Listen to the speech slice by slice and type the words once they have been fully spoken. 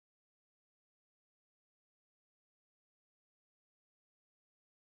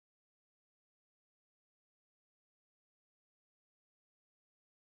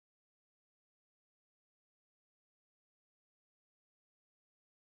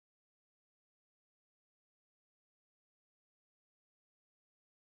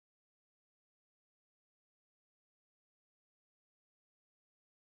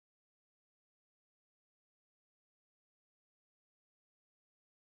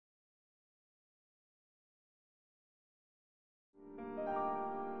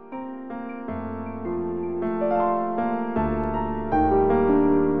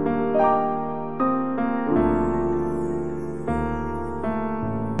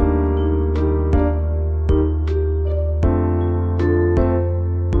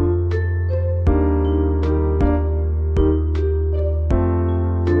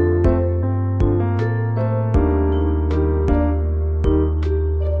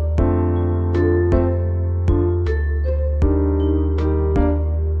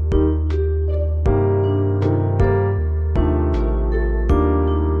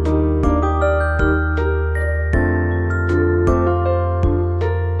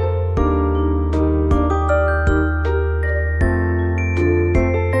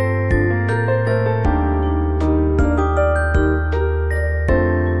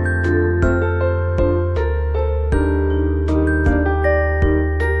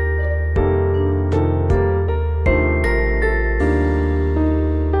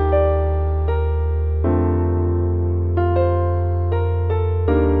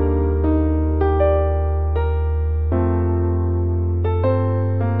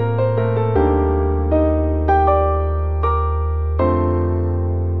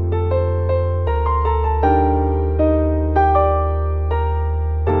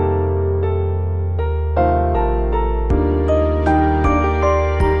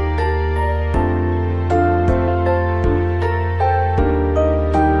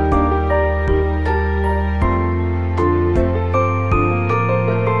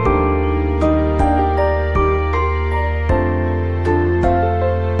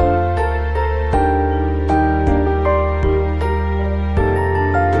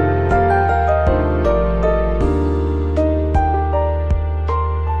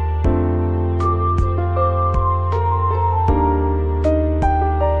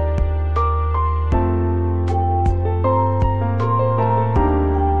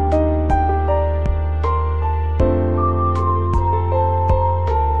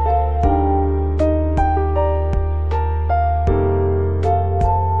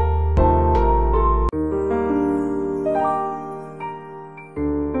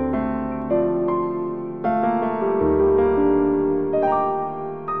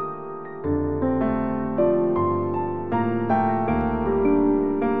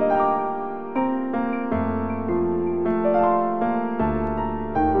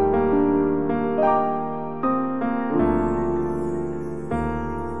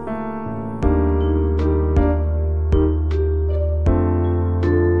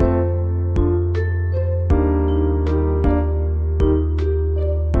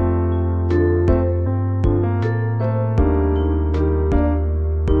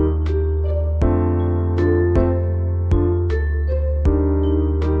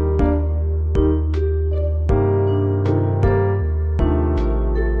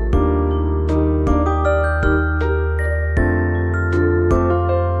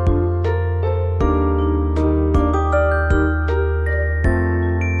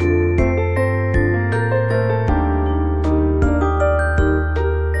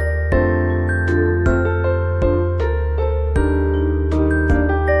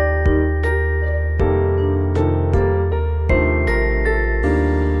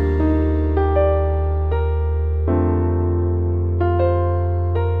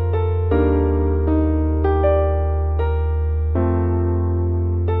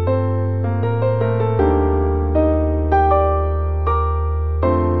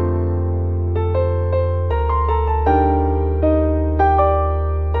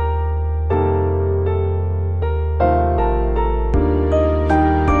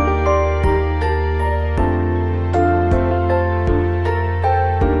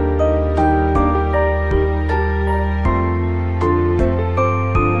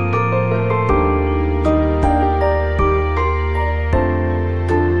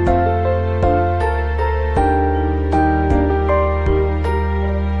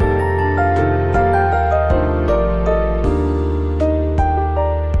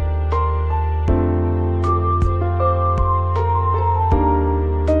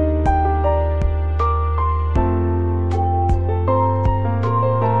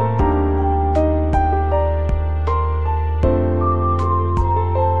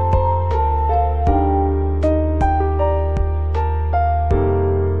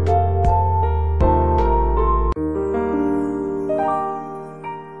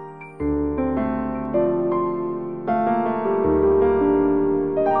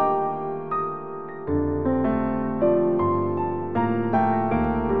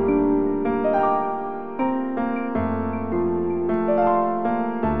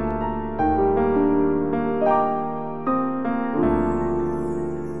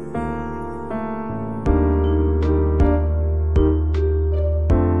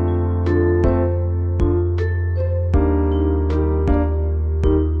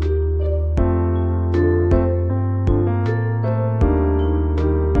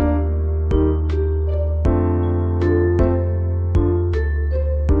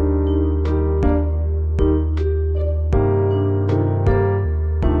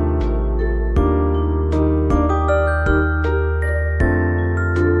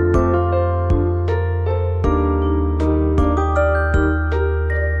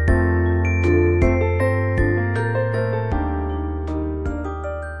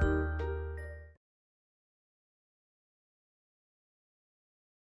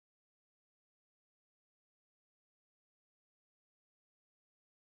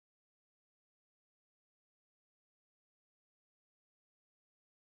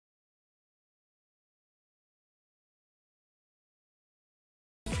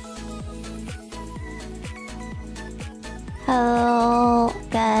Hello,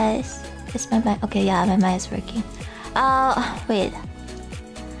 guys. Is my mic? Okay, yeah, my mic is working. Wait.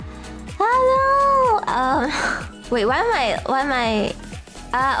 Hello. Wait. Why am I?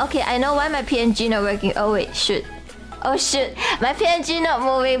 Okay. I know why my PNG not working. Oh wait, shoot. Oh shoot. My PNG not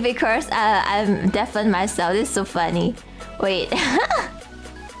moving because I'm deafened myself. This is so funny. Wait.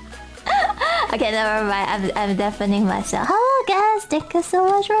 Okay, never mind. I'm deafening myself. Hello, guys. Thank you so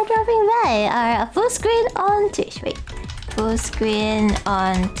much for dropping by. Alright, full screen on Twitch. Wait. Full screen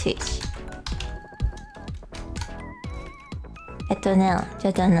on Twitch. ね、ちょ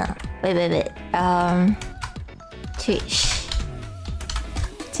っとな。Wait. Twitch.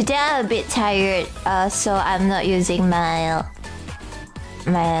 Today I'm a bit tired, so I'm not using my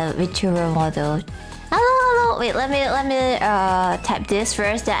VTuber model. Hello. Wait, let me type this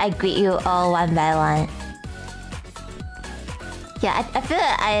first. Then I greet you all one by one. Yeah, I feel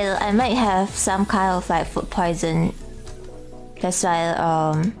like I might have some kind of like food poison. That's why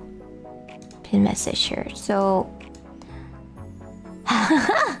pin message here. So.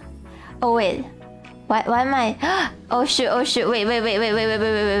 Oh wait, why am I? Oh shoot! Wait.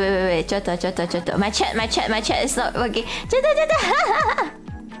 Joto. My chat is not working.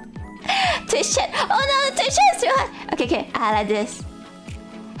 Twitch chat. Oh no, Twitch chat is too hard. Okay. I like this.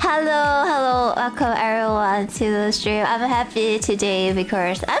 Hello. Welcome everyone to the stream. I'm happy today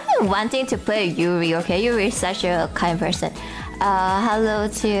because I've been wanting to play Yuri. Okay, Yuri is such a kind person. Hello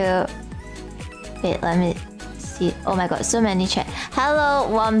to. Wait, let me. Oh my god, so many chat. Hello,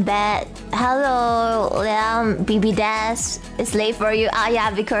 Wombat. Hello, Liam, BB Das. It's late for you.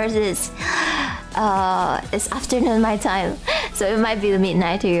 Yeah, because it's afternoon my time, so it might be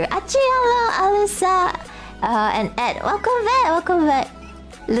midnight to you. Achi, hello, Alyssa, and Ed. Welcome back.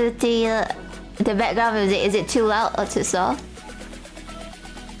 Luti, the background music, is it too loud or too soft?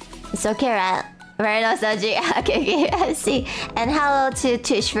 It's okay, right? Very nostalgic. Okay, I see. And hello to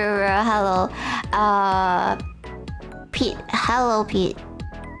Twitch viewer. Hello, Pete. Hello, Pete.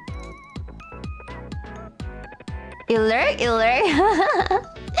 You lurk?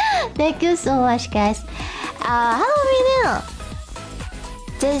 Thank you so much, guys. Hello, Mino.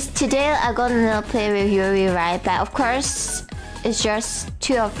 Today I'm gonna play with Yuri, right? But of course, it's just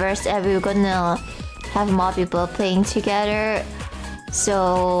two of us, and we're gonna have more people playing together.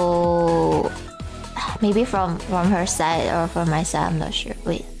 So maybe from her side or from my side, I'm not sure.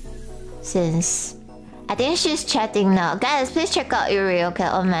 Wait, since. I think she's chatting now. Guys, please check out Yuri, okay,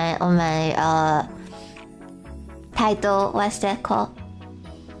 on my title. What's that called?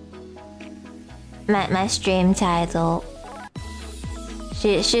 My stream title.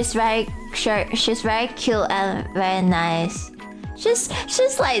 She's very short, she's very cute and very nice. She's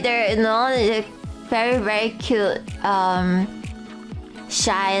like there, you know, very cute,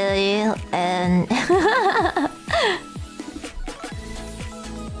 shy and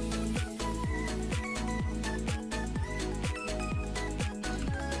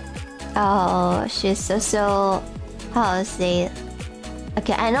oh, she's so how to say it?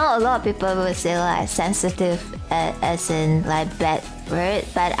 Okay, I know a lot of people would say like sensitive as in like bad word,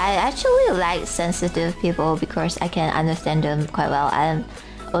 but I actually like sensitive people because I can understand them quite well. I'm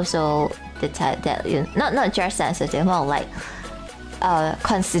also the type that not just sensitive, more like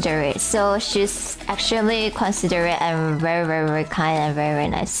considerate. So she's actually considerate and very kind and very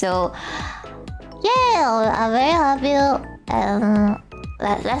nice. So yeah, I'm very happy.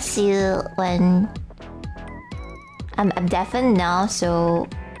 Let's see when I'm deafened now, so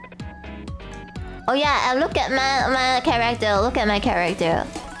oh yeah, and look at my character. Look at my character.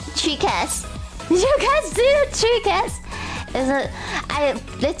 Tree cats. Did you guys see the tree cats? I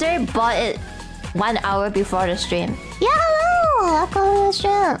literally bought it 1 hour before the stream. Yeah, hello, welcome to the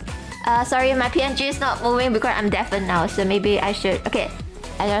stream. Sorry, my PNG is not moving because I'm deafened now, so maybe I should. Okay,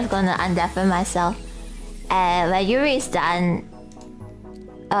 I'm just gonna undeafen myself. When Yuri is done.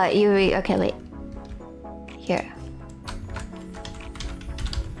 Yuri. Okay, wait. Here.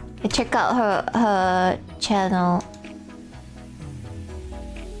 Check out her channel.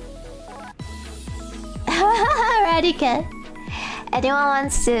 Radicat. Anyone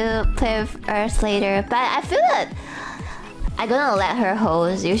wants to play with us later, but I feel that I'm gonna let her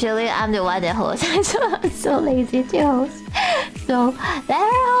host. Usually I'm the one that hosts, so I'm so lazy to host. So let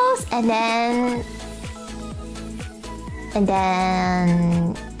her host, and then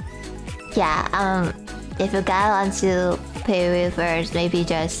yeah. If you guys want to play with us, maybe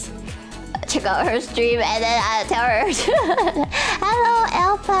just check out her stream and then I'll tell her. Hello,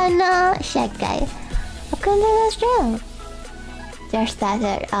 Elpana, shy guy. Welcome to the stream. Just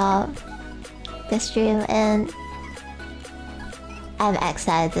started the stream and I'm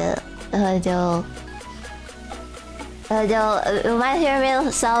excited to do You might hear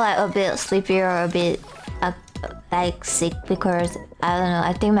me sound like a bit sleepy or a bit like sick because I don't know.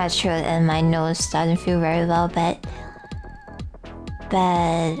 I think my throat and my nose doesn't feel very well, but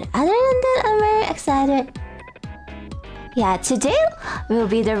other than that, I'm very excited. Yeah, today will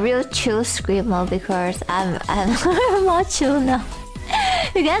be the real chill screamo because I'm more chill now.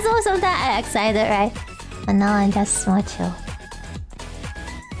 You guys know sometimes I'm excited, right? And now I'm just more chill.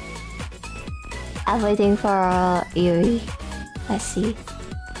 I'm waiting for Yuri. Let's see.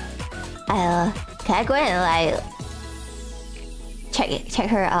 Can I go and like check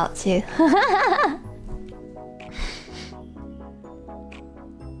her out too?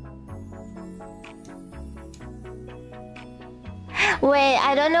 Wait,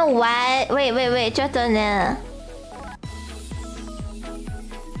 I don't know why. Wait, just on there.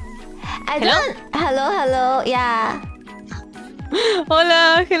 Hello, yeah.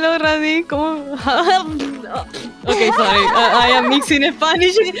 Hola, hello Radi. ¿Cómo? Okay, sorry. I am mixing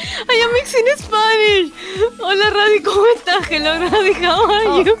Spanish. Hola Radi, ¿cómo estás? Hello Radi, how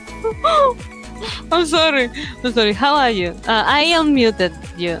are you? I'm sorry. How are you? I unmuted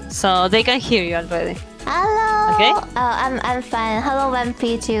you, so they can hear you already. Hello. Okay. Oh, I'm fine. Hello,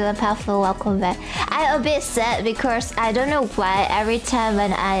 1P2 and Powerful. Welcome back. I'm a bit sad because I don't know why every time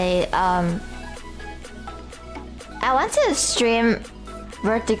when I want to stream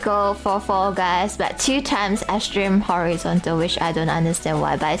vertical for Fall Guys, but 2 times I stream horizontal, which I don't understand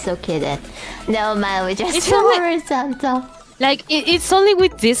why. But it's okay then. Never mind. We just do horizontal. Like, it's only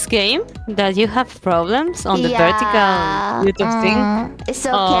with this game that you have problems on the vertical YouTube thing? It's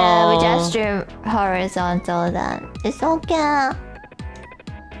okay, we just stream horizontal then. It's okay.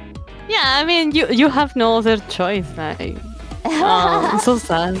 Yeah, I mean, you have no other choice. Like, it's so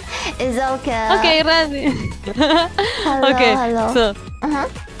sad. It's okay. Okay, Radi. Hello. So,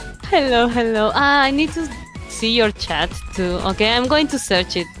 hello. I need to see your chat too. Okay, I'm going to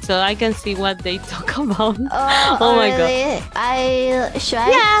search it so I can see what they talk about. Oh my really? God. Should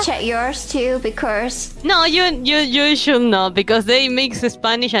I check yours too? Because no, you should not, because they mix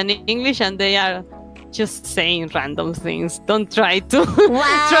Spanish and English and they are just saying random things. Don't try to.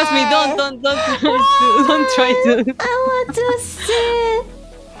 Trust me. Don't try to. I want to see.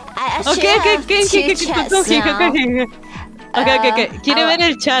 I actually have two chats now. Okay. ¿Quiere ver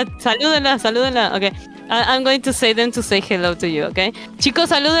el chat? Salúdenla. Okay. I'm going to say them to say hello to you, okay? Chicos,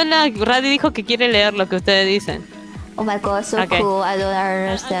 salúdenla. Radi dijo que quiere leer lo que ustedes dicen. Oh my god, so cool. I don't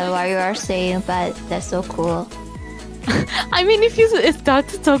understand what you are saying, but that's so cool. I mean, if you start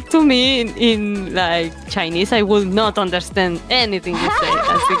to talk to me in like Chinese, I will not understand anything you say.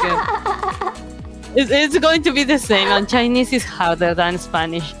 Así que it's going to be the same, and Chinese is harder than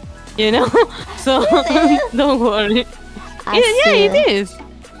Spanish, you know? So don't worry. Yeah, it is.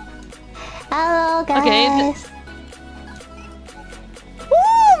 Hello, guys. Okay.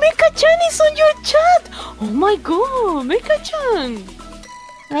 Oh, Mecha-chan is on your chat. Oh my god, Mecha-chan.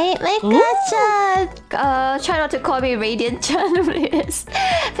 Mecha-chan. Try not to call me Radiant-chan, please.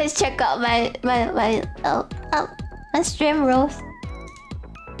 Please check out my stream rules.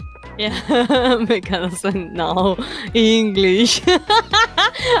 Yeah, Mecha doesn't know English.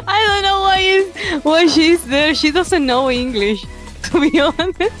 I don't know why she's there. She doesn't know English, to be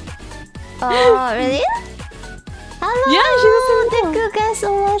honest. Oh, really? Hello! Yeah, she doesn't know. Thank you guys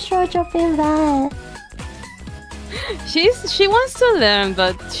so much for dropping by. She wants to learn,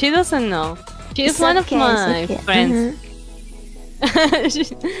 but she doesn't know. She's one of my friends.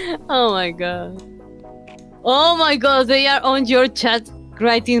 Oh my god, they are on your chat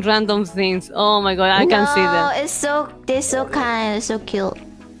writing random things. Oh my god, I can see them. They're so kind, so cute.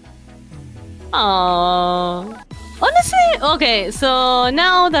 Oh. Honestly, okay, so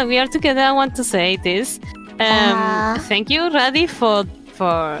now that we are together, I want to say this. Thank you, Radi, for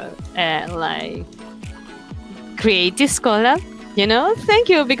like creative collab. You know, thank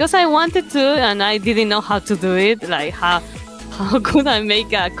you, because I wanted to and I didn't know how to do it. Like how could I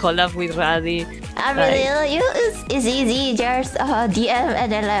make a collab with Radi? It's easy. Just DM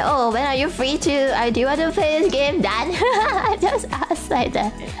and then like, oh, when are you free to? Do you want to play this game? Done. I just ask like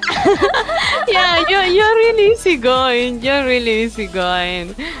that. Yeah, you're really easygoing.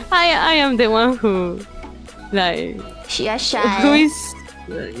 I am the one who, like, you're shy. Who is?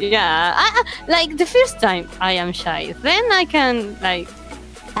 Yeah, like the first time I am shy. Then I can like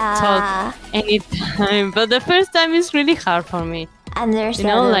talk anytime. But the first time is really hard for me.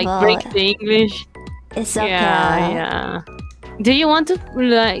 Understandable. You know, like break the English. It's okay. Yeah. Do you want to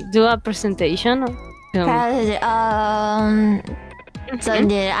like do a presentation? So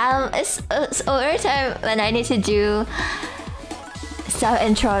it's every time when I need to do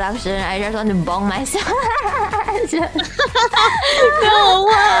self-introduction. I just want to bong myself. No,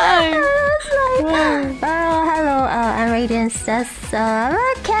 why? Oh, hello, I'm Radiance-san. I'm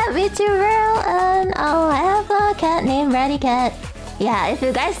a cat VTuber, and I have a cat named Radicat. Yeah, if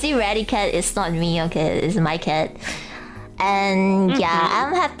you guys see Radicat, it's not me, okay? It's my cat. And yeah,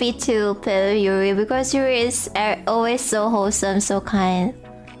 I'm happy to play with Yuri because Yuri is always so wholesome, so kind.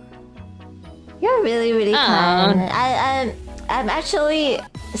 You're really, really kind. I'm actually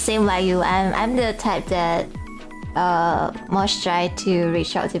same like you. I'm the type that most try to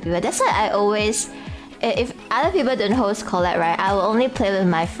reach out to people. That's why I always, if other people don't host collab, right, I will only play with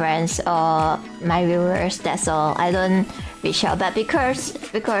my friends or my viewers. That's all. I don't reach out. But because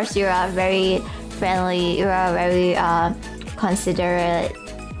you are very friendly, you are very considerate,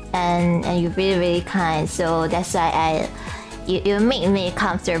 and you're really, really kind. So that's why you make me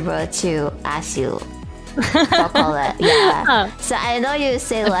comfortable to ask you for collab. Yeah. So I know you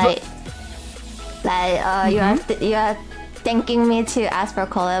say like you are thanking me to ask for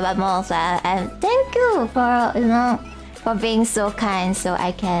collab, but more like and thank you for for being so kind, so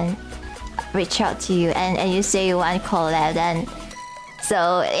I can reach out to you, and you say you want collab, then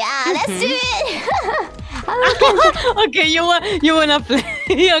so yeah, let's do it. Okay, you wanna play?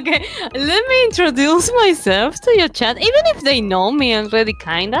 Okay, let me introduce myself to your chat. Even if they know me already,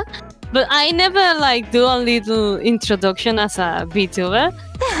 kinda, but I never like do a little introduction as a VTuber.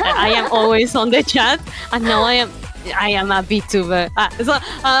 I am always on the chat, and now I am a VTuber. So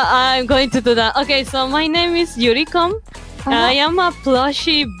I'm going to do that. Okay, so my name is Yuricom. I am a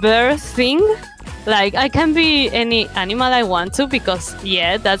plushy bear thing. Like I can be any animal I want to because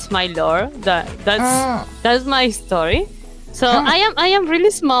yeah, that's my lore. That's my story. So I am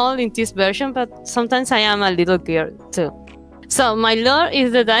really small in this version, but sometimes I am a little girl too. So my lore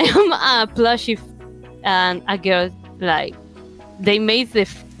is that I am a plushie and a girl. Like they made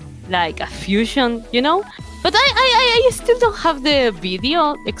like a fusion, you know. But I still don't have the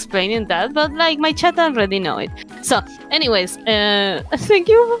video explaining that, but like my chat already know it. So anyways, thank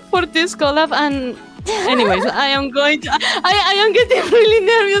you for this collab, and anyways, I am going to I am getting really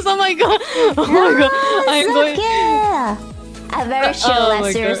nervous. Oh my god. Oh my god. I'm going I'm very sure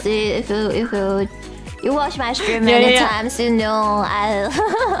like seriously, if you watch my stream many times, you know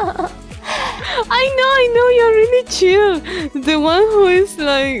I know you're really chill. The one who is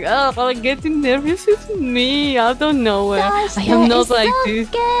like getting nervous is me. I don't know. I am not like this.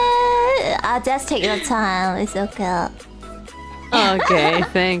 I'll just take your time. It's okay. Okay,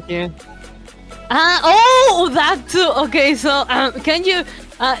 thank you. Oh, that too. Okay, so can you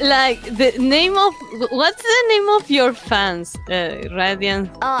like the name of what's the name of your fans? Radiant.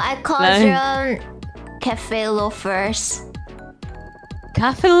 Oh, I call them Cafe Loafers.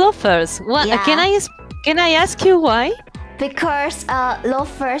 Cafe loafers. What? Yeah. Can I ask you why? Because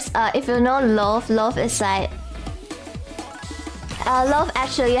loafers. If you know loaf is like loaf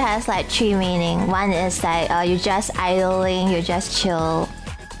actually has like three meaning. One is like you just idling, you just chill,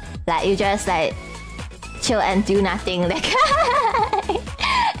 like you just like chill and do nothing. Like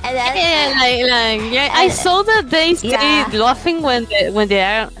and then I saw that they say laughing when they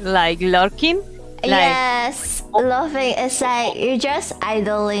are like lurking. Like, yes, laughing is like you're just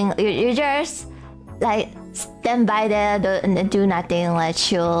idling. You just like stand by there and do nothing, like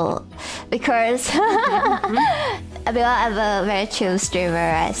chill. Because I'm a very chill streamer,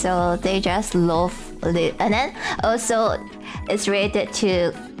 right? So they just loaf, and then also it's related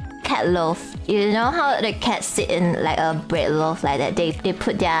to cat loaf. You know how the cats sit in like a bread loaf like that? They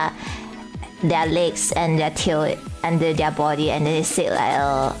put their legs and their tail under their body, and then they sit like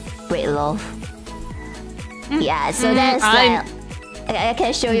a bread loaf. Yeah, so that's like I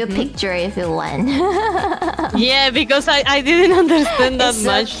can show you a picture if you want. Yeah, because I didn't understand that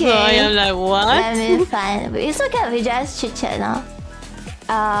much, so I am like, what? Let me find. It's okay, we just chit chat now.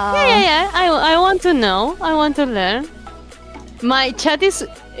 Yeah. I want to know. I want to learn. My chat is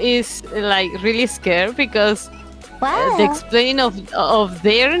like really scared because the explaining of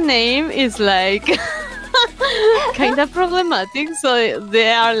their name is like kind of problematic, so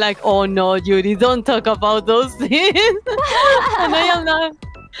they are like, oh no, Yuri, don't talk about those things. And I am like,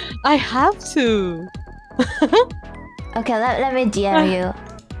 I have to. Okay, let me DM you.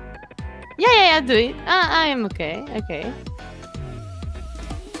 Yeah, do it. I am okay.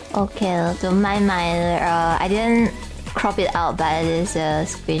 Okay, don't mind my I didn't crop it out, but it is a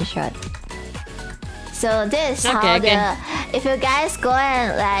screenshot. So this is how if you guys go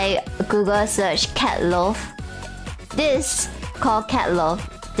and like Google search cat loaf, this called cat loaf.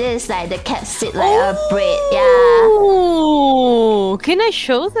 This is like the cat sit like a bread. Yeah. Oh, can I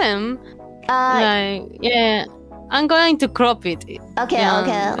show them? I'm going to crop it. Okay,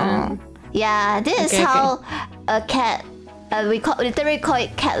 yeah, this is how a cat. We literally call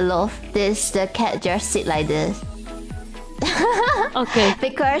it cat loaf. The cat just sit like this. Okay.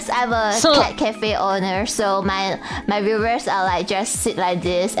 Because I'm a cat cafe owner, so my viewers are like just sit like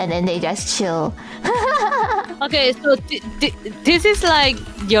this and then they just chill. Okay, so this is like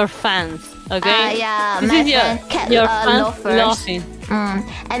your fans, okay? Yeah, this my is your fans loafers. laughing.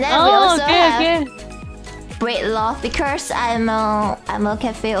 And then we also have okay. bread loaf because I'm a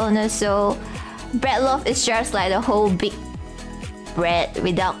cafe owner, so bread loaf is just like the whole big bread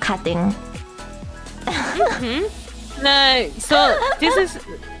without cutting. Like, so this is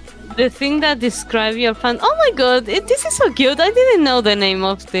the thing that describes your fan. Oh my god, this is so cute. I didn't know the name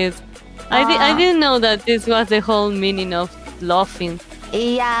of this. I didn't know that this was the whole meaning of laughing.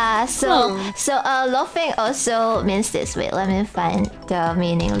 Yeah, so laughing also means this. Wait, let me find the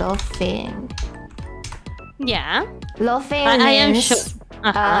meaning. Laughing. Yeah. Laughing means I am sure.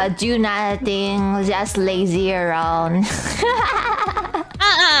 Do nothing, just lazy around.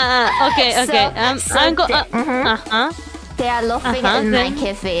 Okay. They are laughing in my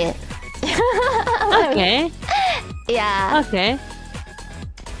cafe. Okay. Yeah.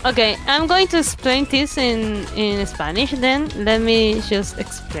 Okay, I'm going to explain this in Spanish then. Let me just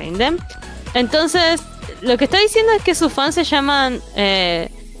explain them. Entonces, lo que está diciendo es que sus fans se llaman...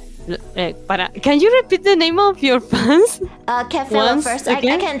 Can you repeat the name of your fans? Cafe Lovers. I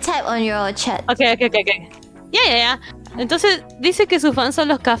can type on your chat. Okay. Yeah. Entonces, dice que sus fans son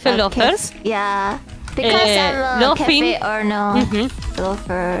los Café Lovers. Yeah. Because I'm a cafe or no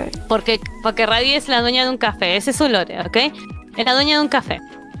lover. Porque Radi es la dueña de un café. Ese es su lore, ¿ok? Es la dueña de un café.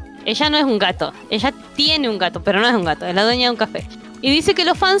 Ella no es un gato. Ella tiene un gato, pero no es un gato. Es la dueña de un café. Y dice que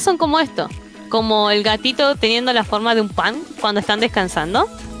los fans son como esto. Como el gatito teniendo la forma de un pan cuando están descansando.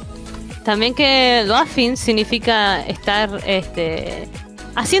 También que loafing significa estar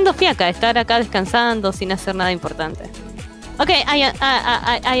haciendo fiaca, estar acá descansando sin hacer nada importante. Okay,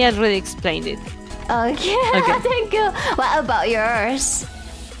 I already explained it. Okay. Thank you. What about yours?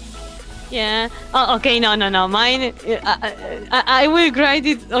 Yeah. Oh, okay. No. Mine. I will write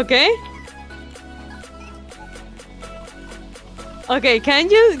it. Okay. Okay. Can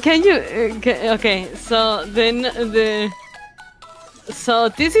you? Okay. So then So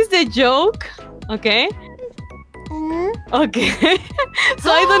this is the joke. Okay. Okay.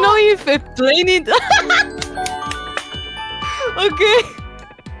 So I don't know if explain it. Okay.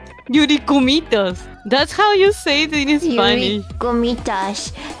 Yurikumitos. That's how you say it in Spanish.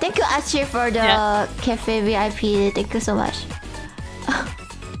 Yurikumitas. Thank you, Achi, for the cafe VIP. Thank you so much.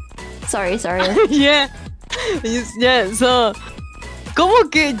 Sorry. Yeah. So, como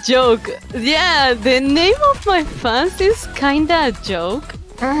que joke? Yeah, the name of my fans is kinda a joke.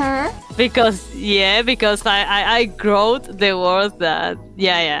 Because I growed the words that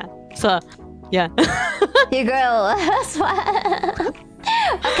So yeah. You grow. That's what.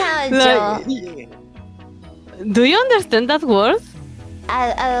 What kind of joke? Do you understand that word?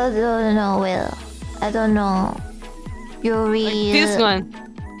 I don't know, Will. I don't know. You read like this one.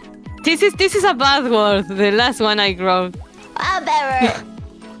 This is a bad word. The last one I wrote. Better.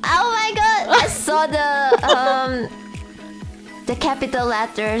 Oh my god! I saw the capital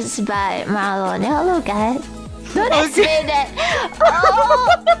letters by Marlon. Hello, guys. Don't explain that. Oh.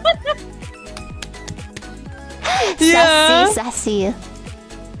 Sassy.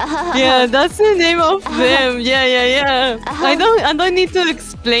 Yeah, that's the name of them. Yeah. I don't need to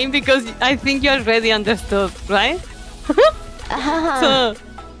explain because I think you already understood, right? So,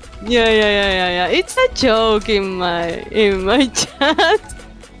 yeah. It's a joke in my chat.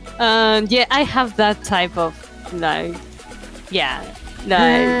 Yeah, I have that type of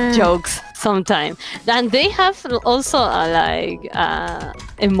jokes sometimes. And they have also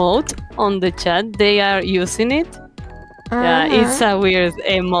emote on the chat. They are using it. Yeah, it's a weird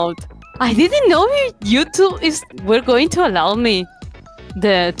emote. I didn't know YouTube were going to allow me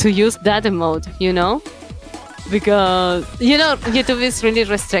to use that emote, because YouTube is really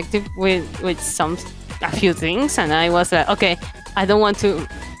restrictive with a few things, and I was like, okay, I don't want to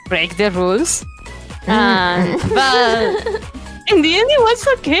break the rules, but in the end it was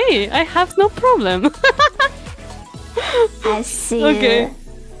okay. I have no problem. I see. Okay.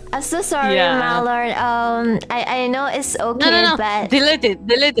 I'm so sorry, Malord. I know it's okay, no. but delete it.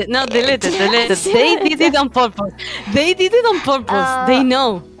 No, delete it. They did it on purpose. They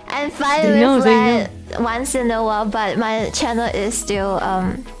know. I'm fine with once in a while, but my channel is still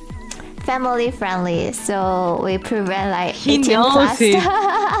family friendly, so we prevent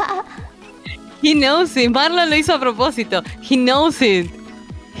 18+. He knows it. Marlon lo hizo a propósito. He knows it.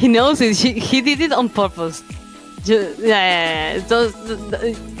 He did it on purpose. Yeah. Don't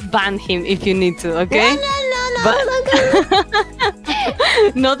ban him if you need to. Okay. No. But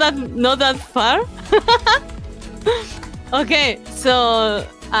not that far. Okay. So,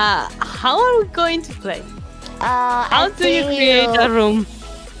 how are we going to play? How do you create a room?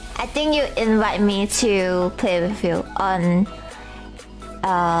 I think you invite me to play with you on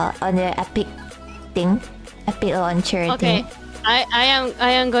the epic thing, epic launcher Okay, thing.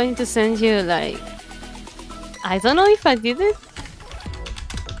 I am going to send you like, I don't know if I did it.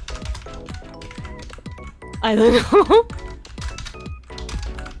 I don't know.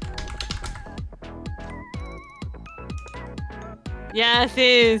 Yeah,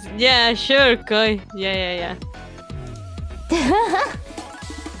 sis. Yeah, sure, Koi. Yeah.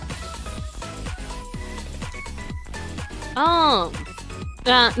 Oh,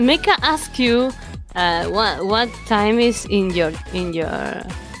 Meka ask you, what time is in your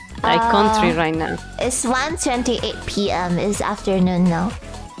like country right now? It's 1:28 p.m. It's afternoon now.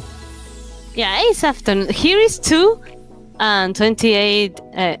 Yeah, it's afternoon. Here is 2:28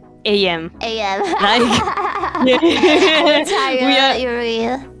 a.m. A.m. Like, I'm tired, we are. Yuri.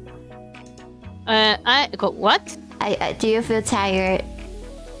 I got what? Do you feel tired?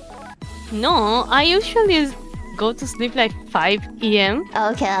 No, I usually go to sleep like 5 a.m.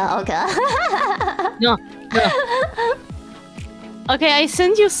 Okay. No. Okay, I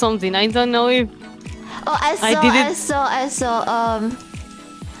sent you something. I don't know if. Oh, I saw.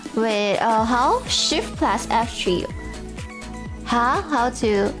 Wait. How? Shift plus F3. Huh? How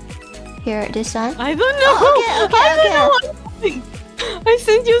to hear this one? I don't know. Oh, okay. I don't know what. I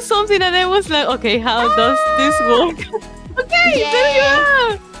sent you something and I was like, okay, how does this work? Okay, there you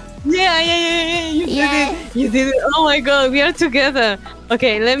are. Yeah. You did it. Oh my god, we are together.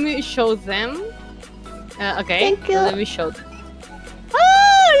 Okay, let me show them. Okay, thank you. Let me show them.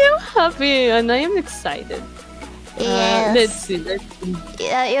 I am happy and I am excited. Yes. Let's see.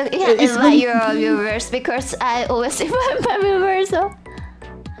 Yeah, you can invite your viewers because I always invite my viewers. So.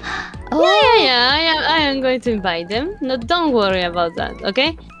 Oh. Yeah. I am going to invite them. No, don't worry about that.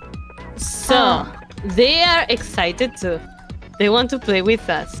 Okay. So they are excited too. They want to play with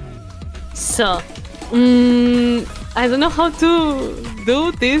us. So, I don't know how to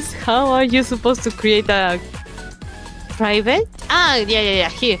do this. How are you supposed to create a private? Yeah.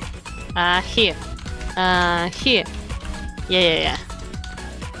 Here. Here. Yeah.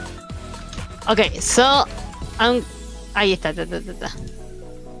 Okay, so ahí está.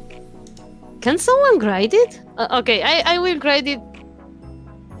 Can someone grade it? Okay, I will grade it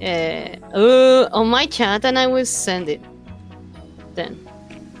on my chat and I will send it then.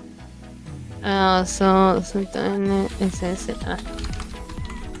 So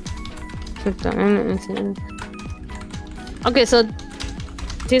okay, so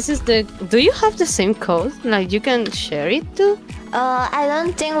this is the. Do you have the same code? Like you can share it too? I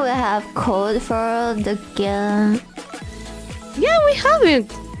don't think we have code for the game. Yeah, we have it.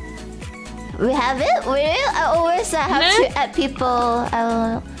 We have it? Really? I always have to add people.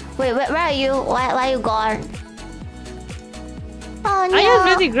 Wait, where are you? Why are you gone? Oh no! I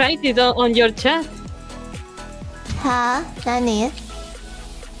already graded on your chat. Huh? Nani?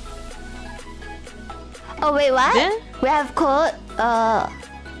 Oh wait, what? Yeah? We have code.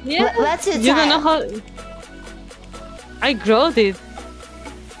 Yeah. Where to type? You don't know how. I wrote it.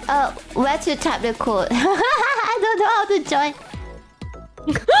 Where to type the code? I don't know how to join.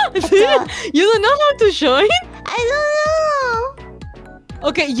 You don't know how to join? I don't know.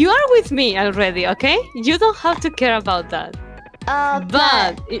 Okay, you are with me already, okay? You don't have to care about that.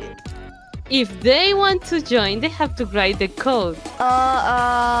 But if they want to join, they have to write the code.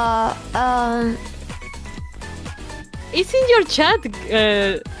 It's in your chat.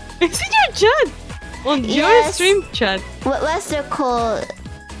 It's in your chat. On your stream chat. What's the code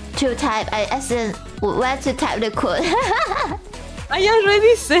to type? I said where to type the code. I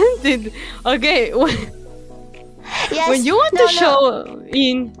already sent it. Okay. Yes, when you want to show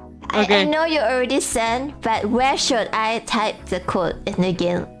in. Okay. I know you already sent, but where should I type the code in the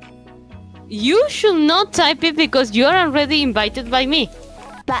game? You should not type it because you are already invited by me.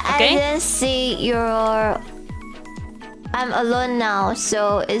 But okay? I didn't see your. I'm alone now,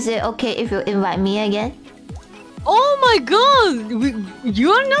 so is it okay if you invite me again? Oh my god!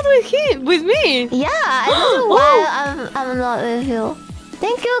 You are not with me! Yeah, I don't know why I'm not with you.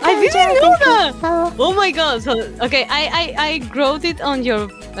 Thank you, I didn't know that! Oh. Oh my god, so, okay, I wrote it on your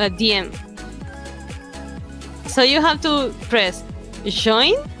DM. So you have to press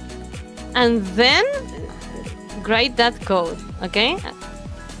join and then write that code, okay?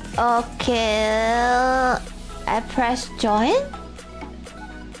 Okay, I press join?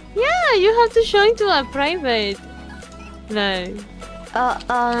 Yeah, you have to join to a private. Like.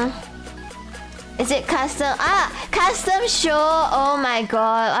 Is it custom? Custom show. Oh my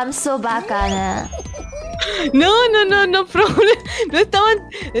god, I'm so bacana. No problem. No estaban.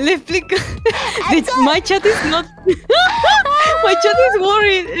 Le explico. My chat is not. My chat is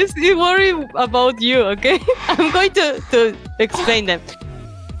worried. Is worried about you. Okay, I'm going to explain them.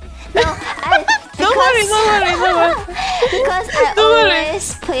 No, Don't worry. Because I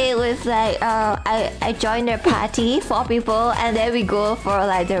always play with like I join their party 4 people and then we go for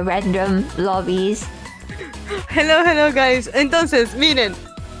like the random lobbies. Hello guys. Entonces, miren.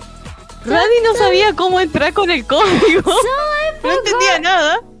 Radi no sabía cómo entrar con el código. No entendía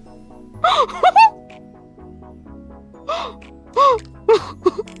nada.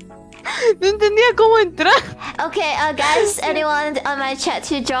 No entendía cómo entrar. Okay, guys, anyone on my chat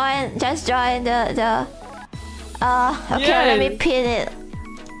to join? Just join the. Okay, yeah. Let me pin it.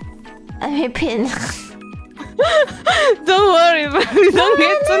 Don't worry, bro. Don't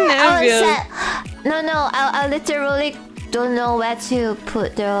get too nervous. No, I literally don't know where to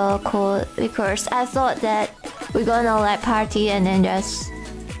put the code because I thought that we're gonna like party and then just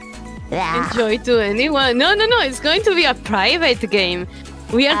enjoy to anyone. No, it's going to be a private game.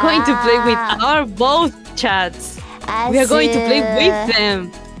 We are going to play with our both chats. We are going to play with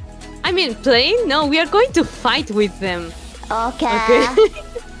them. I mean, play? No, we are going to fight with them. Okay.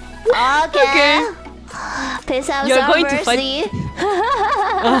 Please have You're some going mercy. To fight.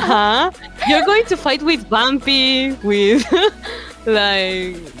 You're going to fight with Bumpy, with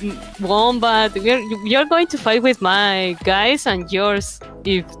like Wombat. You're going to fight with my guys and yours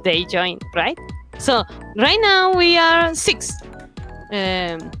if they join, right? So right now we are 6.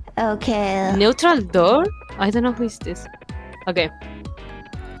 Okay. Neutral door? I don't know who is this. Okay.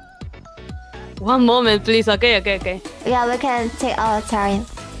 One moment, please. Okay. Yeah, we can take our time.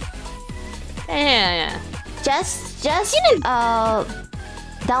 Yeah. Just download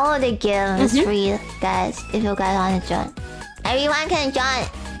the game. It's free, guys. If you guys want to join, everyone can join.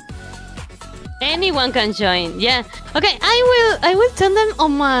 Anyone can join. Yeah. Okay. I will tell them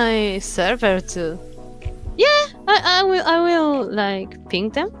on my server too. Yeah. I will like ping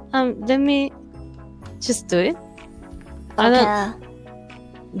them. Let me just do it. Okay.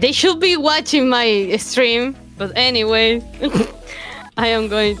 They should be watching my stream, but anyway, I am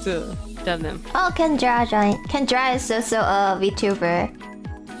going to tell them. Oh, Kendra joined. Kendra is also a VTuber.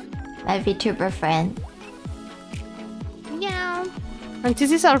 My VTuber friend. Yeah. And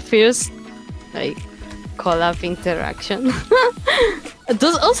this is our first like collab interaction.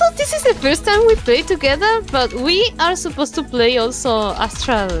 This is the first time we play together, but we are supposed to play also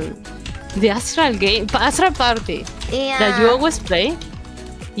the Astral game, Astral Party. Yeah. That you always play.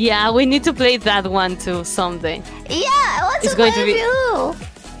 Yeah, we need to play that one too someday. Yeah, I want to play with you.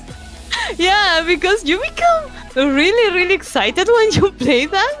 Yeah, because you become really excited when you play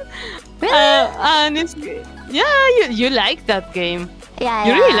that. Really? And it's you like that game. Yeah,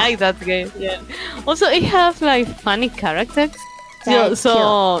 you really like that game. Yeah. Also, it have like funny characters.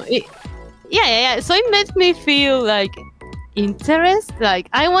 So it made me feel like interest. Like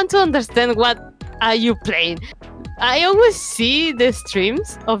I want to understand what are you playing. I always see the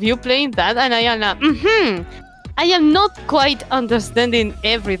streams of you playing that, and I am like, I am not quite understanding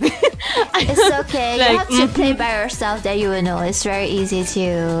everything. It's okay. You have to play by yourself. That you will know. It's very easy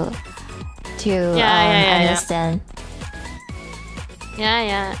to understand.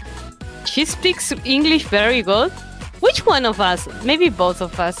 Yeah. She speaks English very good. Which one of us? Maybe both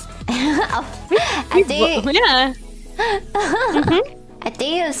of us. I think. Yeah. I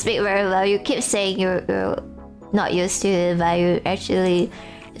think you speak very well. You keep saying you're not used to it, but you actually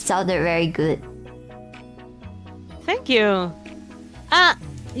sounded very good. Thank you.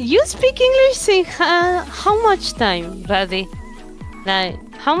 You speak English in how much time, Radi? Like,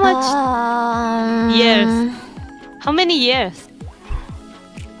 how much years? How many years?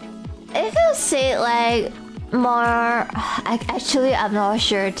 If you say like more, I'm not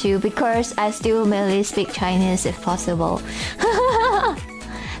sure too, because I still mainly speak Chinese if possible.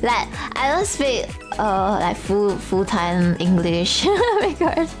 Like I don't speak like full-time English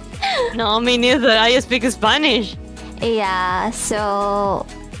because no, me neither. I speak Spanish. Yeah, so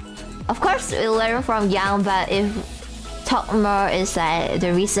of course we learn from young, but if talk more is like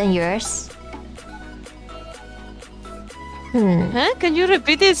the recent years. Huh? Can you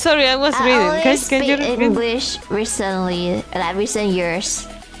repeat it? Sorry, I was reading. Can you repeat English recently, like recent years?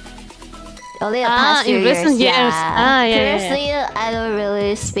 Only the past few years. Yeah. Previously, I don't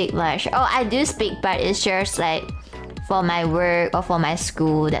really speak much. Oh, I do speak, but it's just like for my work or for my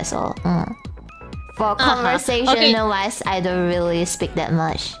school. That's all. For conversation wise, I don't really speak that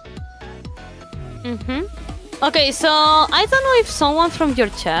much. Okay, so I don't know if someone from your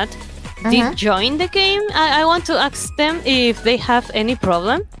chat did join the game. I want to ask them if they have any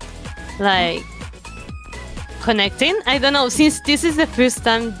problem, like connecting. I don't know, since this is the first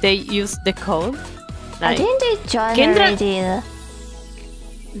time they use the code. Like, I think they joined already.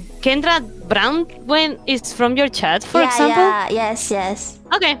 Kendra Brown, when it's from your chat, for example? Yeah, yes.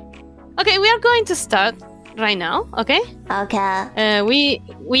 Okay, we are going to start right now, okay? Okay.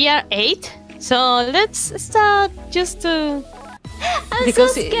 We are 8, so let's start just to... I'm so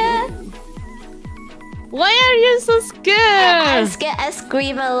scared. Why are you so scared? I'm scared. I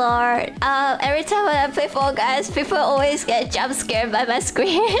scream a lot. Every time when I play Fall Guys, people always get jump scared by my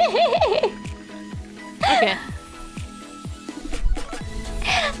scream. Okay.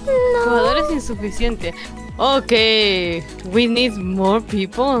 No. Jugadores insuficiente. Okay, we need more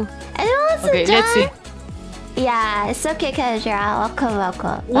people. Okay, let's see. Yeah, it's okay, Kendra.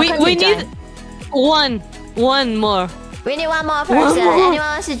 Welcome. We need one more. We need one more person. Anyone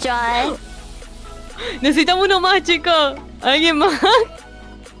wants to join? Necesitamos uno más, chicos. ¿Alguien más?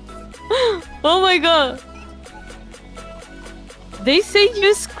 Oh my god. They say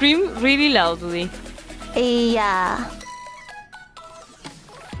you scream really loudly. Yeah.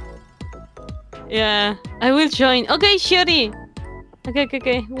 Yeah, I will join. Okay, Shuri.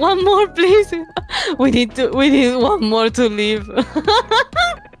 Okay. One more, please. We need one more to leave.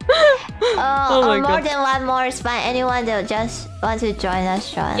 Oh my god. More than one more is fine. Anyone that just want to join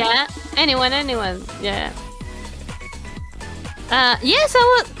us, join. Yeah, anyone. Yeah. Yes,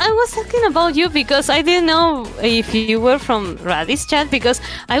 I was talking about you because I didn't know if you were from Radi's chat, because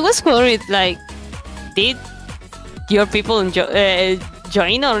I was worried, like, did your people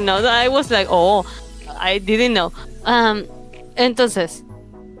join or not? I was like, oh, I didn't know. Entonces,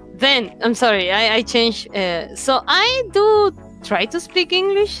 then, I'm sorry, I changed. So I do try to speak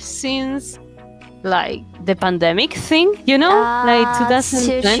English since, like, the pandemic thing, you know? Like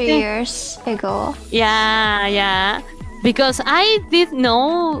 2020. 2 years ago. Yeah. Because I did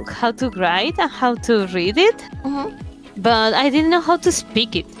know how to write and how to read it, but I didn't know how to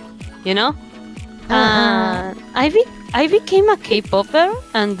speak it, you know? I became a K-popper,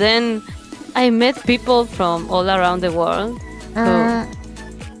 and then I met people from all around the world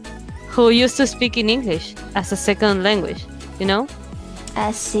who used to speak in English as a second language, you know?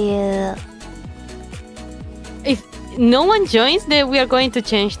 I see. If no one joins, then we are going to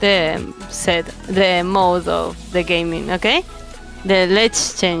change the mode of the gaming, okay?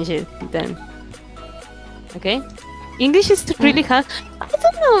 Let's change it then. Okay? English is really hard. I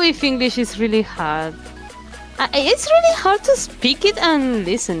don't know if English is really hard. It's really hard to speak it and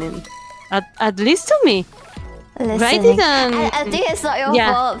listen it. At least to me. Write it and... I think it's not your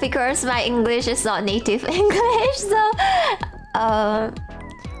fault because my English is not native English, so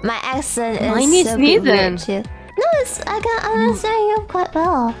my accent is mine is neither. Too. No, I can understand you quite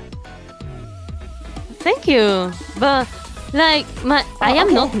well. Thank you, but like I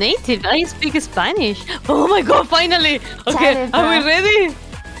am not native. I speak Spanish. Oh my god! Finally, okay. Are we ready?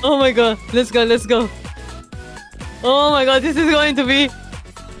 Oh my god! Let's go! Oh my god! This is going to be.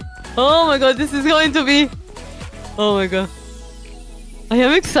 Oh my god! This is going to be. Oh my god! I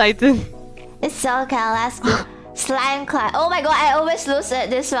am excited. It's okay. Let's go. Slime climb. Oh my god, I always lose at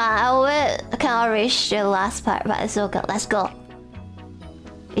this one. I always cannot reach the last part, but it's okay. Let's go.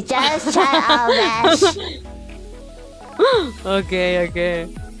 We just try our best. Okay.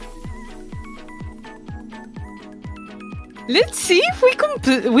 Let's see if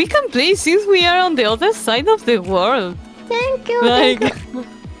we can play since we are on the other side of the world. Thank you. Thank you.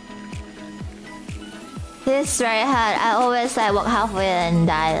 This is very hard. I always walk halfway and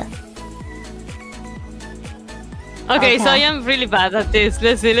die. Okay, so I am really bad at this.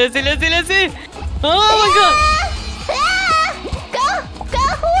 Let's see. Oh my god! Go!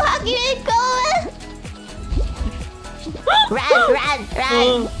 Huggy, go!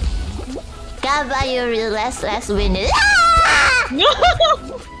 Run! God, but you really let's win it. No!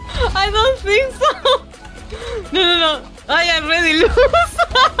 I don't think so! No. I am ready to lose!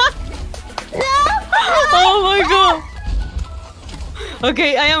 No! Oh my god!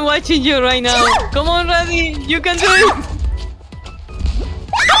 Okay, I am watching you right now. Come on, Radi, you can do it.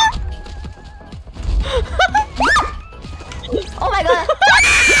 Oh my god!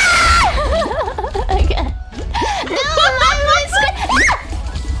 Okay. No, my scream!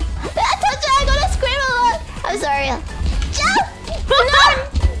 I told you I'm gonna scream a lot. I'm sorry. Jump! No!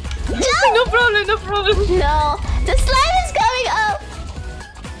 Jump! No problem. No, the slime is coming up.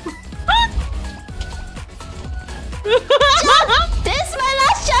 Jump! This is my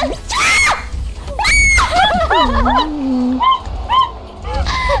last chance! Jump!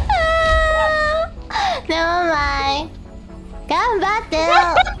 Never mind. Ganbatte!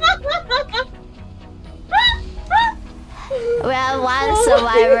 We have one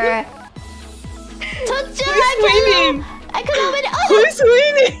survivor. Who's winning? I couldn't win. Oh, who's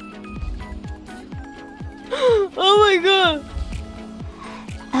winning? Oh my god.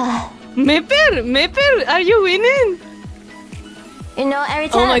 Meper, are you winning? You know, every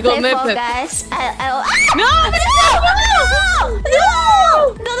time I play Fall Guys, No!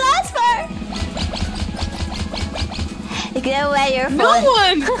 The last part! You get away your phone. No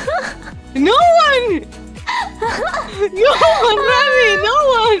one! No one! No one, Rami! No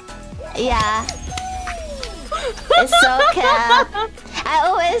one! Yeah. It's so cap. I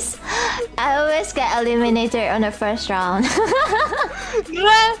always get eliminated on the first round.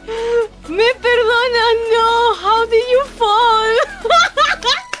 Me perdona, no! How did you fall?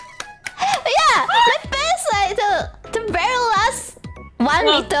 Yeah, the best like the very last 1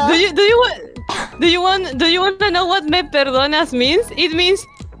 meter. Do you want to know what me perdonas means? It means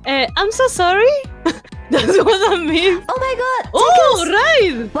I'm so sorry. That's what that means. Oh my god. Oh,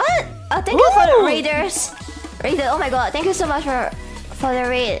 right. What? Oh, thank you for the raiders. Raider. Oh my god. Thank you so much for the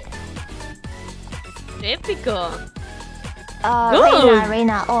raid. Epico.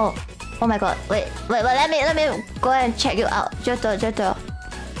 Reina. Oh my god. Wait. Let me go and check you out. Johto.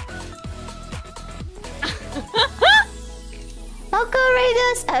 Welcome,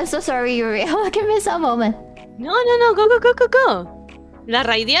 Raiders. I'm so sorry, Yuri. Give me some moment. No. Go. La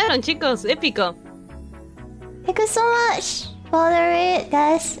raidearon, chicos. Épico. Thank you so much for the raid,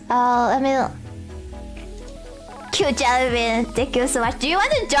 guys. Let me. Cute Jellybean. Thank you so much. Do you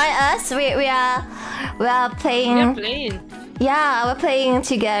want to join us? We are playing. We're playing. Yeah, we're playing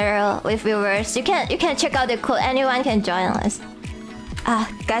together with viewers. You can check out the code. Anyone can join us.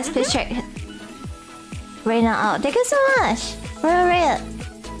 Guys, please check Reina out. Thank you so much. We're real.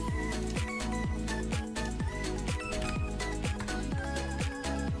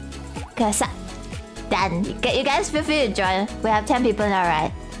 Okay, done. You guys feel free to join. We have 10 people now,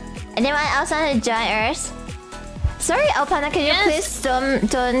 right? Anyone else want to join us? Sorry, Opana, can you please don't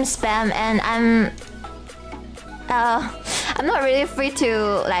spam? And I'm not really free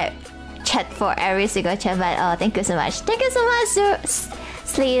to like chat for every single chat, but thank you so much. Thank you so much,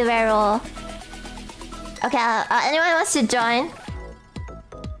 Sleevero. Okay, anyone wants to join?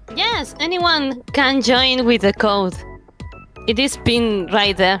 Yes, anyone can join with the code. It is pinned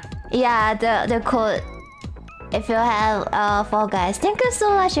right there. Yeah, the code. If you have Fall Guys. Thank you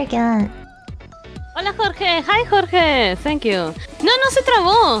so much again. Hola Jorge, hi Jorge, thank you. No se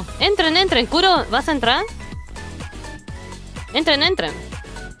trabó. Entren. Kuro, ¿vas a entrar? Entren.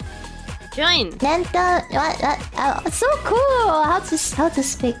 Join. What? So cool. How to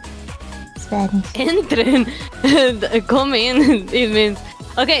speak Spanish? Entren. Come in. It means.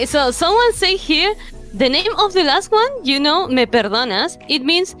 Okay, so someone say here the name of the last one. You know, me perdonas. It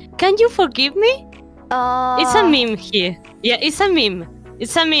means can you forgive me? It's a meme here. Yeah, it's a meme.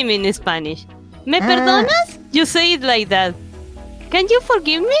 It's a meme in Spanish. ¿Me perdonas? You say it like that. Can you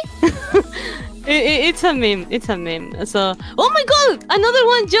forgive me? It's a meme. It's a meme. So, oh my god! Another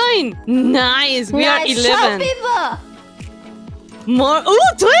one joined! Nice! We are 11. People. More.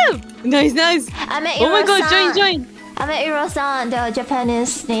 Oh, 12! Nice. Oh my god, join. I met Iro-san, the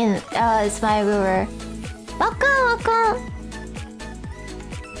Japanese name. It's my viewer. Welcome.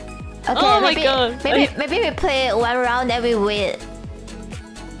 Okay, oh my god. Maybe we play one round and we wait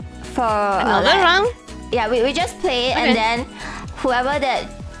for another round. Yeah, we just play and then whoever that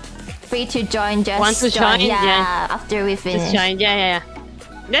free to join just want to join. Yeah, after we finish. Just join. Yeah.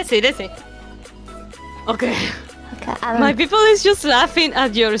 Let's see. Okay. My people is just laughing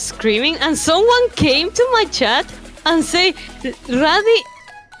at your screaming, and someone came to my chat and say, Radi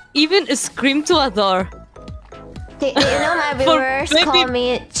even screamed to a door. You know my viewers call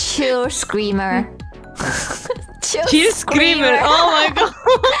me Chill Screamer. Chill Screamer. Oh my god.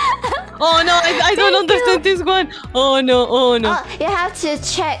 Oh no, I don't understand this one. Oh no. You have to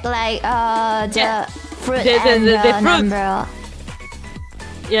check like the fruit and the number.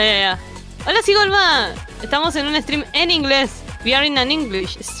 Yeah. Hola Sigolma. Estamos en un stream en inglés. We are in an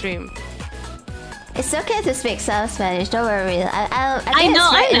English stream. It's okay to speak some Spanish. Don't worry. I think it's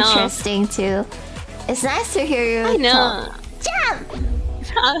very interesting too. It's nice to hear you. I know. Talk.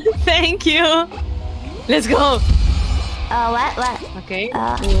 Jump! Thank you. Let's go. What? Okay.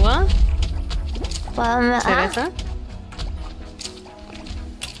 Cereza.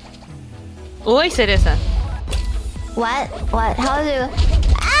 Uy, cereza. What? How do?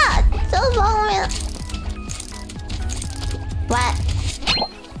 So long. What?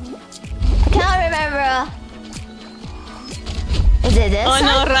 I can't remember. Is it this? Oh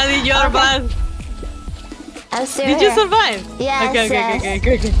no, Radi, you're bad. I'm still Did here. you survive? Yes,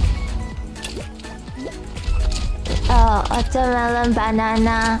 Okay. Oh, watermelon,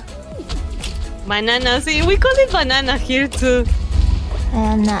 banana. Banana. See, we call it banana here too.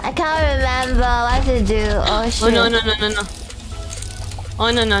 I can't remember what to do. Oh shit. Oh no.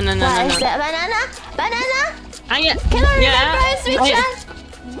 Oh no. What is that? Banana? Banana? Ah, yeah. Can I remember which one?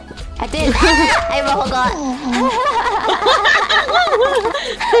 I did. I forgot.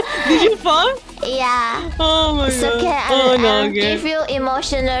 Did you fall? Yeah. Oh my It's god. okay. I'll give you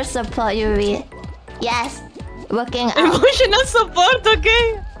emotional support, Yuri. Yes. Working out. Emotional support,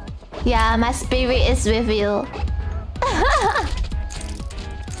 okay? Yeah, my spirit is with you.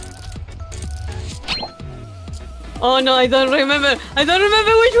 Oh no, I don't remember. I don't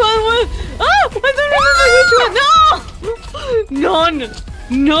remember which one was. Oh, I don't remember which one. No!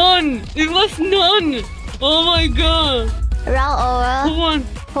 None. It was none. Oh my god. Round over. Who won?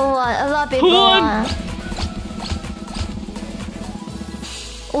 Who won? A lot of people won.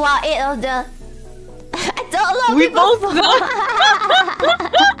 Wow, 8 of the. I don't know. We both died.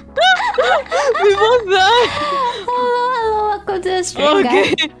 We both died. Hello, welcome to the stream,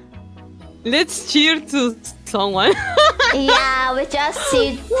 Okay. guys. Let's cheer to someone. Yeah, we just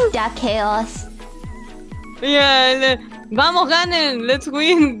see the chaos. Yeah, vamos, ganen. Let's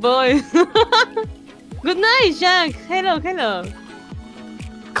win, boys. Good night, Jack. Hello.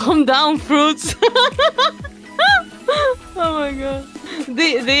 Calm down, fruits. Oh my god.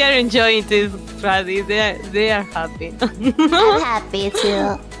 They are enjoying this, Radi. They are happy. I'm happy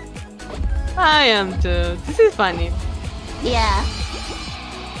too. I am too. This is funny. Yeah.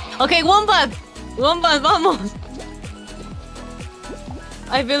 Okay, wombat, vamos.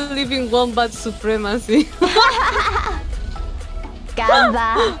 I believe in wombat supremacy.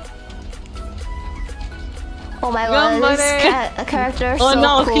 Gamba. Oh my god, this character is oh so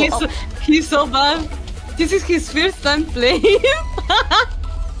no, cool. he's so bad. This is his first time playing.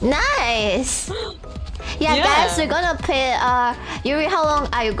 Nice. Yeah, guys, we're gonna play. Yuri, how long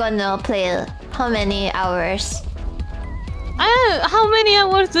are you gonna play? How many hours? How many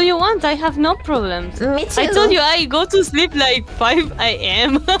hours do you want? I have no problems. Me too. I told you I go to sleep like 5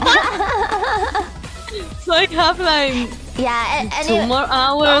 a.m. So I have like 2 more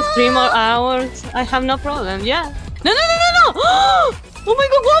hours, 3 more hours. I have no problem. Yeah. No. Oh my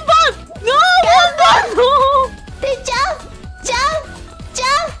god, wombat! No, wombat! No! They jump!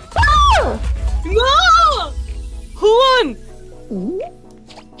 Woo! No! Who won?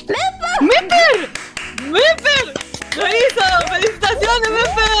 Mipper! ¡Felicitaciones,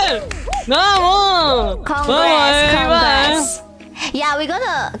 Mepper! ¡Vamos! Congrats! Yeah, we're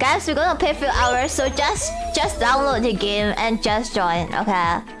gonna play a few hours, so just download the game and just join,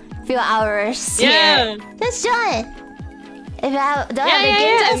 okay? Few hours here. Just join. If you don't have the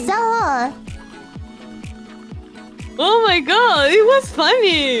game, just download. Oh my god, it was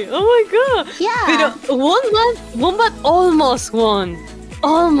funny! Oh my god! Yeah! Pero Wombat almost won!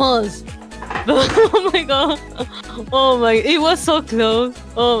 Almost! Oh my god! Oh my, it was so close!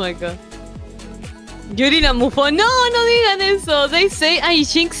 Oh my god! Yuri la mufó. No digan eso! They say I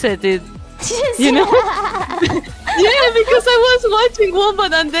jinxed it! You know? Yeah, because I was watching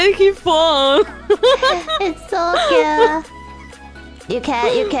Wombat and then he fell! It's so cute! You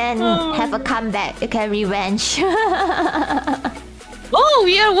can have a comeback. You can revenge. Oh,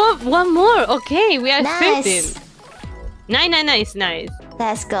 we are one more. Okay, we are 15. Nice.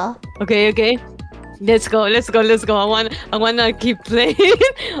 Let's go. Okay. Let's go. I wanna keep playing.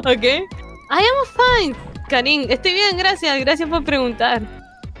 Okay. I am fine, Karin. Estoy bien, gracias por preguntar.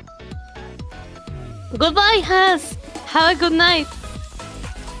 Goodbye, Has. Have a good night.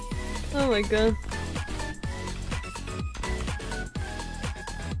 Oh my god.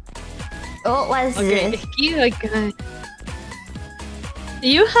 Oh, what is this? Okay.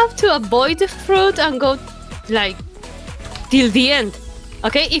 You have to avoid the fruit and go like till the end.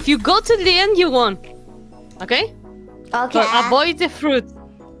 Okay? If you go to the end, you won. Okay? Okay. But avoid the fruit.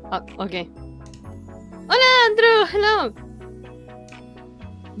 Okay. Hola, Andrew. Hello.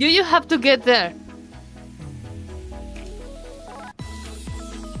 You have to get there.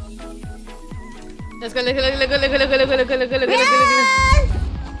 Let's go.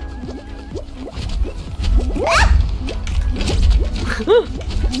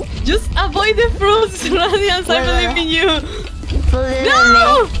 Just avoid the fruits, Radiance. I believe in you.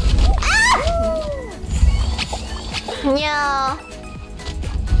 No! No.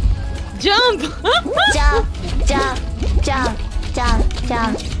 Jump!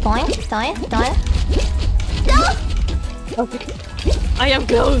 Jump. Point. No! Okay. I am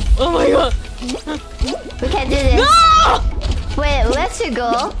close. Oh my god. We can do this. No! Wait, where to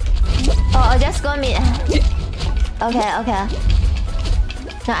go? Oh, just go me. Okay, okay.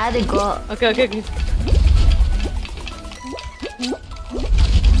 No, I had to go. Okay, okay, okay.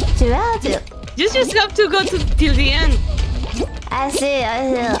 Do I have to? You just have to go till the end. I see,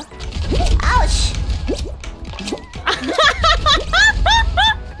 I see. Ouch!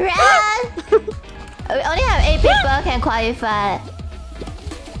 Run! We only have 8 people can qualify.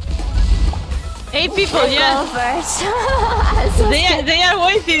 8 people, yeah. Go first. They are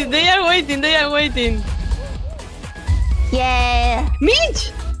waiting. They are waiting. They are waiting. Yeah.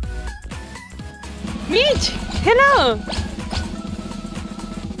 Mitch! Mitch! Hello!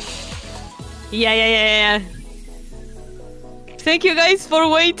 Yeah. Thank you guys for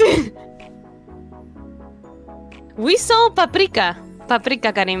waiting. We saw Paprika,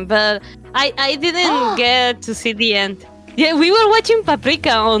 Karim, but I didn't get to see the end. Yeah, we were watching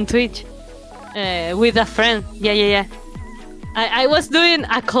Paprika on Twitch with a friend. Yeah. I was doing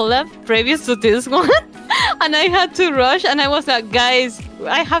a collab previous to this one, and I had to rush, and I was like, guys,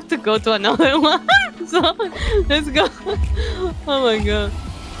 I have to go to another one. So let's go. Oh my god.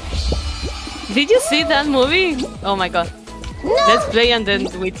 Did you see that movie? Oh my god. No. Let's play and then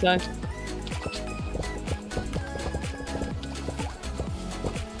we talk.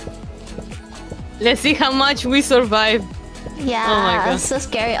 Let's see how much we survive. Yeah, oh my god. It's so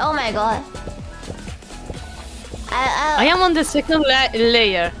scary. Oh my god. I am on the second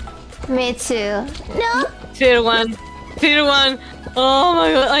layer. Me too. No. Third one. Oh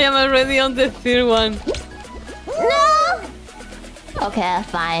my god, I am already on the third one. No. Okay,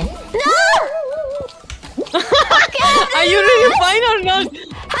 fine. No. Okay, are you really fine or not?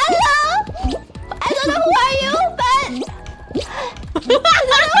 Hello. I don't know who are you, but I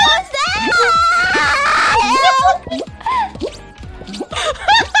don't know who's there.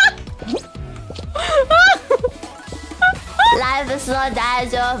 Life is not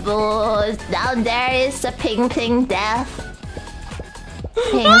digestible. Down there is a pink death.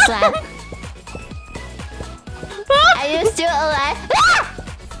 Pink slap. Are you still alive?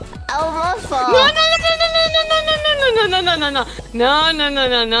 Almost fall. No.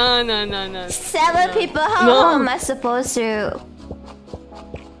 7 people. How am I supposed to?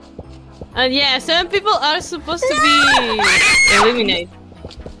 Yeah, 7 people are supposed to be eliminated.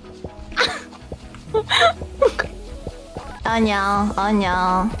 Oh no.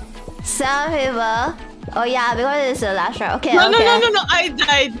 Some people. Oh yeah, because it's the last round. Okay, no, okay. No, I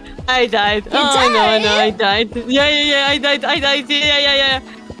died. You died? No, I died. Yeah, I died. Yeah.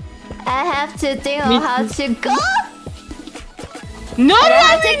 I have to think of how to go. No,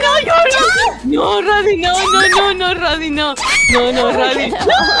 Radi, no, no, Radi, no, Radi, no, Radi, no.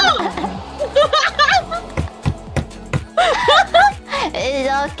 It's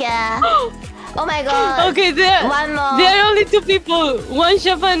okay. Oh my god. Okay, one more. There are only 2 people. One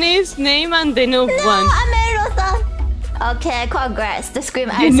Japanese name and the noob one. Amero-san. Okay, congrats. The scream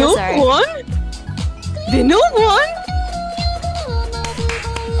The I'm so noob sorry. one? The noob one?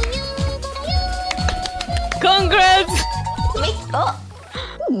 Congrats! Oh.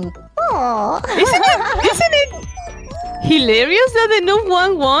 Isn't it hilarious that the noob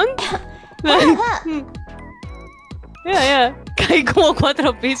one won? Like, yeah. Caí como 4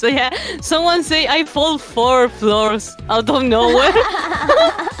 pisos, yeah. Someone say I fall 4 floors out of nowhere.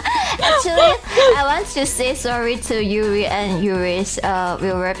 Actually, I want to say sorry to Yuri and Yuri's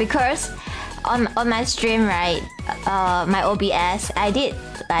viewer because on my stream, right, my OBS, I did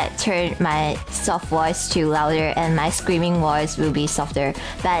like turn my soft voice to louder and my screaming voice will be softer.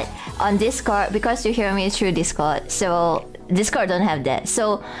 But on Discord, because you hear me through Discord, so Discord don't have that.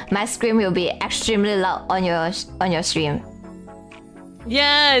 So my scream will be extremely loud on your stream.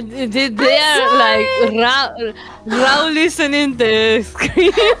 Yeah, they are like raw listening to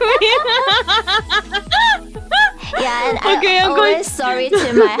screaming. Yeah, and okay, I'm always sorry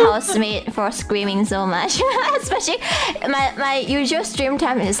to my housemate for screaming so much. Especially my usual stream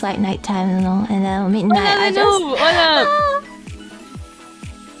time is like nighttime, you know, and then midnight.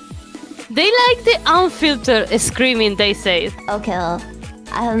 They like the unfiltered screaming, they say. Okay, well,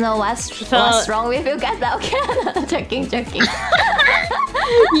 I don't know what's wrong with you guys. Okay, joking.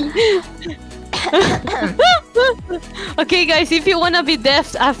 Okay, guys, if you wanna be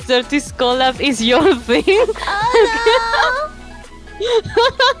deaf after this collab, is your thing.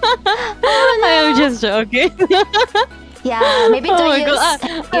 Oh no! I am just joking. Yeah, maybe don't use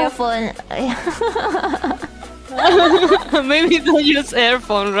earphone. Maybe don't use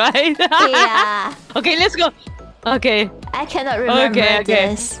earphone, right? Yeah. Okay, let's go. Okay. I cannot remember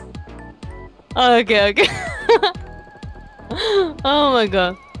this. Okay. Oh my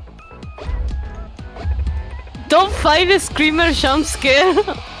god. Don't fight a screamer jump scare.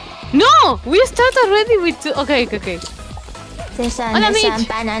 No! We start already with 2. Okay. This one, Hola, this one. Mitch.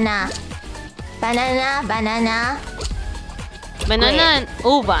 Banana. Banana and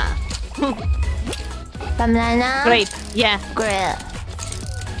uva. Banana. Grape. Yeah. Grape.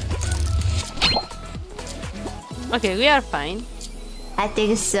 Okay, we are fine. I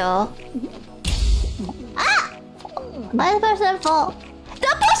think so. Ah! 1% fall.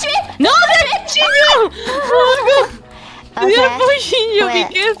 Don't push me! No, they're pushing you! Oh my god! Okay. They're pushing you, Wait,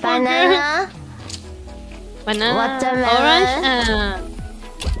 be careful, girl. banana. Banana, Watermelon. orange,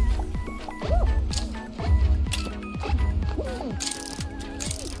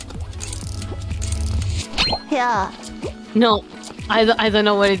 Here. No, I don't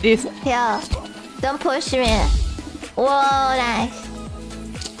know what it is. Here. Don't push me. Whoa, nice.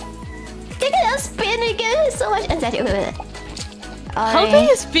 Look at that spin, it gives me so much anxiety. Wait. How do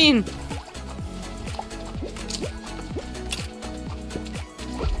you spin?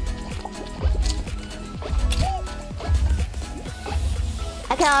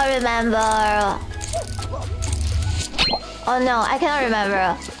 I cannot remember. Oh no, I cannot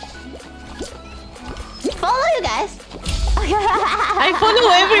remember. Follow you guys. I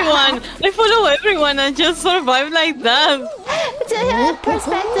follow everyone and just survive like that. To your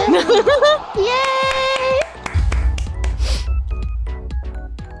perspective. Yay!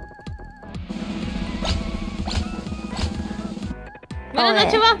 Buenas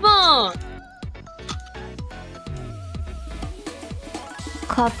noches, Bafo.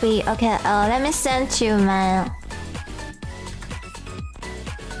 Copy. Okay, let me send you my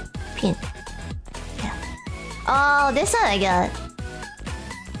pin. Yeah. Oh, this one I got.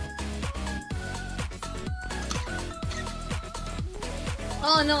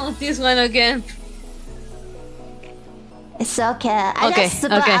 Oh no, this one again. It's okay. I got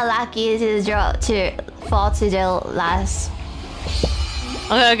super unlucky to fall to the last.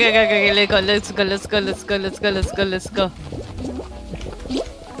 Okay. Let's go.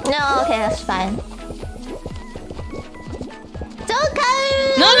 No, okay, that's fine. Don't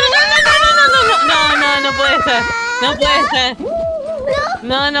come! No, no puede ser. No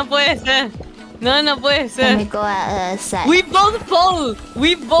puede ser. Let me go outside. We both fall. I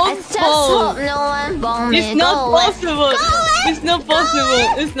just hope no one bomb me. It's not Go possible. Away. Go away. It's not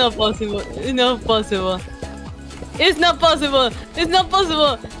possible. It's not possible. It's not possible. It's not possible. It's not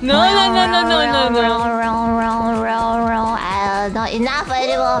possible. No. Not enough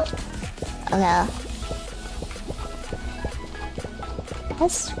anymore. Okay.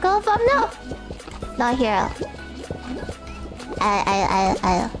 Let's go from now. Not here.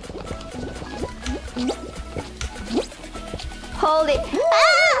 I. Holy.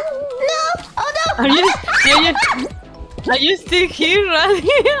 Ah! No! Oh no! Are you still here, Radi?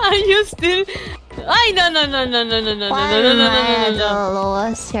 Are you still? I no. The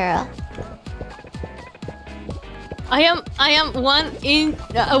lowest here. I am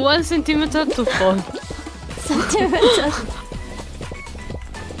 1 centimeter to fall.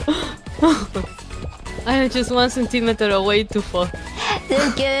 I am just 1 centimeter away to fall. This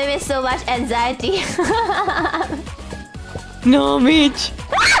is giving me so much anxiety. No, Mitch.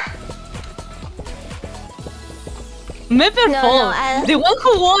 Never fall. The one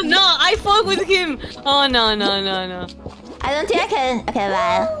who won. No, I fought with him. Oh no. I don't think I can. Okay,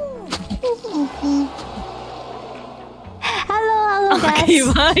 bye. Hello, guys.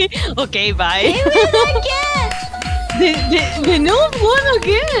 Okay, bye. He win again. The noob won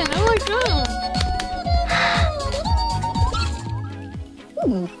again. Oh my god.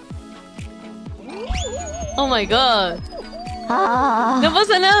 Oh my god. No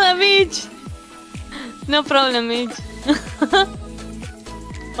pasa nada, Mitch. No problem, Mitch.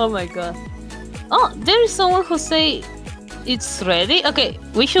 Oh my god. Oh, there is someone who say it's ready. Okay,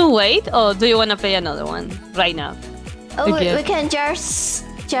 we should wait, or do you want to play another one right now? Oh, we can just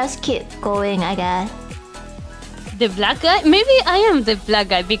keep going, I guess. The black guy? Maybe I am the black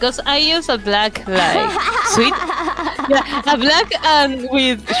guy because I use a black like sweet. Yeah, a black and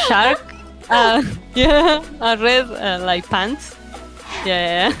with shark. Yeah, a red like pants.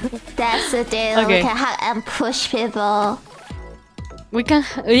 Yeah. That's the deal. Okay. We can hug and push people. We can.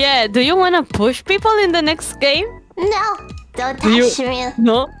 Yeah. Do you wanna push people in the next game? No, don't touch me.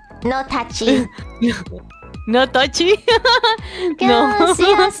 No. No touching. No touchy. No.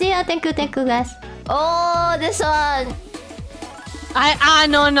 See ya. Thank you, guys. Oh, this one.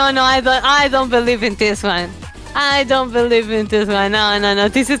 No. I don't believe in this one. I don't believe in this one. No.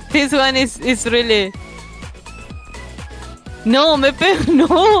 This one is really. No,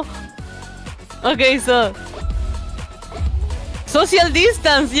 no. Okay, so social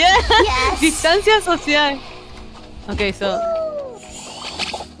distance, yeah. Yes. Distancia social. Okay, so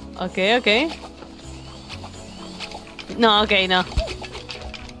Okay, okay. No, okay, no.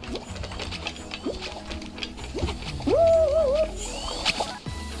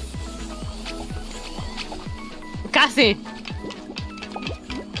 Casi.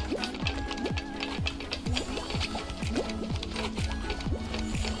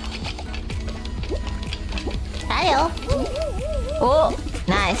 Hello. Oh,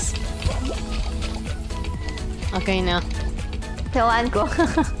 nice. Okay, no. Go on, go.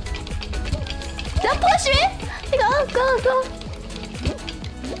 Don't push me! Go, go, go.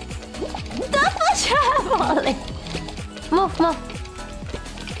 Don't push me! I'm falling. Move, move.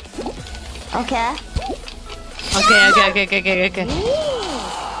 Okay. Okay.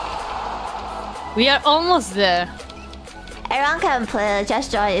 We are almost there. Everyone can play.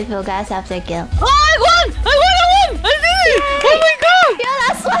 Just join if you guys have the game. Oh, I won! I did it! Oh my god! Yeah,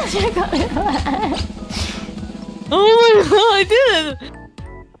 that's what you're going to Oh my god, I did it!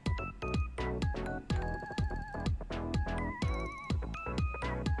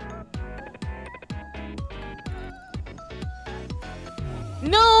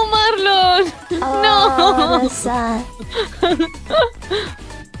 No, Marlon! Oh, No! that's sad.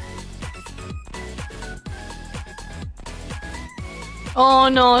 Oh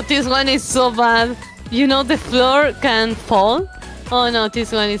no, this one is so bad. You know the floor can fall? Oh no,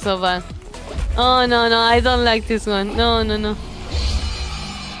 this one is so bad. Oh no, I don't like this one. No.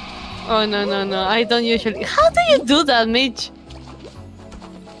 Oh no, I don't usually. How do you do that, Mitch?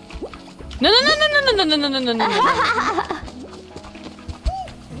 No.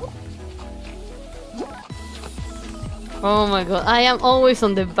 Oh my god, I am always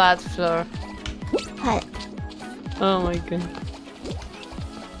on the bad floor. Hi. Oh my god.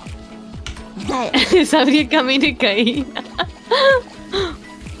 Hi. Sabría que a mí me caí.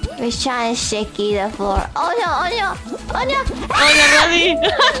 We're trying to shaky the floor. Oh no. Oh no, Radi.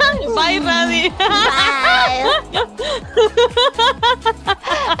 Bye, Radi. Bye.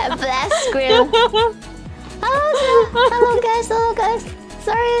 A blast scream. Hello guys.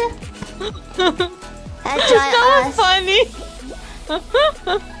 Sorry. Enjoy That was us. funny.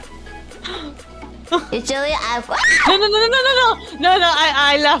 Usually I've. No,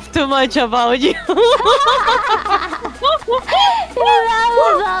 I laugh too much about you.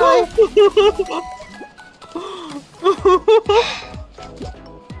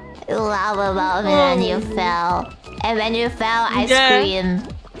 You laugh about me when you fell. And when you fell, I screamed.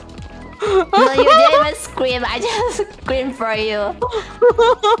 No, you didn't even scream. I just screamed for you.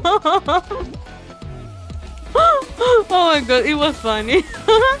 Oh my god, it was funny.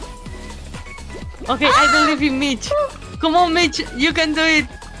 Okay, I believe in Mitch. Come on, Mitch, you can do it.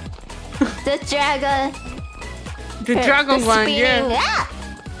 The dragon. The dragon one, spinning. yeah.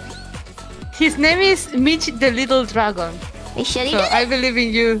 His name is Mitch the Little Dragon. So I believe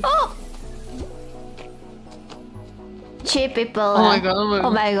in you. Oh. Cheap people. Oh my god,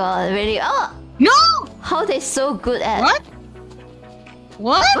 oh my god, really? Oh! No! How they so good at...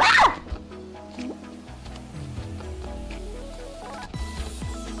 What? Ah!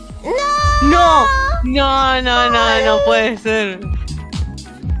 No puede ser.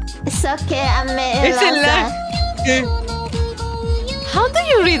 It's okay, I'm It's a lag. How do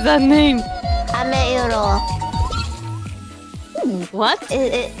you read that name? Ameiro. What?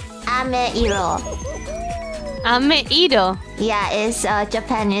 Ameiro. Ameiro. Yeah, it's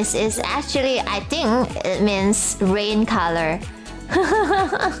Japanese. It's actually, I think it means rain color.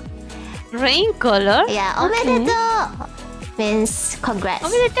 Rain color? Yeah, omedetou means congrats.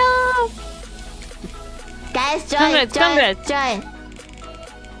 Omedetou. Guys, join.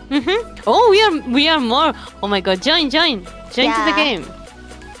 Oh, we are more. Oh my god, join to the game.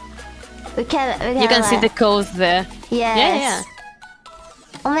 We can you can see the codes there. Yes. Yeah.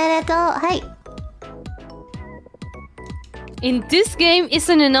 Omedetou. Hi. In this game,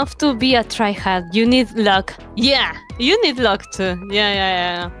 isn't enough to be a tryhard. You need luck. Yeah, you need luck too.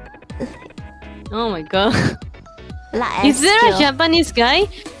 Yeah. Oh my god. Is there a Japanese guy?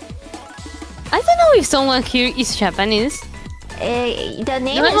 I don't know if someone here is Japanese. The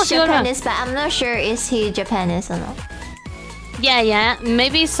name is Japanese, but I'm not sure is he Japanese or not. Yeah.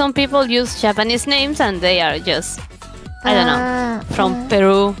 Maybe some people use Japanese names and they are just, I don't know, from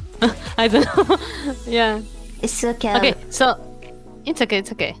Peru. I don't know. Yeah. It's okay. Okay, so it's okay.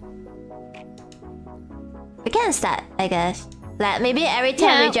 We can start, I guess. Like maybe every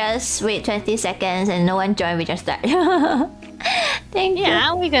time we just wait 20 seconds and no one join, we just start. Thank you.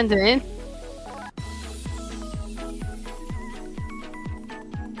 Yeah, we can do it.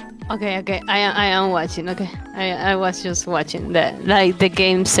 Okay. I am watching. Okay, I was just watching the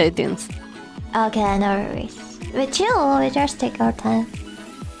game settings. Okay, no worries. We chill. We just take our time.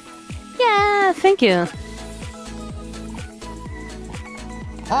 yeah, thank you.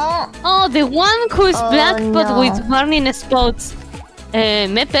 Oh, the one who is black but with warning spots.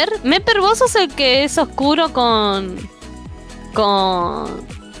 Mepper. Mepper, vos sos el que es oscuro con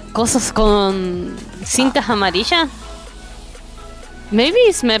cosas con cintas amarillas. Maybe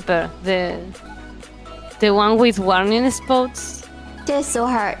it's Mepper, the one with warning spots. They're so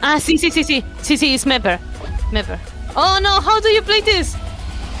hard. Ah, sí, it's Mepper. Mepper. Oh no, how do you play this?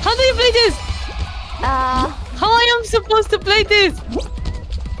 How do you play this? How I am supposed to play this?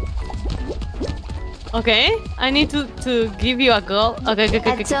 Okay, I need to give you a go. Okay.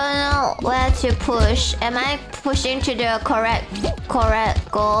 I don't know where to push. Am I pushing to the correct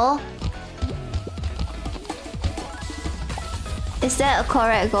goal? Is that a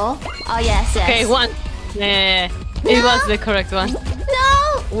correct goal? Oh yes. Okay, one. Yeah, it was the correct one.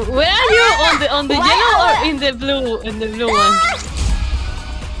 No. Where are you? On the yellow or in the blue? In the blue one.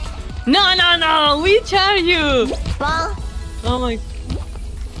 No. Which are you? Ball. Oh my.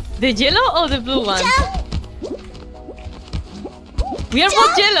 The yellow or the blue one? We are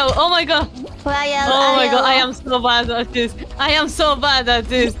both yellow. Oh my god. Oh my god. I am so bad at this.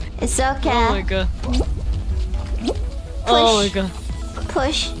 It's okay. Oh my god. Oh my god.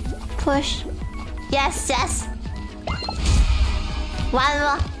 Push. Yes. One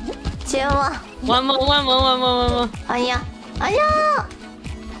more. Two more. One more. Oh yeah.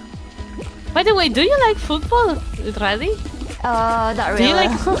 By the way, do you like football, Radi? Oh, not really. Do you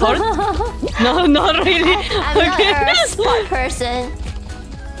like sport? No, not really. I'm not a sport person.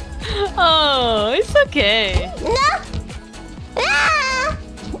 Oh, it's okay.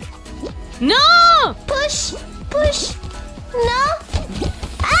 No! Push. No.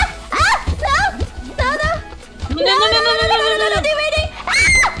 No. No.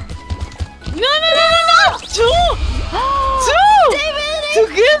 Two.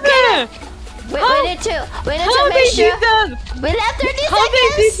 Together. We need to make sure. We left 30 seconds. How they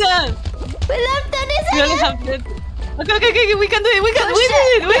did that? We left 30 seconds. We only have that. Okay, we can do it. We did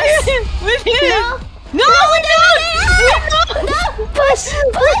it. No, we don't. No, push.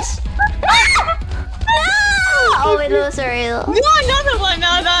 Oh, we lose already. No, another one.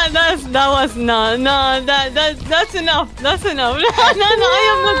 No, that's enough. That's enough. No, I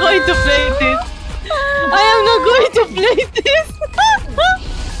am not going to play this.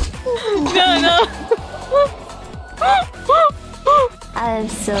 No. I'm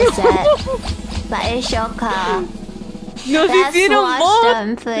so sad. But it's your car. No, Let's hicieron watch both.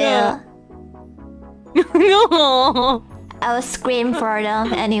 them fail. No. I will scream for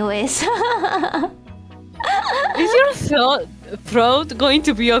them anyways. Is your throat going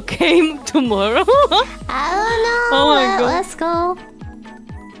to be okay tomorrow? I don't know. Oh my god. Let's go.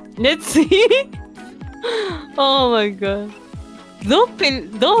 Let's see. Oh my god. Those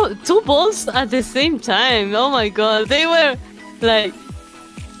two balls at the same time. Oh my god. They were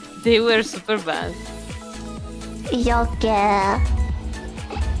super bad. It's okay.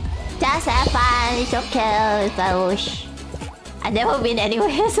 Just have fun. It's okay if I wish. I never win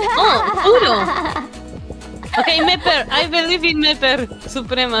anyways. Uno. Okay, Mepper. I believe in Mepper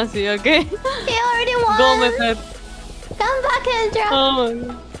supremacy, okay? He already won. Go, Mepper. Come back, Kendra. Oh my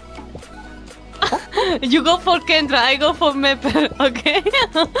god. You go for Kendra, I go for Mepper, okay?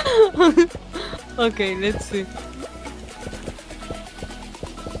 Okay, let's see.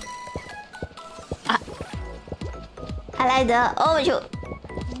 I like the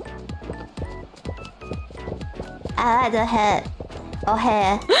I like the head. Oh,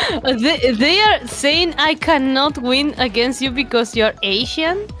 hair. They are saying I cannot win against you because you're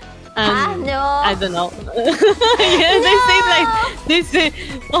Asian. No. I don't know. Yeah, no. They say,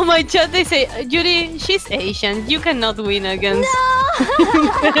 oh my chat, they say, Yuri, she's Asian. You cannot win against. No.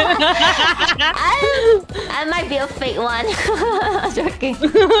 I might be a fake one. Joking.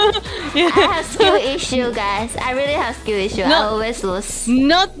 Yeah. I have skill issue, guys. I really have skill issue. I always lose.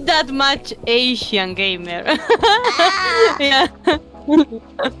 Not that much Asian gamer. Yeah.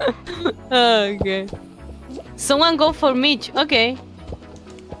 Okay. Someone go for Mitch. Okay.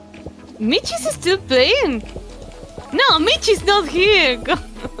 Mitch is still playing. No, Mitch is not here.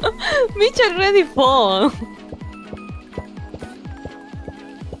 Mitch already fall.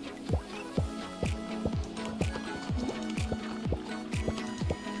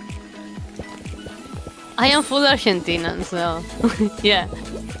 I am full Argentinian, so yeah,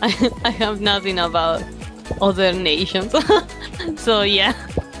 I have nothing about other nations. So yeah,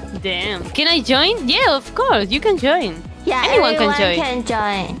 damn. Can I join? Yeah, of course, you can join. Yeah, anyone everyone can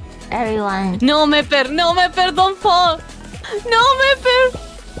join. Everyone. No, Mepper, don't fall. No, Mepper.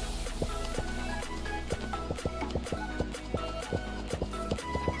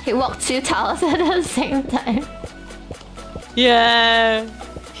 He He walked 2 towers at the same time. Yeah,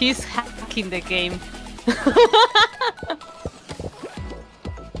 he's hacking the game.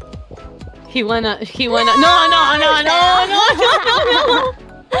 He wanna. No.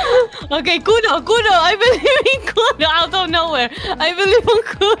 Okay, Kudo. I believe in Kudo out of nowhere. I believe in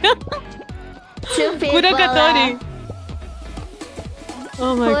Kudo. 2 people. Kudo Katori.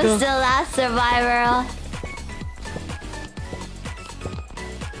 Oh my god. Who's the last survivor?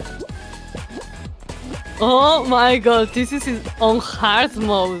 Oh my god, this is on hard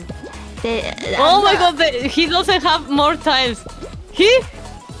mode. Oh my god, he doesn't have more tiles. He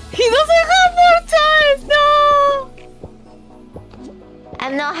doesn't have more tiles. No.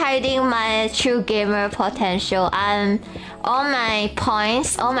 I'm not hiding my true gamer potential. I'm all my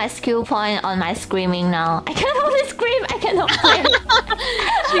points, all my skill point on my screaming now. I can only scream. I cannot play.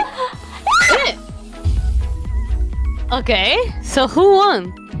 Okay, so who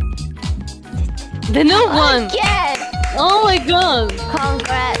won? The new one. Yes. Oh my god.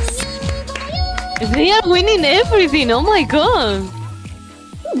 Congrats. They are winning everything. Oh my god.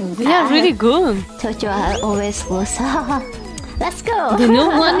 They are really good. Told you I always lose. Let's go. The new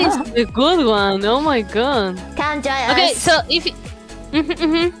one is the good one. Oh my god. Come join us. Okay, so if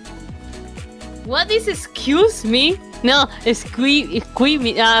what is excuse me? No,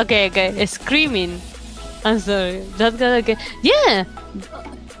 screaming. Okay. Screaming. I'm sorry. That got okay. Yeah.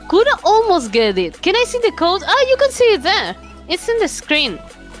 Could almost get it. Can I see the code? Ah, you can see it there. It's in the screen.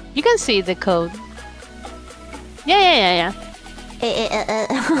 You can see the code. Yeah.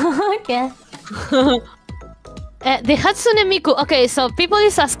 Okay. The Hatsune Miku. Okay, so people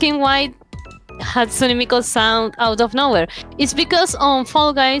is asking why Hatsune Miku sound out of nowhere. It's because on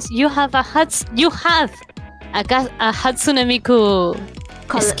Fall Guys you have a Hatsune Miku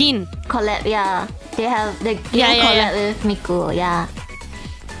skin. Collab, yeah. They have the collab with Miku, yeah.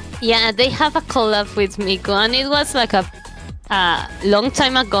 Yeah, they have a collab with Miku, and it was like a long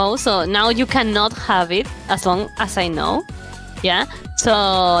time ago. So now you cannot have it, as long as I know. Yeah.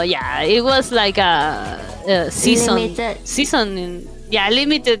 So yeah, it was like a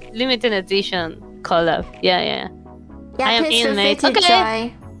limited edition collab. Yeah. I am in, mate. Okay.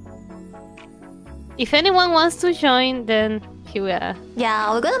 Join. If anyone wants to join, then here we are. Yeah,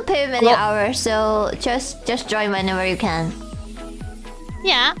 we're gonna pay many hours, so just join whenever you can.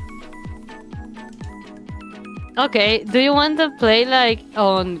 Yeah. Okay. Do you want to play like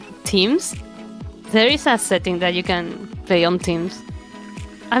on Teams? There is a setting that you can play on Teams.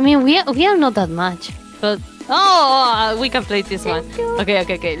 I mean, we are not that much, but we can play this one. Okay.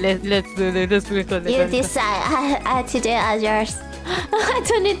 Let's do it. You decide. I today as yours. I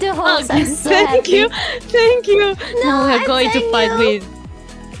don't need to host. Okay, I'm so thank happy. you. No, we are going to fight with.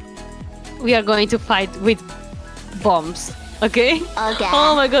 We are going to fight with bombs. Okay. Okay.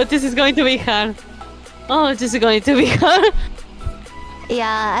 Oh my god, this is going to be hard. Oh, this is going to be hard.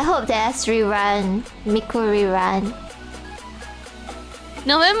 Yeah, I hope there's rerun. Miku rerun.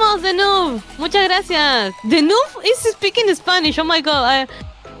 Nos vemos, The Noob. Muchas gracias. The Noob is speaking Spanish. Oh my god,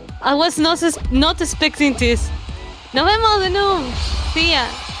 I was not expecting this. Nos vemos, The Noob. See ya.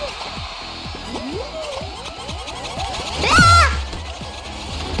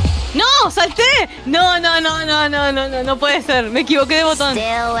 ¡No! ¡Salté! No puede ser. Me equivoqué de botón.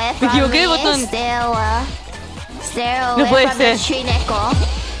 Me equivoqué de botón. No puede ser. Neko.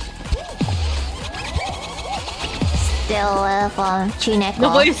 Stay away from Neko.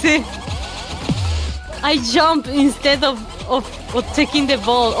 No puede ser. I jump instead of taking the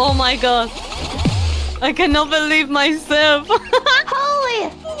ball. Oh my god. I cannot believe myself. Holy!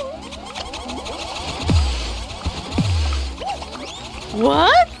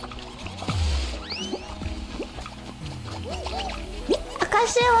 What?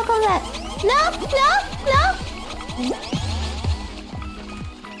 Akashi, welcome back. No.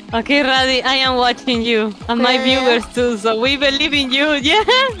 Okay, Radi, I am watching you. And my viewers too, so we believe in you, yeah?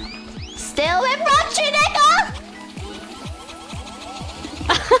 Stay away from Neko!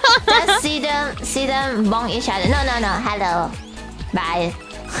 Just see them bong each other. No. Hello. Bye.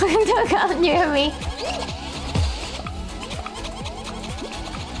 Don't come near me.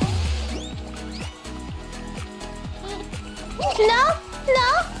 No.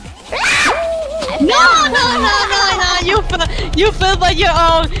 You fell by your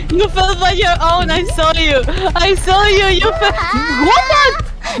own. I saw you. You fell. Woman.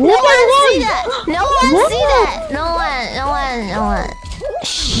 No one see that. No one.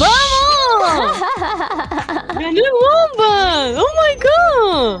 Vamos. Gané woman. Oh my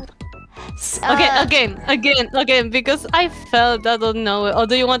god. Again, because I felt I don't know. Or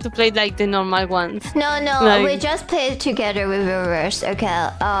do you want to play like the normal ones? No, like... we just play together with viewers. Okay.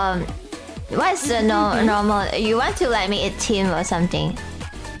 What's the normal? You want to let me a team or something?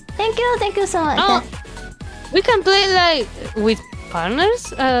 Thank you so much. Oh, we can play like with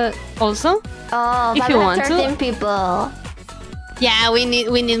partners. Also. Oh, if you want 13 to. people. Yeah, we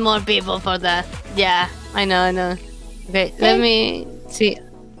need more people for that. Yeah, I know. Okay, let me see.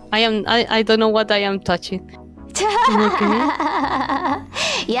 I don't know what I am touching. Okay.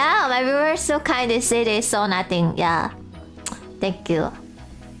 Yeah, my viewers so kind. They say they saw nothing. Yeah. Thank you.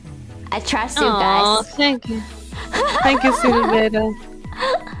 I trust you guys. Oh, thank you. Thank you, Silvera.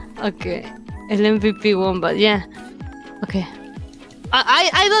 Okay. El MVP won, but yeah. Okay.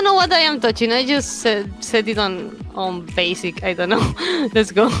 I don't know what I am touching. I just set it on basic. I don't know.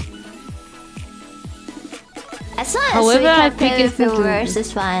 Let's go. As long as we can play with viewers,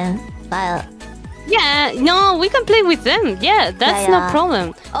 it's fine. But yeah, no, we can play with them. Yeah, that's no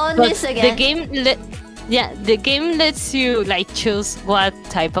problem. Oh, this again. The game lets you like choose what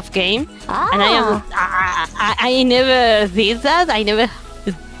type of game. And I never did that. I never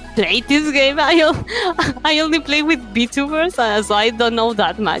played this game. I only play with VTubers, so I don't know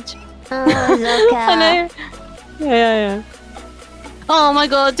that much. Okay. Yeah. Oh my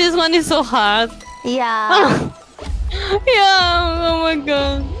god, this one is so hard. Yeah. Yeah. Oh my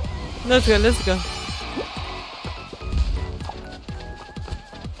god. Let's go.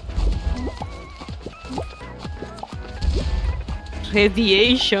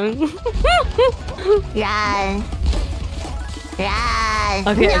 Radiation. Run.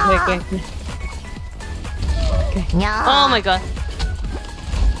 Okay. No. Oh my god.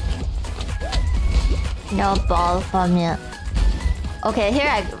 No ball for me. Okay, here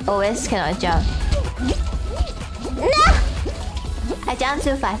I always cannot jump. No! I jumped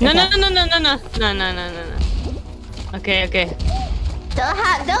too fast. No. Okay. Don't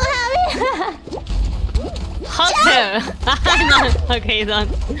have me. Hot hair. No. Okay, done.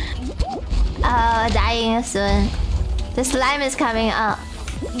 Dying soon. The slime is coming out.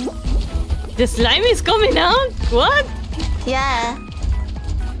 The slime is coming out? What? Yeah.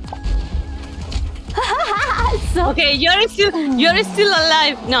 Okay, you're still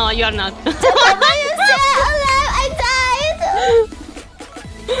alive. No, you're not. You're still alive. I died.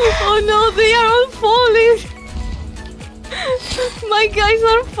 Oh no, they are all falling. My guys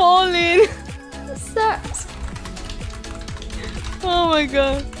are falling. Oh my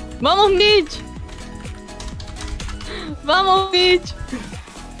god. Vamos, Mitch.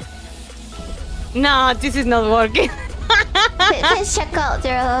 No, this is not working. Please check out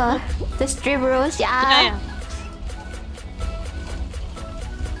the stream rules. Yeah.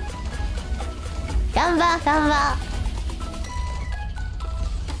 Gamba.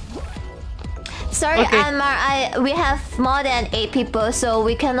 Sorry, okay. Anmar, we have more than 8 people, so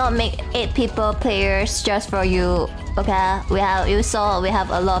we cannot make 8 people players just for you. Okay, you saw we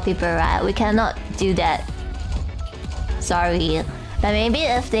have a lot of people, right? We cannot do that. Sorry, but maybe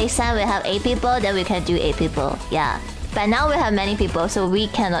if next time we have 8 people, then we can do 8 people. Yeah, but now we have many people, so we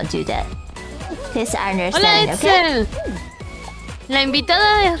cannot do that. Please understand. Hola, okay? La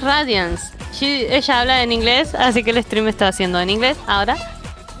invitada es Radiance. Ella habla en inglés, así que el stream está haciendo en inglés ahora.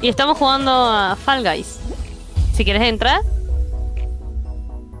 Y estamos jugando a Fall Guys. Si quieres entrar.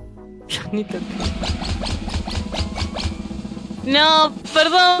 No,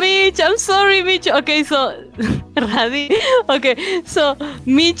 perdón, Mitch. I'm sorry, Mitch. Okay, so Radi. Okay, so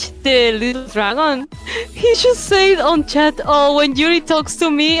Mitch, the little dragon, he just said on chat, "Oh, when Yuri talks to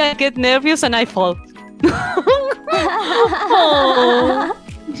me, I get nervous and I fall." Oh.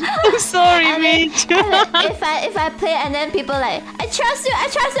 I'm sorry, Mitch. If I play and then people like, I trust you,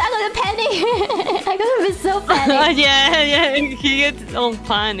 I'm gonna panic. I'm gonna be so panic. Yeah, he gets on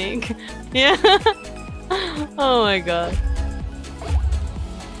panic. Yeah. Oh my god.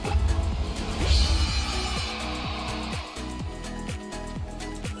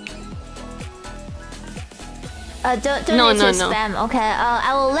 Don't need to spam, okay?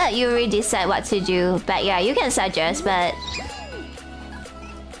 I will let Yuri decide what to do. But yeah, you can suggest, but...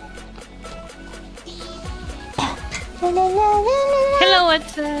 Hello,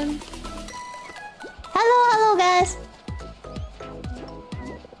 Watson. Hello, guys.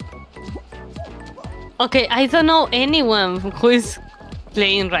 Okay, I don't know anyone who is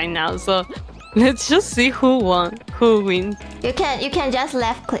playing right now, so let's just see who wins. You can just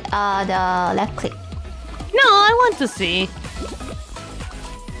left click. The left click. No, I want to see.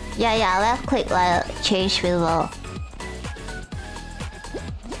 Yeah, left click like change below.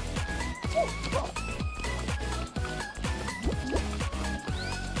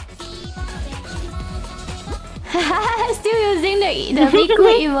 Still using the Miku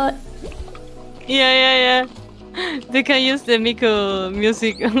emote. Yeah. They can use the Miku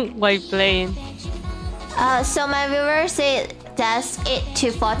music while playing. So my viewers say that's 8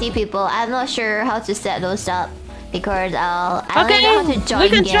 to 40 people. I'm not sure how to set those up because I don't know how to join. We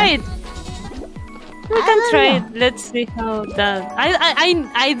can game. try it. We can try it. Let's see how that.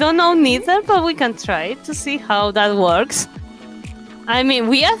 I don't know neither, but we can try it to see how that works. I mean,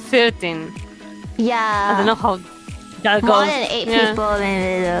 we are 13. Yeah. I don't know how that goes. More than 8 people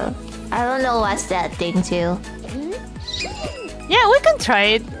maybe though. I don't know what's that thing too. Yeah, we can try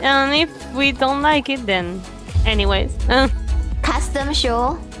it, and if we don't like it, then anyways. Custom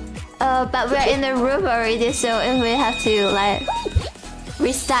show. But we're in the room already, so if we have to like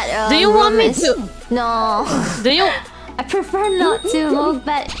restart. Do you want me to? No. Do you? I prefer not to move,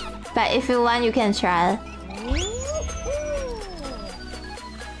 but if you want, you can try.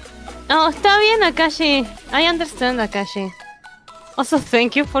 Oh, está bien, Akashi. I understand, Akashi. Also,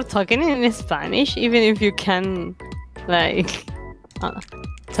 thank you for talking in Spanish, even if you can, like,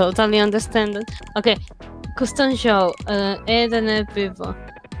 totally understand it. Okay, custom show, internet people.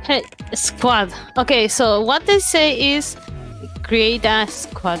 Hey, squad. Okay, so what they say is create a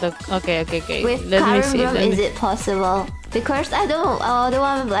squad. Okay. With Let me see. room, is it possible? Because I don't want to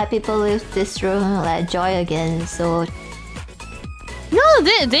let people leave this room like join again. So no,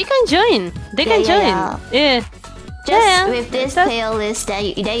 they can join. They can join. Yeah. Just with this playlist,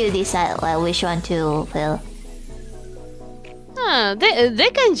 then you decide like which one to play. They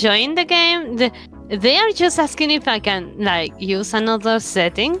can join the game. They are just asking if I can like use another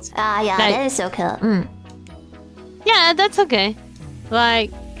settings. Yeah, like, that is okay. Yeah, that's okay.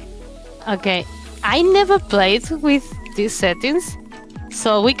 Like, okay, I never played with these settings,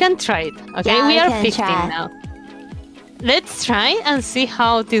 so we can try it. Okay, yeah, we are 15 now. Let's try and see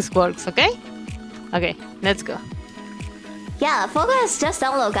how this works. Okay. Okay, let's go. Yeah, focus. Just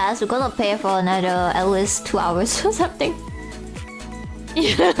download, guys. We're gonna pay for another at least 2 hours or something.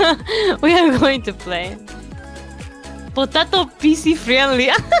 Yeah, we are going to play. Potato PC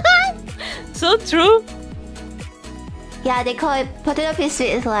friendly. So true. Yeah, they call it potato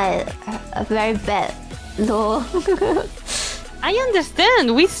PC. Is like a very bad law. I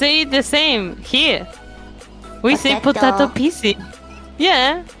understand. We say the same here. We say potato PC.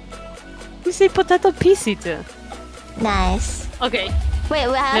 Yeah. We say potato PC too. Nice. Okay. Wait,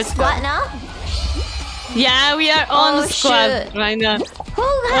 we have squad now? Yeah, we are on squad right now. Who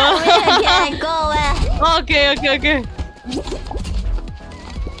got me again? Go away. Okay.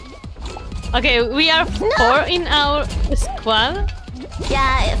 Okay, we are 4 in our squad.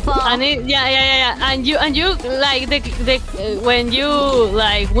 Yeah, 4. And yeah. And you like the when you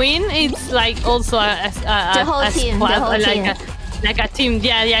like win, it's like also a team, squad, the whole team. like a team.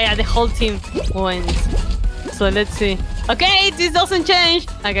 Yeah. The whole team wins. So let's see. Okay, this doesn't change.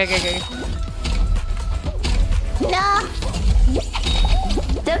 Okay. No.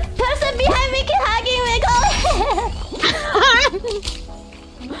 The person behind me keep hugging me. Go away.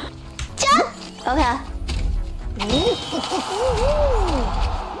 Jump.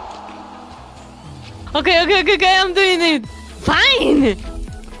 Okay. Okay, I'm doing it. Fine.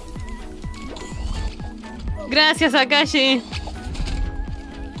 Gracias, Akashi.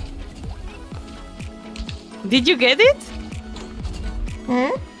 Did you get it?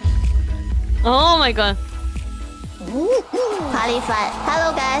 Oh my god. Party fun.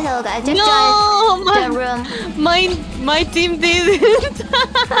 Hello guys. Just join the room. My team did it.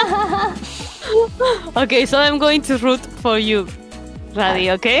 Okay, so I'm going to root for you,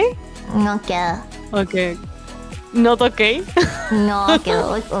 Radi, okay? Okay. Not okay? No, okay.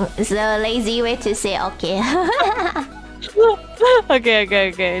 It's a lazy way to say okay.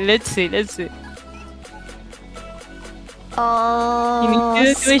 Okay. Let's see. Oh.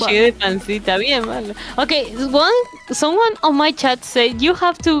 Okay, someone on my chat said you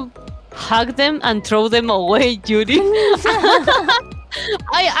have to hug them and throw them away, Judy.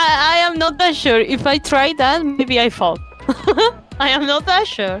 I am not that sure. If I try that, maybe I fall. I am not that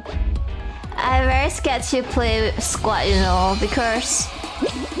sure. I'm very scared to play squad, because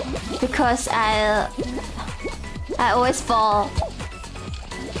I always fall.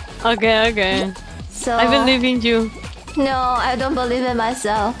 Okay. So I believe in you. No, I don't believe in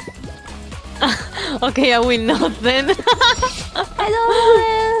myself. Okay, I will not then. I don't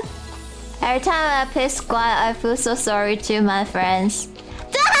believe. Every time I play squad, I feel so sorry to my friends.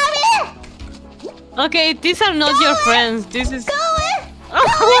 Okay, these are not your friends. This is. Go away!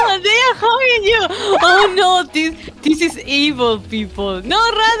 Oh, they are hugging you! Oh no, this is evil people. No,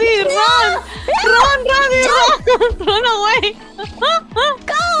 Radi, run! Run, Radi, run! Run away!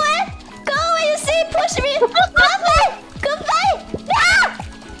 Go away! You see They pushed me! Goodbye! Goodbye! Ah!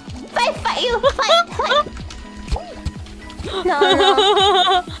 Fight you! Fight! No! No!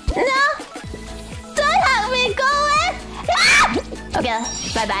 Don't have me go away! Ah! Okay,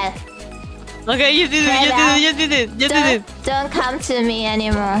 bye-bye. Okay, you did it. Don't come to me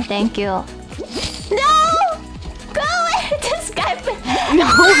anymore, thank you. No! Go away! This guy... No!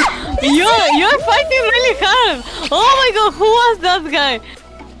 You're fighting really hard! Oh my god, who was that guy?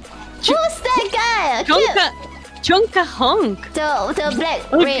 Who's that guy? Chonka Honk. The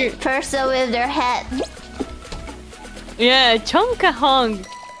black red person with their head. Yeah, Chonka Honk.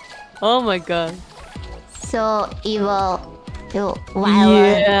 Oh my god. So evil. So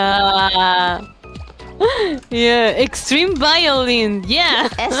violent. Yeah. Yeah, extreme violin. Yeah.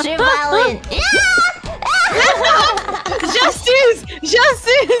 Extreme violin. Yeah! Justice! Yeah.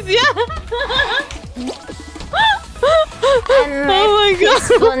 I'm oh my god.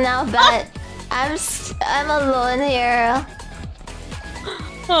 peaceful now, but I'm alone here.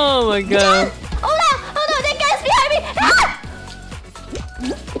 Oh my god. Oh no, that guy's behind me! Ah!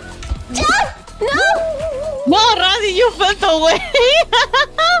 Jump! No! No, Radi, you felt away.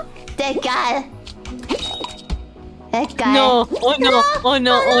 That guy. No. Oh no. Oh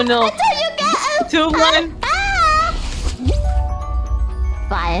no. Oh no. I thought you got 2, 1.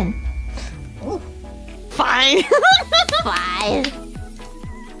 Fine. Fine. Fine.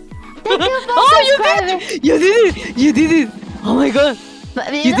 Thank you for subscribing. You did it. Oh my god.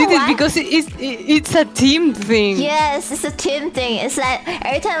 But you did it because it's a team thing. Yes, it's a team thing. It's like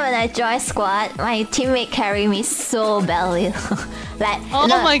every time when I join squad, my teammate carry me so badly. Like oh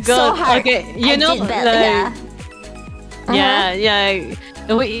my god. So hard. Okay, you know like yeah.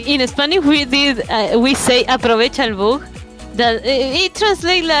 In Spanish we we say aprovecha el bug. That it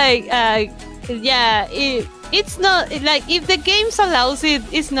translates like it's not like if the game allows it,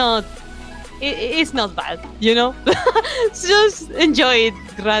 it's not bad, you know. Just enjoy it,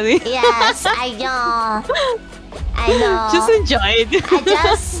 Radi. Yes, I know. Just enjoy it. I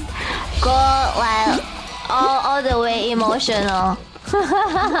just go like all the way emotional.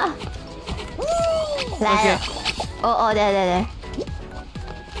 Like okay. Oh there.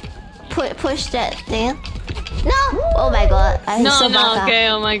 Push that thing. No! Oh my god. No, okay,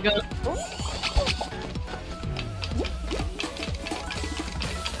 oh my god.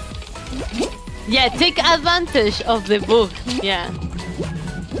 Yeah, take advantage of the book. Yeah.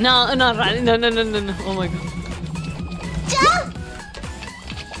 No, Radi, no. Oh my god. Jump!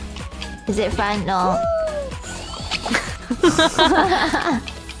 Is it fun? No.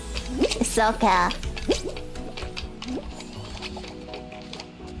 It's okay.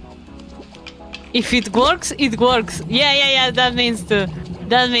 If it works, it works. Yeah. That means to.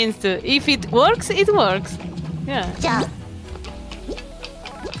 If it works, it works. Yeah. Jump.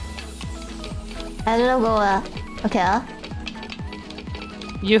 I don't know. Okay.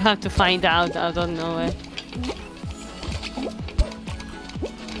 You have to find out. I don't know it.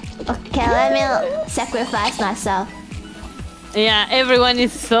 Okay, let me sacrifice myself. Yeah, everyone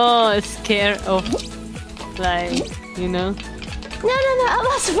is so scared of, like, you know. No, I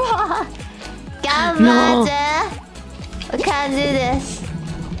was wrong. Come on, we can't do this.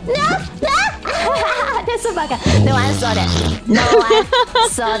 No. That's so bad. No one saw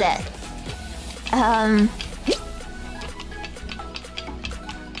that.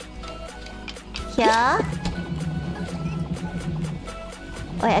 Here.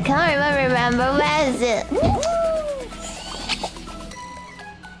 Wait, I can't even remember. Where is it?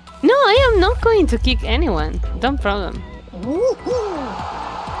 No, I am not going to kick anyone. No problem.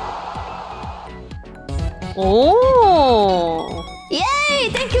 Oh! Yay!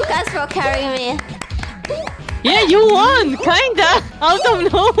 Thank you guys for carrying me. Yeah, you won! Kinda! Out of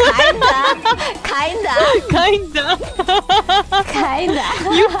nowhere! Kinda!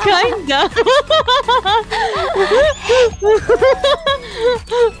 You kinda!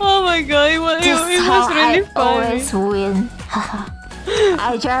 Oh my god, it was really funny. I always win.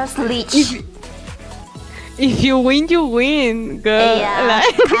 I just leech. If you win, you win, girl. Yeah,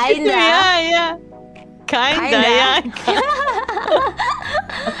 like, kinda. Yeah. Kinda.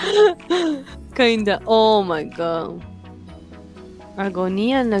 Kinda. Oh my god.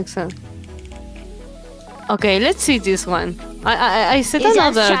 Agonia Nexa. Okay, let's see this one. I set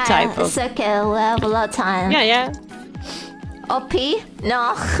another type of. It's okay, we have a lot of time. Yeah. OP?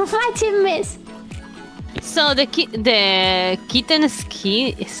 No, my teammates. So the kitten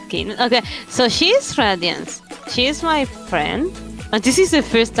skin. Okay, so she is Radiance. She is my friend, and this is the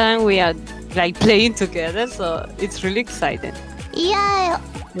first time we are like playing together, so it's really exciting. Yeah.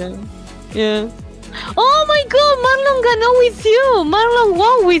 Oh my god, Marlon ganó with you! Marlon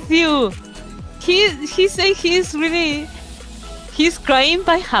won with you! he said he's crying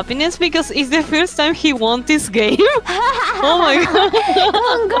by happiness because it's the first time he won this game. Oh my god!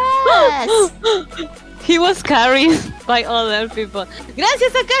 Congrats! He was carried by other people.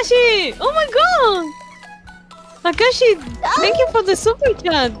 Gracias, Akashi! Oh my god! Akashi, thank you for the super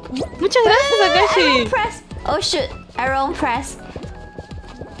chat. Muchas gracias, Akashi. Press. Oh shoot! I wrong press.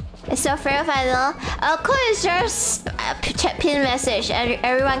 It's so fair final. Code is just a chat pin message and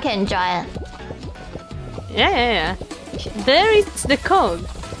everyone can join. Yeah. There is the code.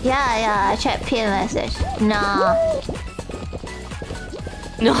 Yeah, chat pin message. No.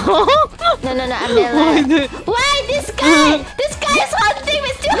 No? No, I mean like... Why this guy? This guy is hunting me,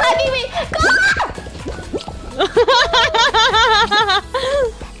 still hugging me! Go!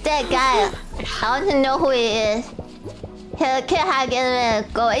 That guy. I want to know who he is. He'll keep hugging me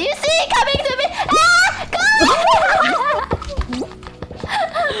and go. You see he coming to me! Ah! Go!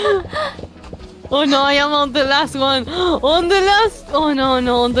 Oh no, I am on the last one. On the last... Oh no,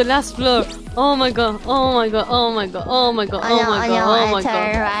 on the last floor. Oh my god. Oh my god. Oh my god. Oh my god. Oh my god. Oh my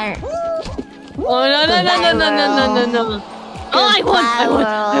god. Oh no. Oh, I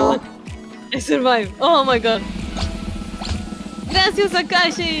won. I survived. Oh my god. Gracias,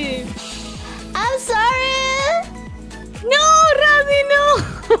 Akashi. I'm sorry. No, Radi, no.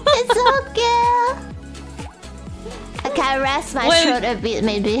 It's okay. I can rest my throat a bit,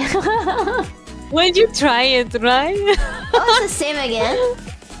 maybe. When you try it, right? Oh, it's the same again.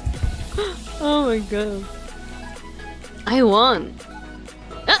 Oh my god. I won.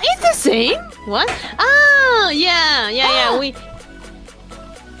 It's the same? What? Ah, yeah. We.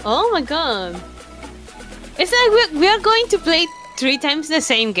 Oh my god. It's like we are going to play 3 times the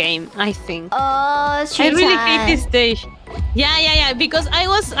same game, I think. Oh, 3 I really times. hate this stage. Yeah. Because I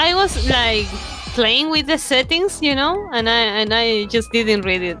was like playing with the settings, you know, and I just didn't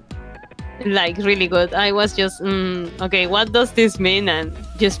read it like really good. I was just okay, what does this mean? And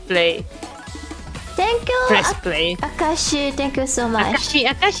just play. Thank you. Press play. Akashi, thank you so much. Akashi.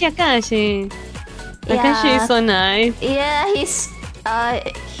 Yeah. Akashi is so nice. Yeah, he's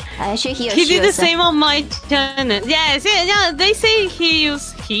actually he or He she did the also. same on my channel. Yes, yeah. They say he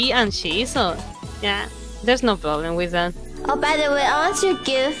used he and she, so yeah, there's no problem with that. Oh, by the way, I want to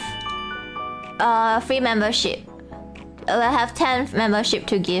give free membership. I have 10 membership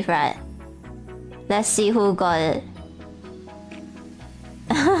to give, right? Let's see who got it.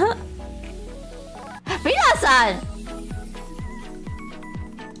 Radiance-san!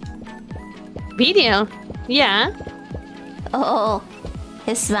 Video? Yeah. Oh,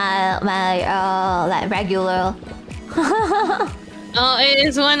 it's my like regular. Oh, it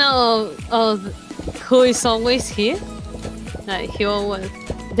is one of who is always here. Like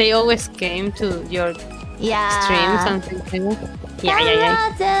they always came to your streams and things like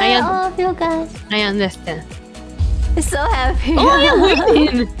that. Yeah. All of you guys. I understand. I'm so happy. Oh, I am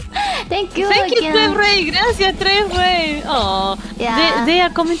winning. Thank you Thank you, again. Trevray. Gracias, Trevray. Oh, Yeah. they are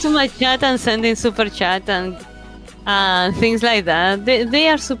coming to my chat and sending super chat and things like that. They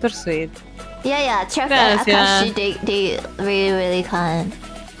are super sweet. Yeah. Trevor and Akashi, they really kind.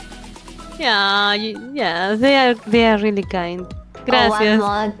 Yeah, they are really kind. Gracias. Oh,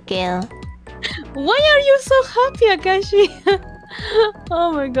 one more girl. Why are you so happy, Akashi?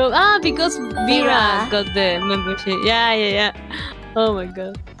 Oh my god. Ah, because Vera got the membership. Yeah. Oh my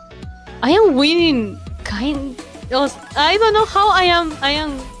god. I am winning. I don't know how I am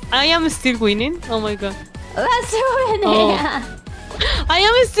still winning. Oh my god. That's winning. Oh. I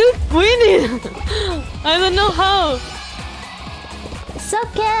am still winning. I don't know how. So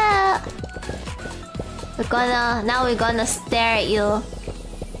cute. We're gonna stare at you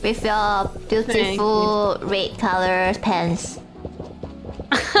with your beautiful red color pants.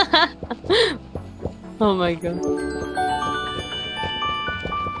 Oh my god.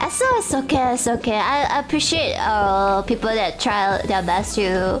 It's okay. I appreciate people that try their best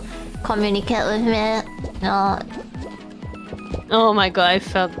to communicate with me. No. Oh my god, I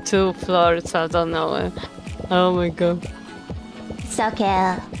felt 2 floors out of nowhere. Oh my god. It's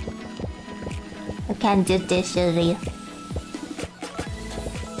okay. I can do this, really.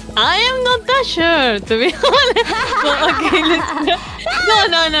 I am not that sure, to be honest. Well, okay, let's go.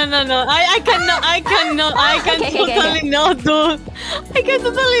 No. I can totally not do. I can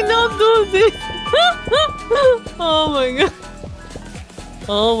totally not do this. Oh my god.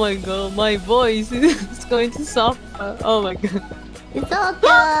 Oh my god, my voice is going to suffer. Oh my god. It's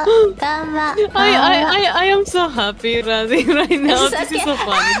okay. Come back. I am so happy, Radi, right now. It's This is so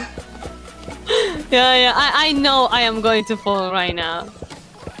funny. Yeah. I know I am going to fall right now.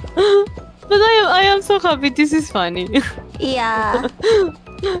 But I am so happy. This is funny. Yeah.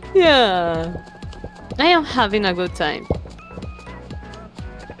 Yeah. I am having a good time.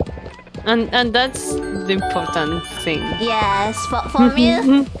 And that's the important thing. Yes, for me,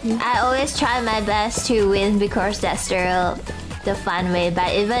 I always try my best to win because that's the fun way.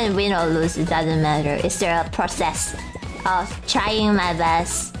 But even win or lose, it doesn't matter. It's the process of trying my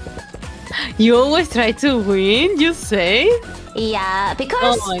best. You always try to win, you say? Yeah,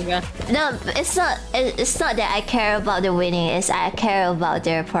 because oh my god. No, it's not. It's not that I care about the winning. It's I care about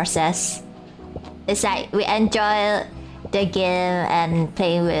the process. It's like we enjoy the game and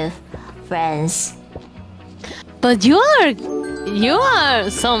playing with friends. But you are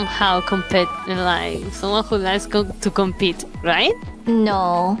somehow like someone who likes to compete, right?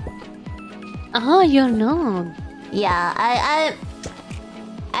 No. Oh, you're not. Yeah,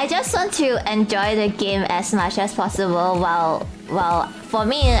 I just want to enjoy the game as much as possible. While for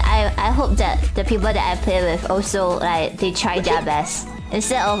me, I hope that the people that I play with also like they try their best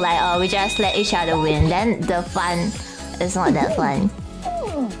instead of like we just let each other win. Then the fun is not that fun.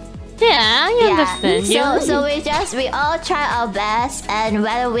 Yeah, I understand. So we all try our best, and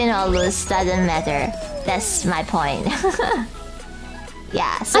whether win or lose doesn't matter. That's my point.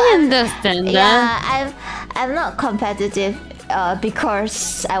 Yeah, so I understand that. Yeah, I'm not competitive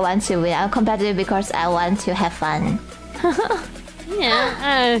because I want to win. I'm competitive because I want to have fun.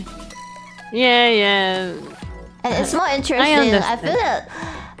 Yeah. Yeah. And it's more interesting. I feel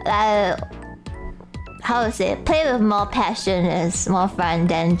that how to say, play with more passion is more fun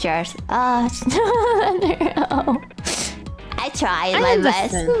than just no. I tried my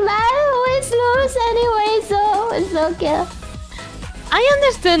best, but I always lose anyway, so it's okay. I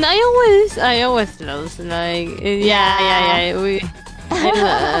understand. I always lose. Like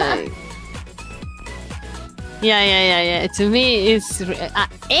yeah. To me, it's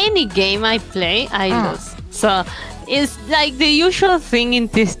any game I play, I lose. So it's like the usual thing in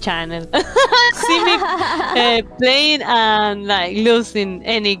this channel. See me playing and like losing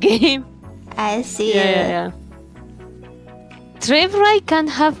any game. I see. Yeah. Trevrai can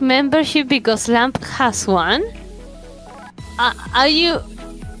have membership because Lamp has one. Are you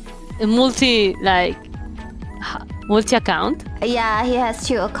a multi account? Yeah, he has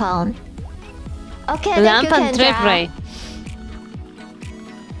 2 accounts. Okay, Lamp and Trevrai.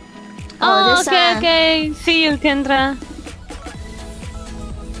 Oh, okay. See you, Kendra.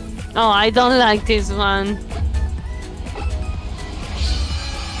 Oh, I don't like this one.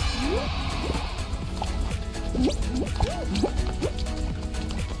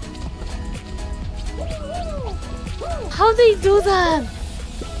 How they do that?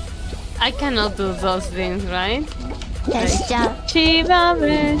 I cannot do those things, right? Yes, jump.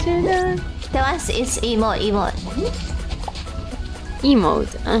 That one is emote.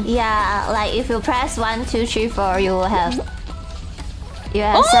 Emote. Yeah, like if you press 1, 2, 3, 4, you will have. You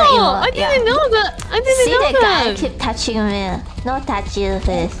have some emote. I didn't know that. See the guy keep touching me. No touching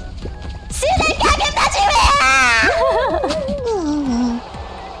please. See the guy keep touching me.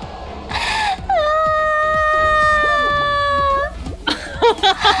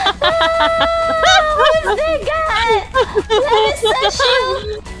 Who's the guy? Let me search you.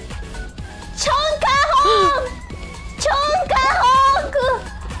 Chonka-hong!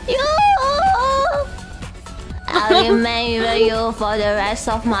 You! I'll remember you for the rest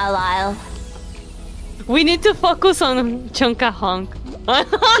of my life. We need to focus on Chonka-hong.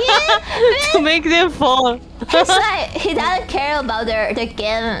 To make them fall. It's like he doesn't care about the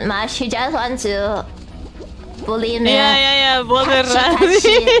game much. He just wants to bully me. Yeah. Bother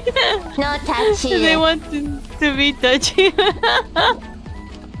touchy. No touchy. They want to be touchy.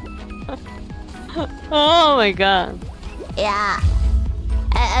 Oh my god. Yeah.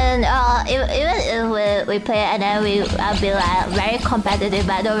 And even if we play and then I'll be like very competitive,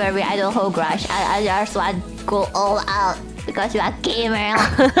 but don't worry, I don't hold grudge. I just want to go all out because we are gamer.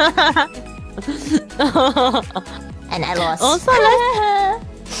 And I lost. Also,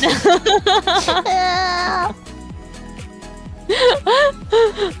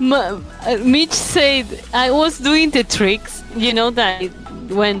 Mitch said I was doing the tricks, you know, that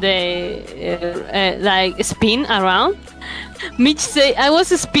when they like spin around. Mitch said I was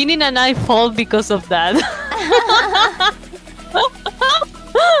spinning and I fall because of that.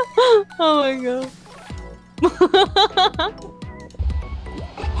 Oh my god.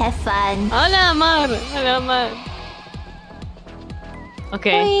 Have fun. Hola Mar.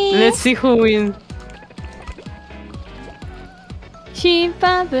 Okay, let's see who wins. See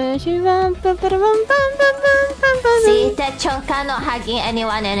that Chonka not hugging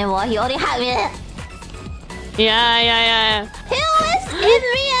anyone anymore. He only hugged me. Yeah. He always hit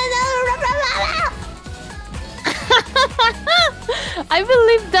me and I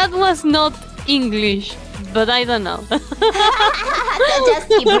believe that was not English, but I don't know. Just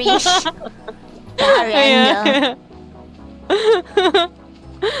gibberish. Yeah.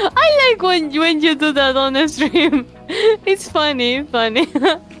 I like when you do that on the stream. It's funny.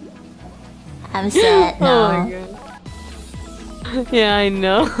 I'm sad now. Oh my god. Yeah, I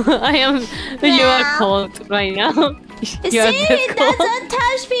know. I am. You are cold right now. See, he doesn't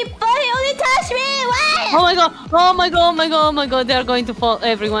touch me, but he only touched me. Why? Oh my god! Oh my god! They are going to fall.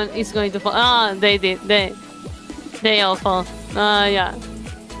 Everyone is going to fall. Ah, they did. They all fall. Yeah.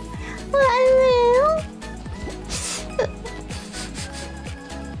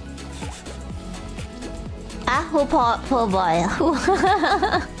 Who poor boy?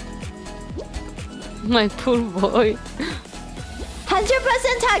 My poor boy.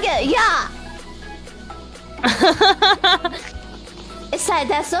 100% target, yeah. It's like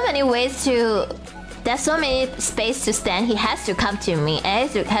there's so many space to stand. He has to come to me and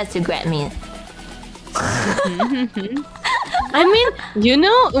he has to grab me. I mean, you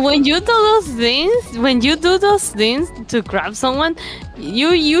know, when you do those things to grab someone,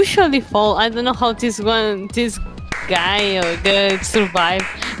 you usually fall. I don't know how this guy or girl survived.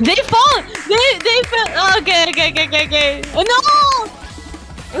 They fall. They fell. Okay. Oh no!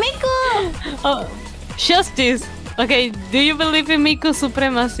 Miku! Oh, justice. Okay, do you believe in Miku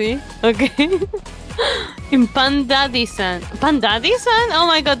supremacy? Okay. In Pandaddy-san. Pandaddy-san? Oh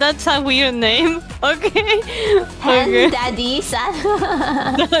my god, that's a weird name. Okay. Pandaddy-san.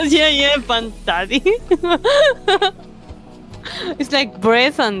 Yeah, Pandaddy. It's like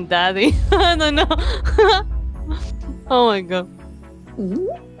breath and daddy. I don't know. Oh my god.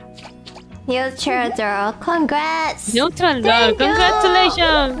 Neutral girl, congrats! Neutral girl,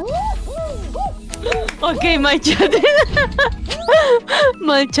 congratulations! Okay, my chat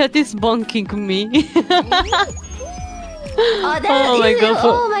is bonking me.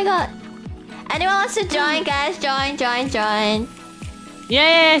 Oh my god! Anyone wants to join, guys? Join!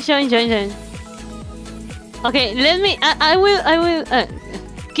 Yeah, join. Okay, let me. I will.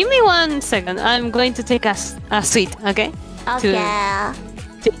 Give me 1 second. I'm going to take a seat. Okay. Okay.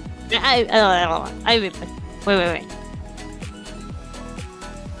 I will. Wait.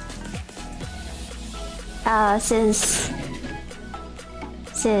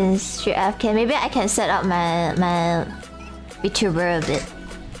 Since you're AFK, maybe I can set up my VTuber a bit.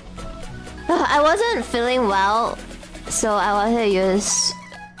 I wasn't feeling well, so I wanted to use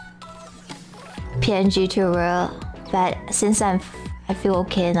PNG tuber, but since I feel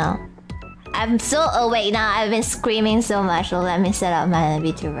okay now. I'm so awake now. I've been screaming so much, so let me set up my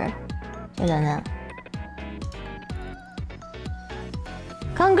VTuber. I don't know.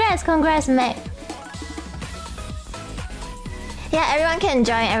 Congrats, Mac. Yeah, everyone can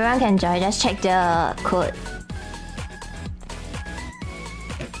join. Just check the code.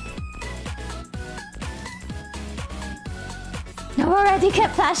 No more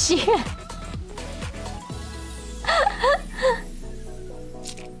Radicat plushie.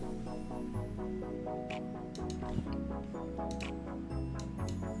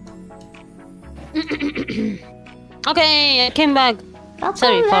 Okay, I came back.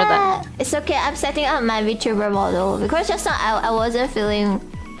 Sorry for that. It's okay, I'm setting up my VTuber model because just now I wasn't feeling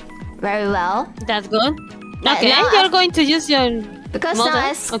very well. That's good. Okay, you're going to use your because model? Now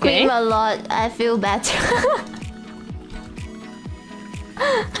I scream a lot, I feel better.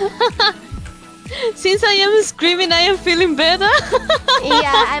 Since I am screaming, I am feeling better.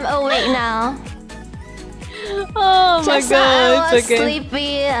 Yeah, I'm awake now. Oh my god, I was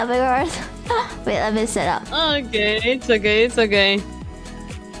sleepy because... Wait, let me set up. Okay, it's okay.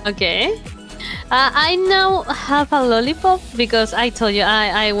 Okay. I now have a lollipop because I told you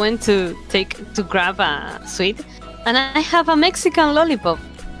I went to grab a sweet, and I have a Mexican lollipop.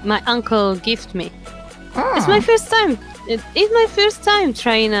 My uncle gifted me. It's my first time. It's my first time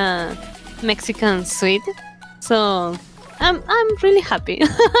trying a Mexican sweet, so I'm really happy.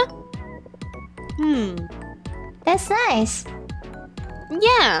 That's nice.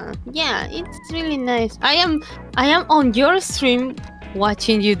 Yeah, it's really nice. I am on your stream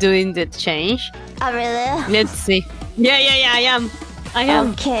watching you doing the change. Oh really? Let's see. Yeah, I am.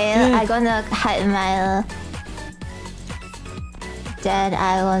 Okay, I'm gonna hide my Then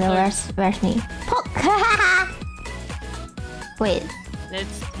I wanna where's me? Wait. Let's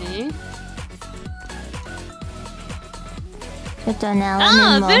see.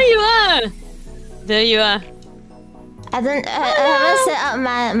 There you are. I haven't set up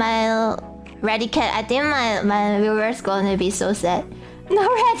my Radicat. I think my viewers gonna be so sad. No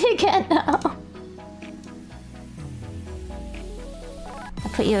Radicat now. I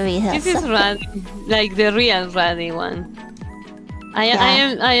put your rehearsal. This is Radi, like the real Radi one. I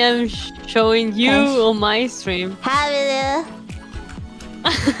am showing you on my stream. How are you?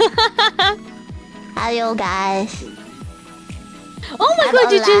 How are you guys? Oh my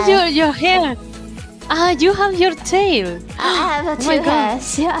god, you changed your hair. Ah, you have your tail. I have two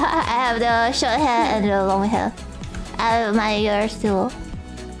hairs. Yeah, I have the short hair and the long hair. I have my ears too.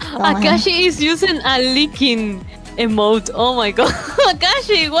 Akashi is using a licking emote. Oh my god.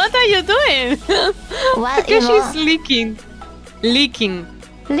 Akashi, what are you doing? What Akashi is licking. Licking.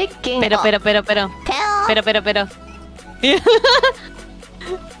 Pero.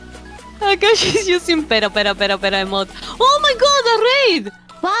 Akashi is using pero emote. Oh my god, a raid!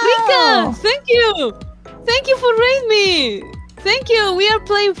 Wow. Rika, thank you! Thank you for raid me! Thank you, we are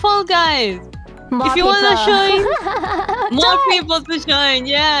playing Fall Guys. If you wanna join, more people to join.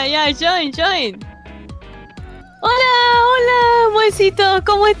 Yeah, join. Hola, moecitos,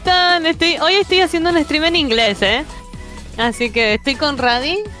 ¿cómo están? Hoy estoy haciendo un stream en inglés, así que estoy con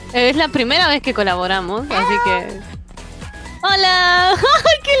Radi. Es la primera vez que colaboramos, así que... ¡Hola!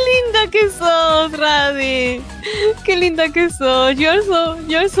 ¡Qué linda que sos, Radi! ¡Qué linda que sos! You're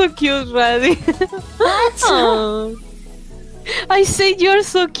so cute, Radi. Oh. I say you're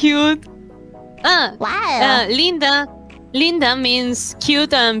so cute. Wow. Linda means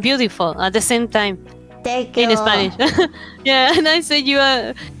cute and beautiful at the same time. Thank you. In Spanish. Yeah, and I say you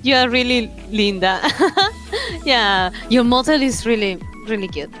are really linda. Yeah, your model is really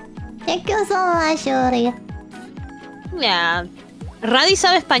cute. Thank you so much, Yuri. Yeah. ¿Radi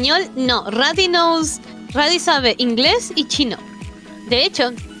sabe español? No, Radi sabe inglés y chino. De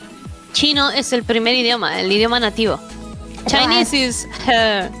hecho, chino es el primer idioma, el idioma nativo. Chinese is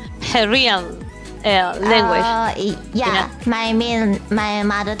her real language. Yeah, my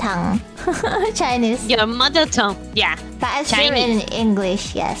mother tongue. Chinese. Your mother tongue, yeah. But I stream in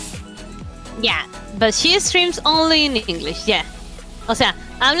English, yes. Yeah, but she streams only in English, yeah. O sea,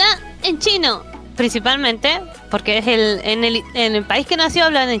 habla en chino, principalmente, porque es en el país que nació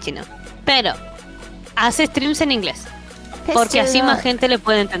hablan en chino. Pero hace streams en inglés, porque así más gente le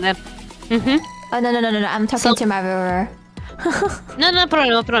puede entender. Oh, no, I'm talking to my viewer. No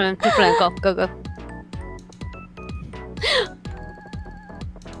problem. Go.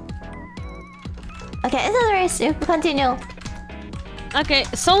 Okay, it's a race. Continue. Okay,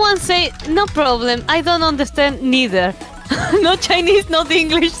 someone say, no problem, I don't understand neither. No Chinese, not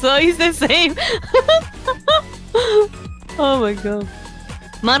English, so it's the same. Oh my god.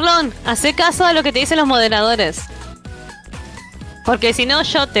 Marlon, hace caso a lo que te dicen los moderadores. Porque si no,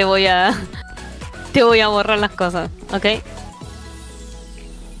 yo te voy a borrar las cosas, ¿ok?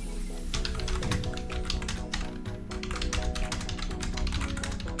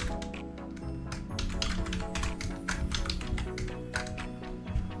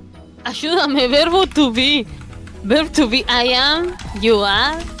 Ayúdame, verbo to be. Verb to be, I am, you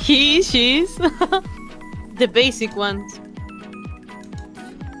are, he, she's. The basic ones.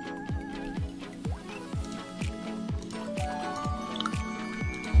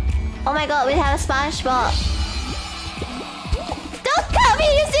 Oh my god, we have a SpongeBob. Don't come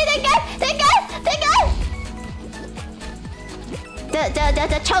here, you see the guy!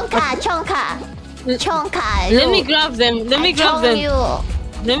 The chonka. Let me grab them. Let me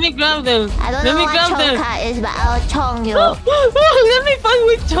grab them. I don't know what chonka is, but I'll chong you. Let me fight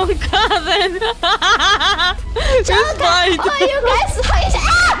with chonka then. Chonka! Oh, you guys fight!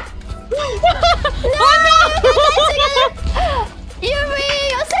 Ah! No! Yuri,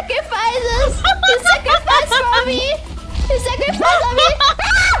 your sacrifices! You sacrifice for me! You sacrifice on me! Ah!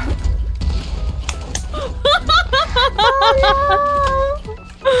 Oh no!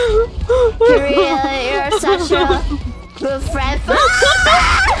 Yuri, you're such a good friend for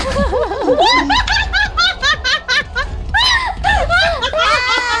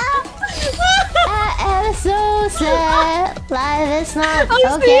I am so sad. Life is not okay. A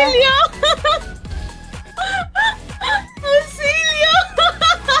little bit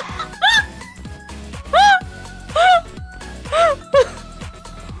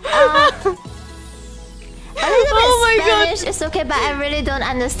Spanish is okay, but I really don't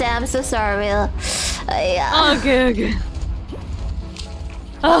understand. I'm so sorry. Yeah. Okay.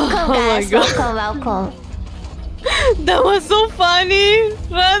 Welcome, guys. Welcome. That was so funny,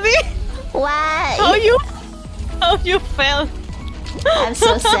 Radi. Why? How you felt? I'm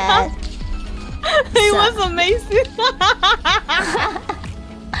so sad. It was amazing.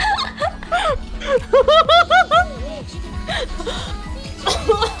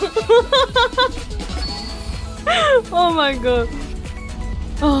 Oh my god.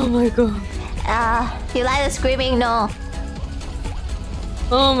 You like the screaming? No.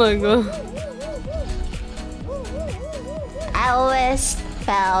 Oh my god. I always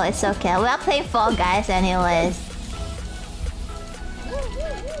fell. It's okay. We are playing Fall Guys anyways.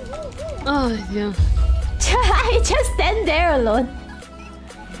 Oh, yeah. I just stand there alone.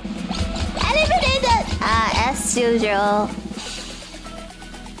 Eliminated! As usual.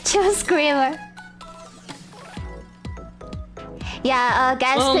 Chill Screamer. Yeah,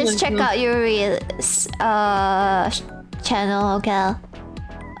 guys, please check out Yuri's channel, okay?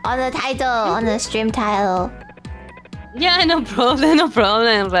 On the title, on the stream title. Yeah, no problem,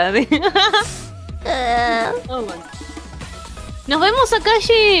 Radi. Oh my. Nos vemos,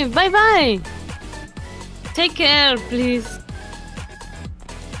 Akashi. Bye bye. Take care, please.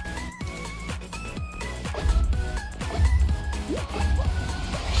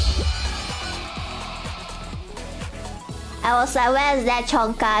 I was like, where's that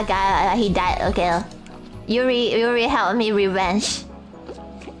Chonka guy? He died. Okay. Yuri helped me revenge.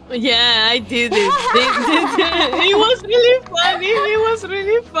 Yeah, I did it. It was really funny. It was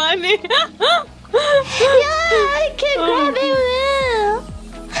really funny. Yeah, I keep grabbing him.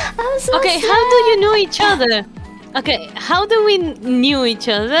 I'm so okay, sad. how do you know each other? Okay, how do we knew each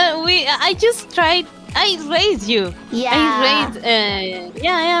other? I just tried. I raised you. Yeah. I raised.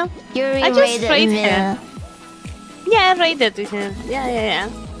 Yeah. Yuri I just raised me. her. Yeah, I raided with her. Yeah.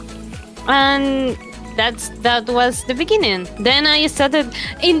 And that was the beginning. Then I started.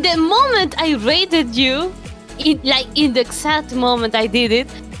 In the moment I raided you, in the exact moment I did it,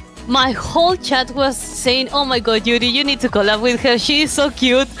 my whole chat was saying, "Oh my God, Yuri, you need to collab with her. She is so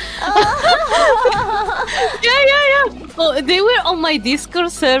cute." Yeah. Oh, they were on my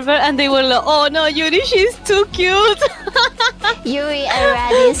Discord server and they were like, "Oh no, Yuri, she's too cute." Yuri and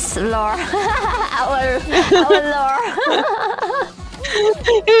Radi's lore. our lore.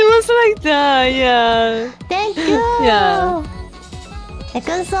 It was like that, yeah. Thank you. Yeah. Thank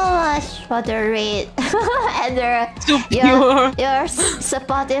you so much for the raid and your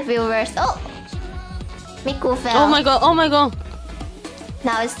supportive viewers. Oh, Miku fell. Oh my god.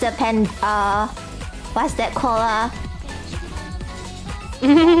 Now it's the pen. What's that called?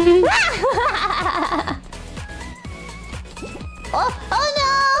 Oh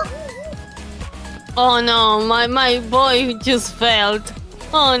no! Oh no, my boy just failed.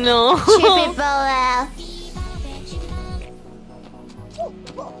 Oh no. 3 people left.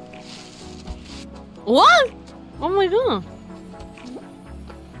 What? Oh my god.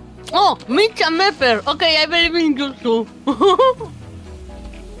 Oh, Mitch and Mepper. Okay, I believe in you too.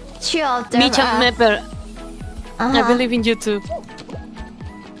 2 of them. Mitch and Mepper. I believe in you too.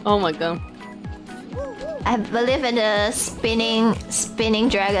 Oh my god. I believe in the spinning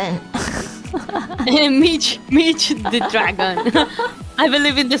dragon. Mitch the dragon. I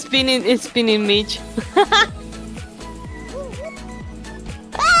believe in the spinning Mitch.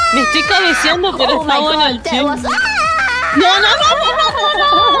 Me estoy cabeceando, pero está bueno el chill. No.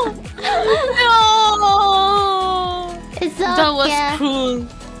 It's okay. That was cruel.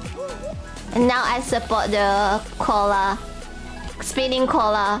 And now I support the koala. Spinning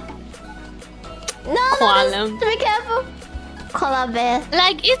koala. No, Koala. be careful. Koala bear.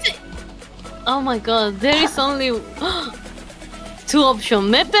 Like, is it? Oh my god, there is only 2 options.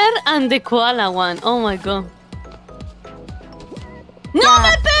 Mepper and the koala one. Oh my god. No, Yeah.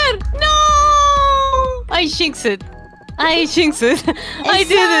 Mepper! No! I jinxed it. I did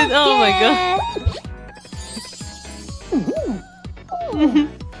it. Oh my god.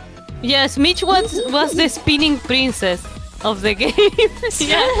 Yes, Mitch was the spinning princess of the game.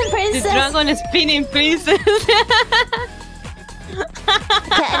 Yeah, princess. the dragon spinning princess.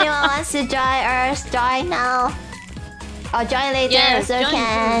 Okay, anyone wants to join us? Join now. Or join later, Yes, so join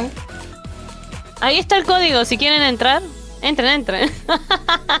can. Ahí está el código, si quieren entrar. Entren.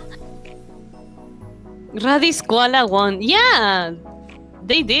 Radi's Koala won. Yeah,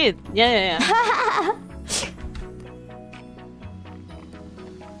 they did. Yeah.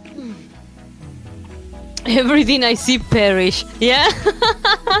 Everything I see perish. Yeah.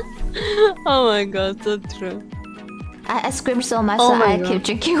 Oh my god, so true. I scream so much, Oh so my I God. keep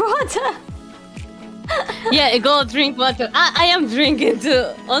drinking water. Yeah, go drink water. I am drinking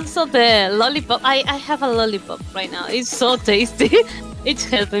too. Also the lollipop. I have a lollipop right now. It's so tasty. It's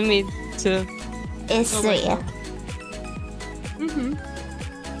helping me too. It's Oh my sweet.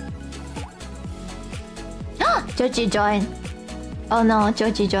 God. Joji join. Oh no,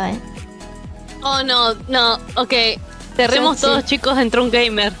 Joji join. Oh no. Okay. Cerremos Joji. todos, chicos. Entró un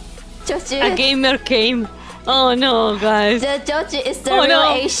gamer. Joji. A gamer came. Oh no, guys. The Joji is the Oh, real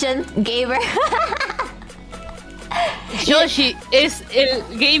no. Asian gamer. Yoshi es el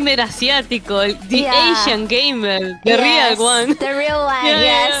gamer asiático, the Yeah. Asian gamer, the Yes, real one. The real one, Yeah,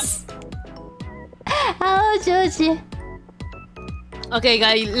 yes. Oh, Joji. Okay,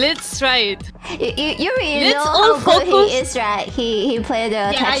 guys, let's try it. You really Let's know all how good focus. he is, right? He played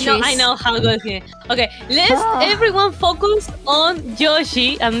the Tetris. I know how good he is. Okay, let's everyone focus on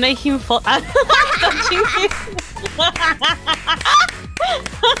Yoshi and make him fall. Touching him.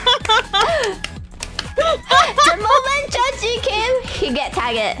 The moment Joji came, he get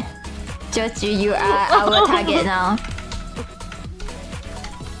target. Joji, you are our target now.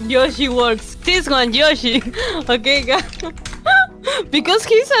 Yoshi works. This one, Yoshi. Okay, guys. Because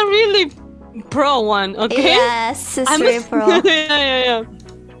he's a really pro one, okay? Yes, he's really pro. Yeah.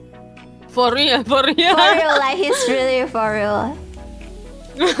 For real. For real, like he's really for real.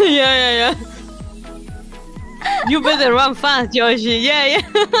 Yeah. You better run fast, Yoshi. Yeah.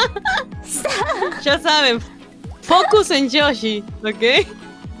 Ya saben. Focus on Yoshi, okay?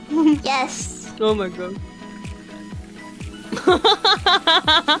 Yes. Oh my god.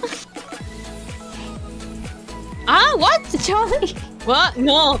 What? Johnny. What?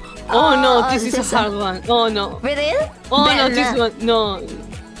 No. Oh no, this is a hard one. Oh no. Really? Oh no, this one. No.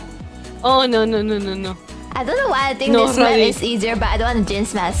 Oh no. I don't know why I think this map is easier, but I don't want to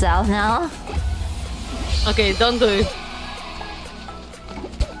jinx myself now. Okay, don't do it.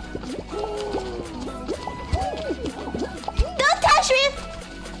 Don't touch me!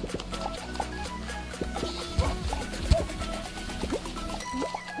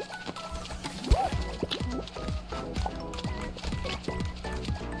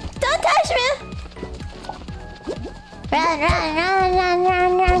 Don't touch me!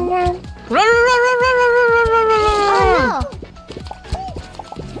 Run! Run! Oh no!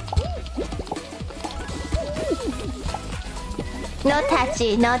 No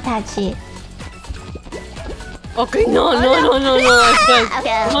touchy. Okay, no. Okay. No.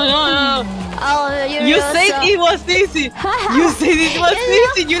 Oh, You said it was easy. You said it was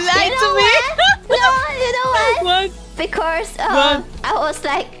easy. You lied to me. No, you know what? What? Because What? I was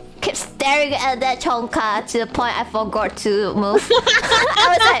like kept staring at that Chonka to the point I forgot to move. I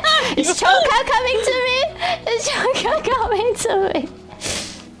was like, is Chonka coming to me? Is Chonka coming to me?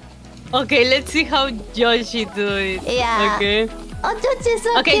 Okay, let's see how Yoshi do it. Yeah. Okay. Oh, Joji's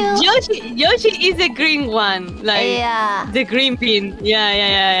so Okay, cute. Yoshi is the green one. Like the green pin.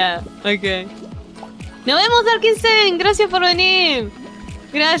 Yeah. Okay. Nos vemos, Darkin7. Gracias por venir.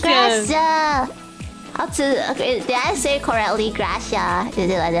 Gracias. How to? Okay, did I say correctly? Gracia. Is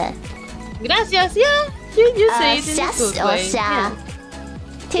it like that? Gracias. Yeah. You say it in a good way. Yeah.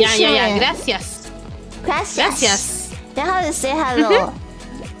 Gracias. Gracias. Then how to say hello?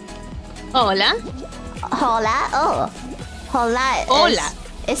 Hola. Hola. Hola.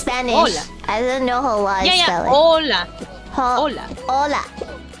 It's Spanish. Hola. I don't know hola is spelling. Hola. Hola.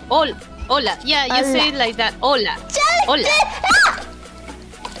 Hola. Yeah, you say it like that. Hola. Hola.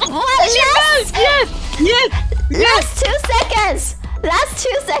 What? Yes. Last 2 seconds.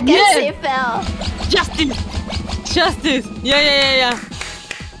 Yes. He fell. Justice. Yeah.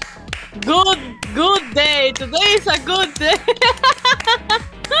 Good day. Today is a good day.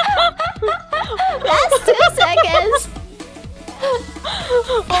 Last 2 seconds.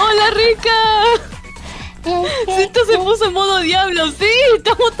 Hola, Rica. Sí, esto se puso en modo diablo. Sí,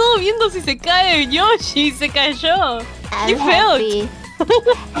 estamos todos viendo si se cae Yoshi. Se cayó. I'm happy.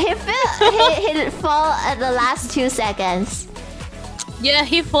 He fall at the last 2 seconds. Yeah,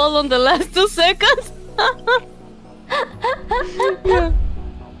 he fall on the last 2 seconds. Yeah.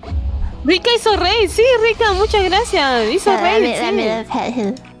 Rica hizo rey. Sí, Rica, muchas gracias. Hizo rey. Let me pet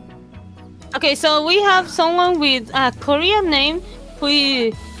him. Okay, so we have someone with a Korean name who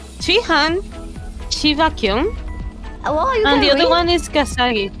is Chihan Shibakyun. Oh, you and can the other read? one is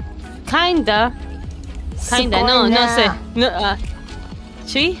Kasagi. Kinda. No sé. No,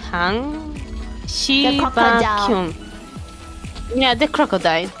 Chihan Shibakyun. Yeah, the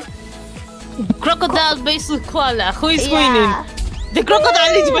crocodile. Crocodile versus koala. Who is winning? The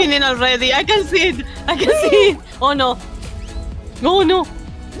crocodile is winning already. I can see it. Oh no.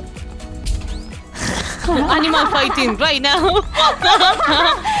 Animal fighting right now.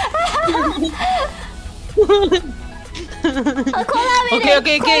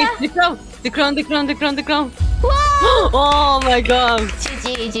 Okay. The crown. Oh my god.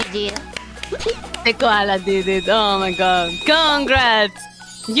 GG. The koala did it. Oh my god. Congrats.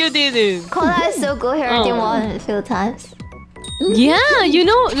 You did it. Koala is so good. He already won a few times. Yeah, you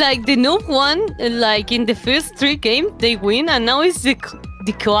know, like the noob one, like in the first 3 games they win, and now it's the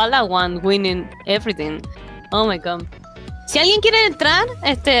koala one winning everything. Oh my god. Si alguien quiere entrar,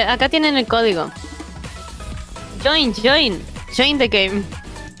 acá tienen el código. Join the game.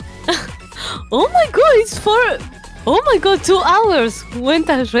 Oh my god, it's Oh my god, 2 hours went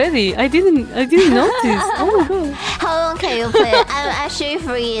already. I didn't notice. Oh my god. How long can you play? I'm actually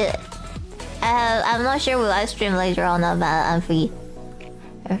free. I'm not sure will I stream later or not, but I'm free.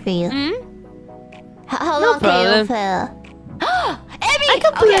 I'm free. How long can you play? Emmy! I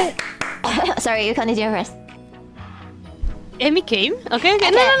can play. Okay. Sorry, you continue first. Emmy came? Okay.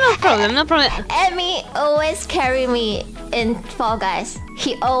 No problem. Emmy always carry me in Fall Guys.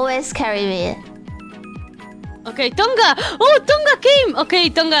 He always carry me. Okay, Tonga! Oh, Tonga came! Okay,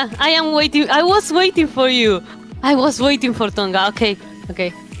 Tonga, I am waiting. I was waiting for you. I was waiting for Tonga. Okay.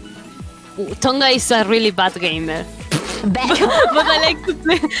 Tonga is a really bad gamer. But I like to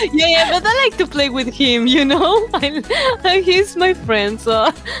play. Yeah, but I like to play with him, you know? He's my friend, so...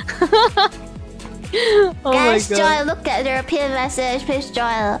 Oh guys, my god. join. Look at the pin message. Please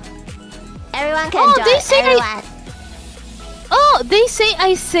join. Everyone can join. They say everyone. They say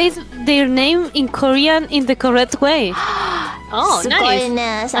I said their name in Korean in the correct way. Oh,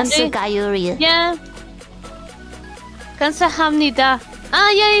 nice. Yuri. Yeah. 감사합니다.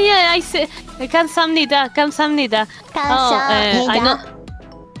 Yeah. I say 감사합니다. I know.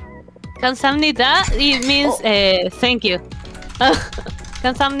 감사합니다. It means thank you.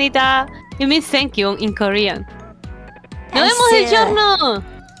 감사합니다. It means thank you in Korean. Nos vemos el giorno.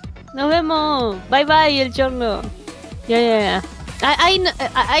 Nos vemos. Bye bye el giorno. Yeah.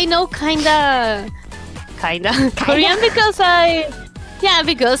 I know kinda Korean because I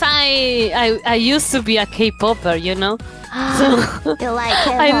used to be a K-popper, you know. So you like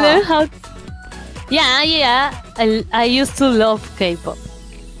K-pop? I learned how. Yeah. I used to love K-pop,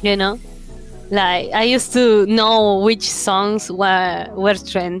 you know. Like I used to know which songs were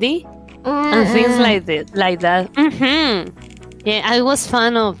trendy and things like that. Yeah, I was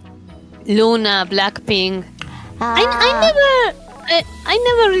fan of Luna, Blackpink. I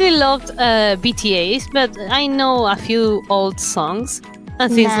never really loved BTS, but I know a few old songs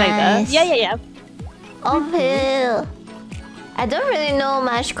and things like that. Yeah. Okay. I don't really know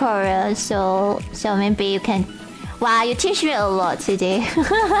much Korean, so maybe you can. Wow, you teach me a lot today.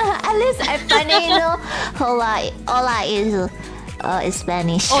 At least I finally know hola is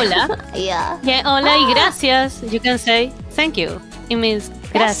Spanish. Hola. Yeah. Yeah, hola y gracias. You can say thank you. It means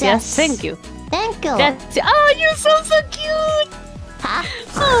gracias. Thank you. Thank you. Gracias. Oh, you sound so cute. Huh?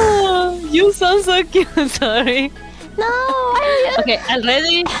 Oh, you sound so cute. Sorry. No. Okay,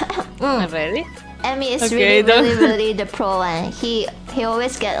 already. Already. Emmy is really the pro one. He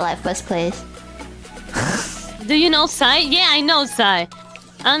always get like first place. Do you know Sai? Yeah, I know Sai.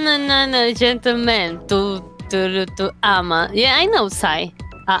 Anana gentleman to ama. Yeah, I know Sai.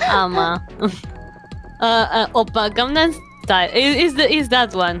 Ama. Oppa Gangnam Style. Is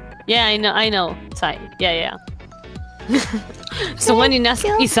that one? Yeah, I know Sai. Yeah. Someone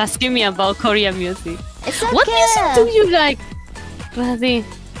is asking me about Korean music. It's okay. What music do you like, Radi?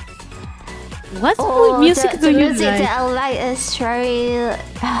 What music do you like? The music that I like is very...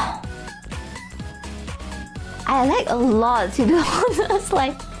 I like a lot, to be honest.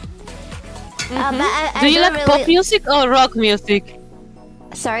 Like, do you like pop music or rock music?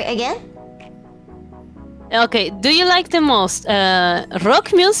 Sorry, again? Okay, do you like the most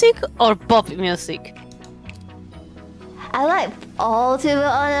rock music or pop music? I like all, to be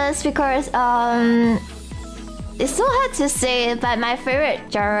honest, because it's so hard to say, but my favorite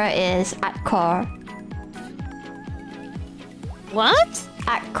genre is artcore. What?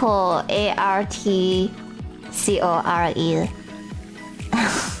 Artcore, ARTCORE.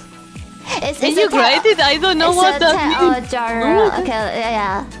 Can you write it? I don't know what that means. Genre. Okay,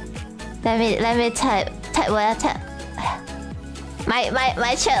 yeah. Let me type what I type.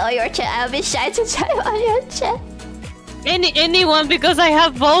 My chat or your chat. I'll be shy to type on your chat. Anyone, because I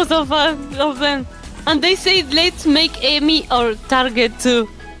have both of them, and they say let's make Amy our target too.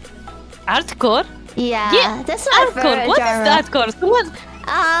 Artcore? Yeah, that's my favorite What genre. is artcore?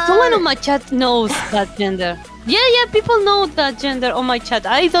 Someone on my chat knows that gender. Yeah, people know that gender on my chat.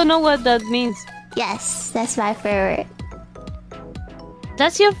 I don't know what that means. Yes, that's my favorite.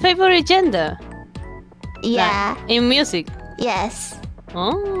 That's your favorite gender? Yeah. Like, in music? Yes.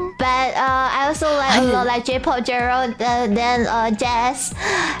 Oh. But I also like a lot like J-pop genre, then jazz,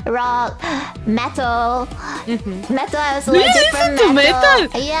 rock, metal. Metal, I also like different metal.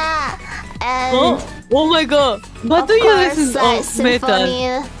 Yeah. And oh my god. What do you listen like to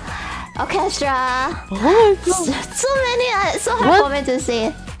metal? Orchestra. Oh my god. So many, so hard for me to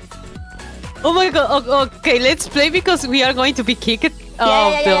say. Oh my god. Okay, let's play because we are going to be kicked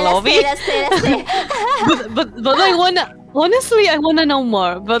out of the lobby. Let's play. but I wanna... Honestly, I wanna know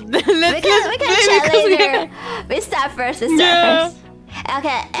more, but let's we can chat later. We start first.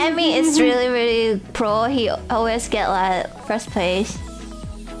 Okay, Emmy is really pro. He always get like first place.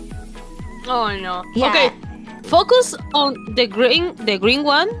 Oh no. Yeah. Okay, focus on the green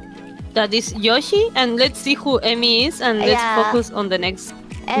one. That is Yoshi, and let's see who Emmy is, and let's focus on the next.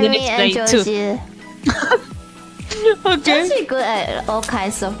 Emmy and Joji. Too. Okay. Joji good at all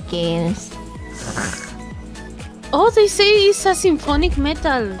kinds of games. Oh, they say it's a symphonic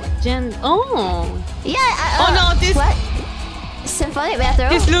metal gen. Oh. Yeah. Oh no, this. What? Symphonic metal?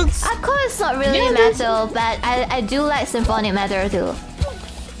 This looks... Of course it's not really metal, but I do like symphonic metal too.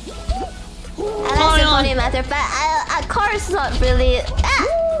 I like symphonic metal, but of course it's not really... Ah!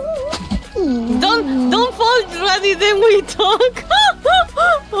 Don't fall, Radi, then we talk.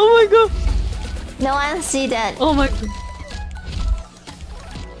 Oh my god. No one see that. Oh my god.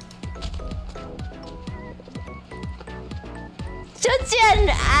 Chuchen,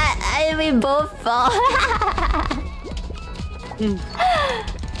 I we both fall.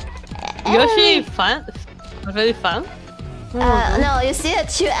 Yoshi, fun? Really fun? No, you see the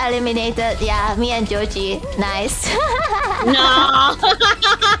two eliminated. Yeah, me and Joji. Nice. No.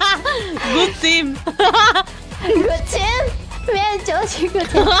 Good team. Good team. Me and Joji, good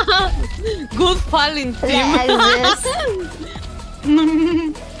team. Good falling team. That exists.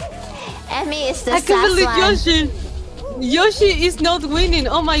 Emmy is the I can't believe one. Yoshi. Yoshi is not winning.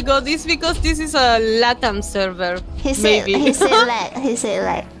 Oh my god, it's because this is a LATAM server. He said maybe. He said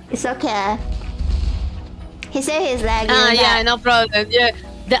like it's okay. He said he's lagging. Yeah, no problem. Yeah,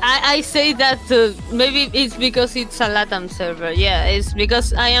 I say that too. Maybe it's because it's a LATAM server. Yeah, it's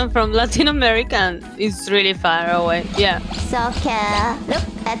because I am from Latin America and it's really far away. Yeah. It's okay. Look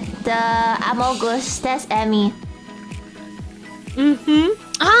at the Amogus. That's Emmy.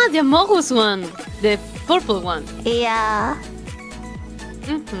 Ah, the Amogus one. The purple one. Yeah.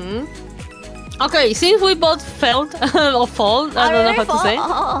 Okay, since we both failed or fall, I don't know how to say.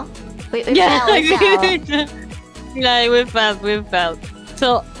 We fell. Like we felt.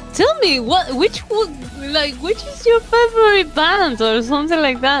 So tell me, which is your favorite band or something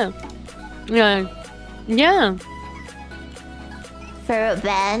like that? Yeah. Favorite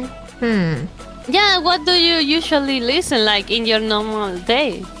band? Yeah, what do you usually listen like in your normal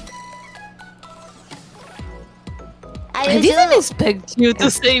day? I didn't expect you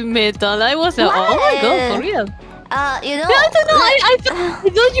to say metal. I was like, oh my god, for real. You know. I don't know. I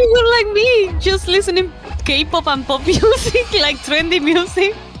thought you were like me, just listening K-pop and pop music, like trendy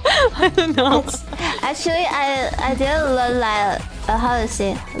music. I don't know. Actually, I didn't learn like how to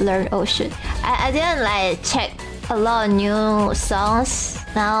say learn. Oh shit! I didn't like check a lot of new songs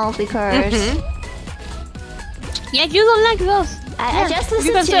now because yeah, you don't like those. I just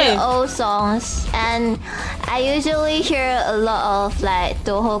listen to old songs, and I usually hear a lot of like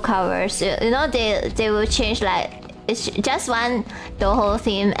Toho covers. You know, they will change like. It's just one the whole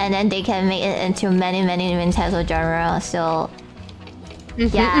theme, and then they can make it into many types of genres. So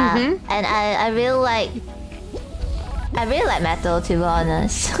yeah, and I really like metal, to be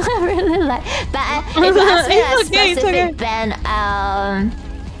honest. I really like, but if you ask me a specific band, I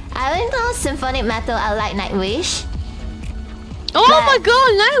don't know symphonic metal. I like Nightwish. Oh my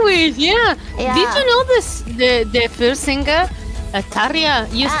god, Nightwish! Yeah. Did you know this? The first singer, Tarja,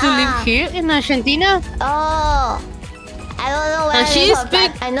 used to live here in Argentina. Oh. I don't know where she is,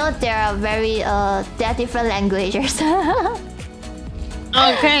 speak. I know there are there are different languages.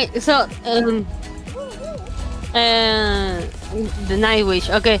 Okay, so the Nightwish.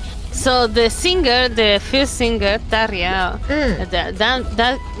 Okay, so the singer, the first singer, Tarja,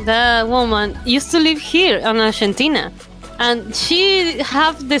 that woman used to live here in Argentina, and she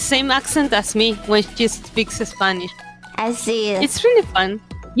have the same accent as me when she speaks Spanish. I see. It's really fun.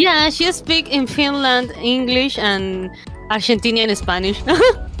 Yeah, she speaks in Finland English and Argentinian Spanish,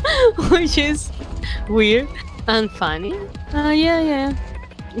 which is weird and funny. Yeah.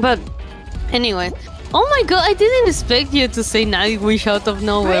 But anyway, oh my god, I didn't expect you to say Nightwish out of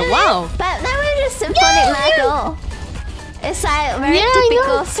nowhere. Really? Wow. But Nightwish is symphonic metal. It's like very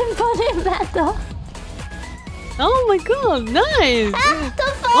typical symphonic metal. Oh my god, nice.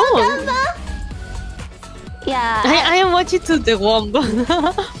 Don't fall, Gamba. Yeah. I am watching to the womb.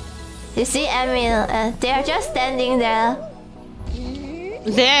 You see, Emil, they are just standing there.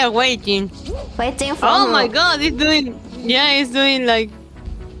 They are waiting for. Oh my god, he's doing like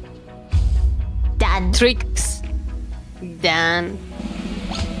done tricks. Done.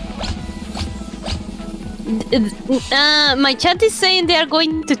 My chat is saying they are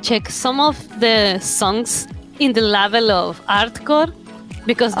going to check some of the songs in the level of hardcore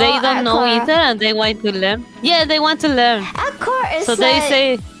because they don't know either and they want to learn. Yeah, they want to learn. Hardcore is so they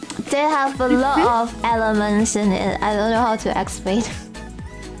say they have a lot of elements in it. I don't know how to explain.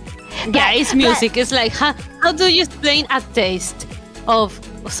 Yeah, it's music. It's like how do you explain a taste of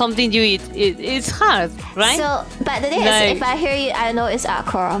something you eat? It's hard, right? So, but the thing is, if I hear you, I know it's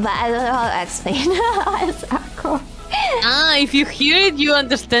alcohol, but I don't know how to explain how it's alcohol. If you hear it, you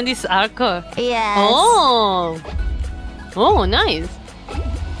understand it's alcohol. Yes. Oh, nice.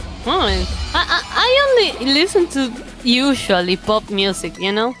 I only listen to usually pop music,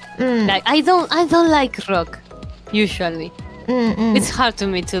 you know. Like I don't like rock usually. It's hard to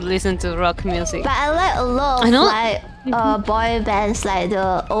me to listen to rock music. But I like a lot of like boy bands, like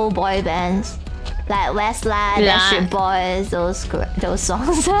the old boy bands, like Westlife, Backstreet Boys, those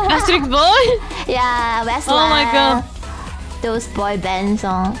songs. Backstreet Boy? Yeah, Westlife. Oh my god. Those boy band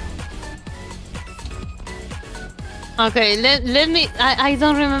songs. Okay, let me. I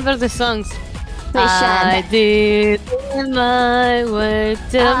don't remember the songs. I did my way.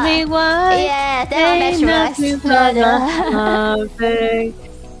 Tell me why. Yeah, that nothing.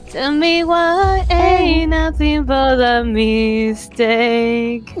 Tell me why ain't nothing but a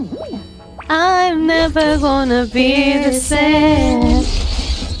mistake. I'm never gonna be the same.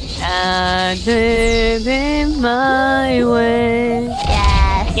 I did it my way.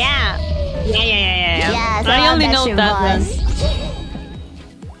 Yeah. Yeah. I only know that one.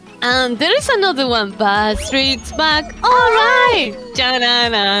 And there is another one, Bad Streets Back. Alright!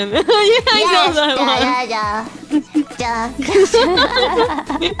 Ja-na-na. Yeah, I know that one.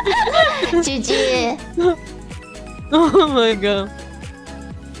 GG. Oh my god.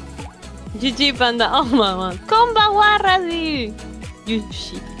 GG Panda. Oh my god. Konbanwa, Radi.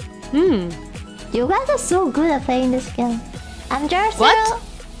 Yushi. You guys are so good at playing this game. I'm just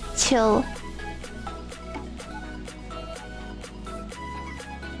chill.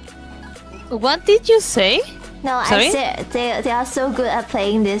 What did you say? No, sorry? I said they are so good at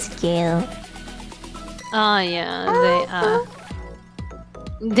playing this game. Oh yeah, they are.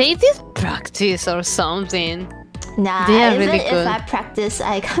 They did practice or something. Nah, they are even really good. If I practice,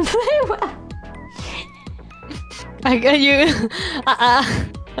 I can play well. I got you.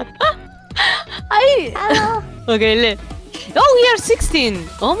 Okay, we are 16.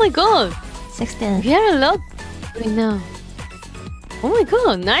 Oh my god. 16. We are a lot right now. Oh my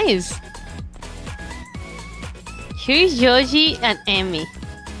god, nice. Here's Yoji and Emi.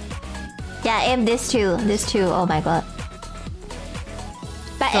 Yeah, this too. Oh my god.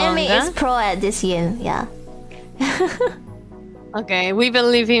 But Emi is pro at this game, yeah. Okay, we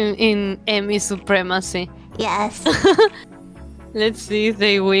believe in Emi's supremacy. Yes. Let's see if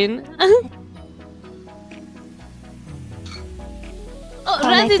they win.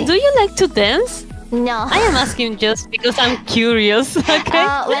 Radi, do you like to dance? No. I am asking just because I'm curious, okay?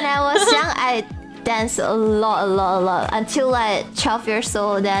 When I was young, I danced a lot. Until like 12 years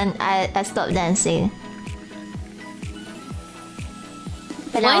old, then I stopped dancing.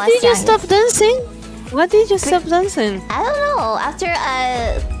 Why did you stop dancing? Why did you stop dancing? I don't know. After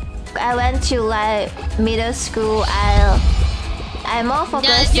I went to like middle school, I'm more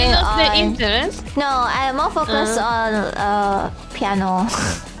focused you lost on the interest? No, I'm more focused on piano.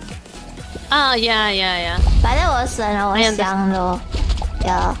 Oh yeah. But that was when I was young though.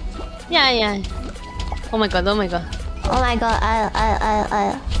 Yeah. Yeah. Oh my god. I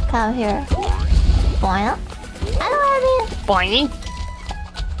come here. Boing. I don't know what I mean. Boing.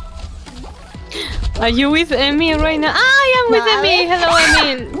 Are you with Emi right now? I am with Emi. Hello,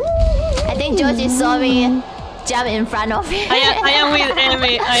 Emi. I think Georgie saw me jump in front of me. I am with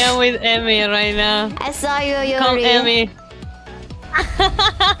Emi. I am with Emi right now. I saw you, Yuri. Come, Emi.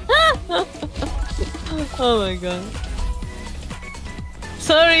 Oh my god.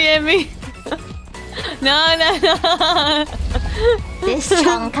 Sorry, Emi. No. This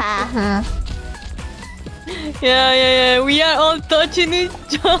chonka. Yeah. We are all touching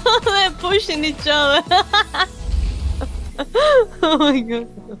each other, pushing each other. Oh my god.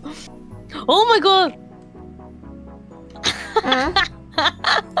 Oh my god.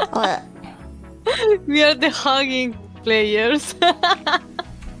 What? We are the hugging players.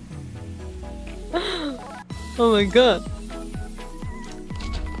 Oh my god.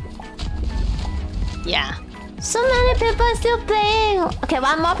 Yeah. So many people still playing. Okay,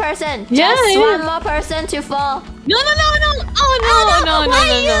 one more person. Yeah, Just one more person to fall. No. Oh no. No,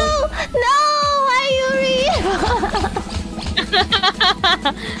 why Yuri?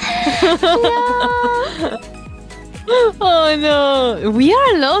 No. Oh no. We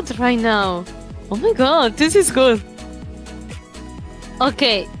are a lot right now. Oh my god, this is good.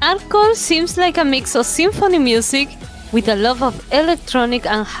 Okay, hardcore seems like a mix of symphony music with a love of electronic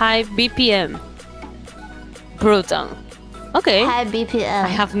and high BPM. Brutal. Okay. High BPM. I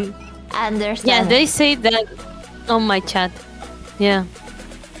haven't. I understand. Yeah, they say that on my chat. Yeah.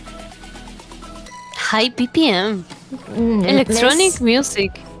 high BPM. Electronic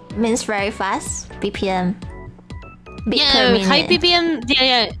music. Means very fast. BPM. Beat Yeah, per minute. high BPM.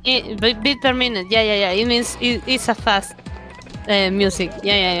 Beat per minute. Yeah. It means it's a fast music.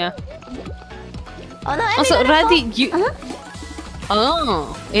 Yeah. Oh no, Also, Radi, you.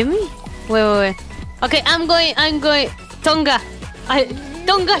 Oh, Amy? Wait. Okay, I'm going. Tonga.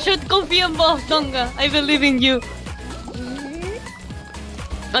 Tonga should confirm both. Tonga, I believe in you.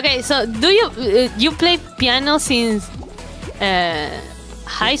 Okay, so do you play piano since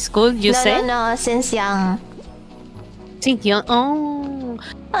high school? You say? No, since young. Since young. Oh.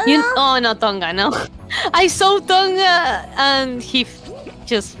 Oh no, Tonga, no. I saw Tonga and he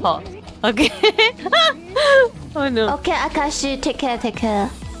just fought. Okay. Oh no. Okay, Akashi, take care. Take care,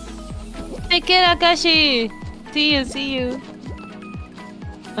 Akashi. See you.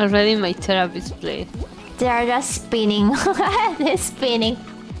 Already my therapist played. They are just spinning. They're spinning.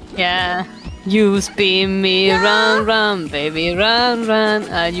 Yeah. You spin me run, baby, run.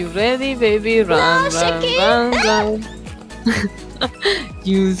 Are you ready, baby? Run.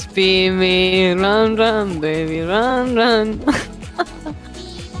 You spin me run, baby, run.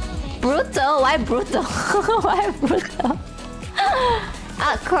 Brutal? Why brutal?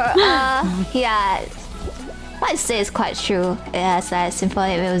 Yeah. What I say is quite true. It has like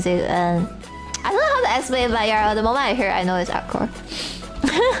symphonic music and I don't know how to explain it, but yeah, the moment I hear it, I know it's hardcore.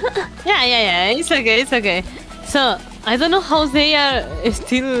 Yeah. It's okay. So I don't know how they are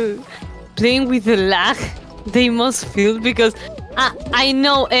still playing with the lag. They must feel because I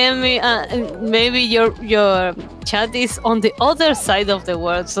know Emmy. Maybe your chat is on the other side of the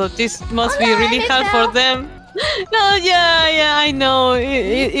world, so this must be really hard for them. No, yeah, I know.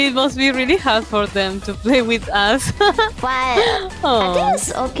 It must be really hard for them to play with us. But I think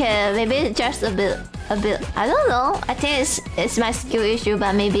it's okay. Maybe just a bit. I don't know. I think it's my skill issue,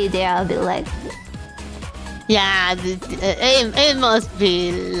 but maybe they are a bit like. Yeah, it must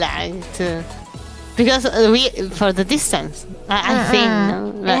be like because we for the distance. I think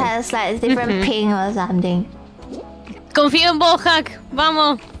no? It has like different ping or something. Confío en vos, Hack.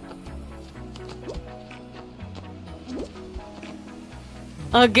 Vamos.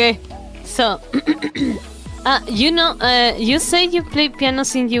 Okay, so you say you played piano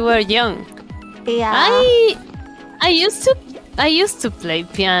since you were young. Yeah. I used to play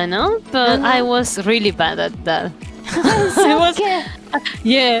piano, but I was really bad at that.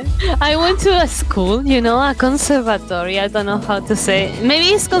 I went to a school, a conservatory. I don't know how to say.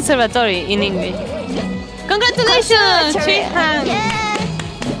 Maybe it's conservatory in English. Congratulations, Treehan! Yeah.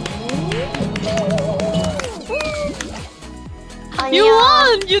 You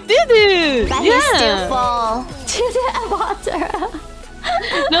won! You did it! But he still fall to the water.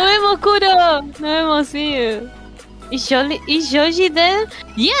 Nos vemos, Kuro! Nos vemos, see you. Is Joji there?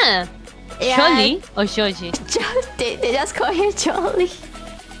 Yeah! Jolly or Joji? They just call him Jolly.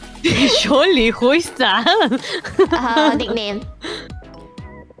 Jolly? Who is that? Nickname.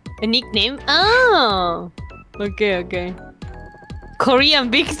 A nickname? Oh! Okay.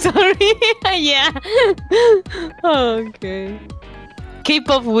 Korean victory? Yeah. Okay.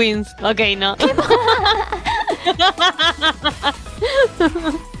 K-pop wins. Okay, no.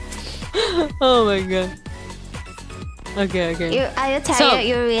 Oh my god. Okay. Are you tired,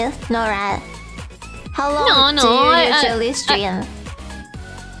 Yuri? No, right? How long do you usually stream?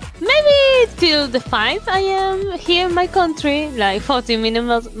 Maybe till the 5 I am here in my country. Like 40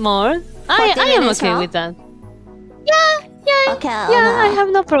 minutes more. I am okay with that. Yeah. Okay. I have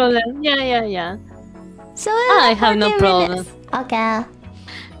no problem. Yeah. So I have no problem. Okay.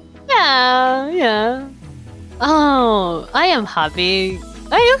 Yeah. Oh, I am happy.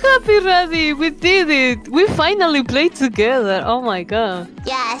 Are you happy, Radi? We did it. We finally played together. Oh my god.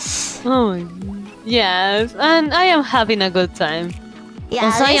 Yes. Oh my god. Yes, and I am having a good time. Yeah.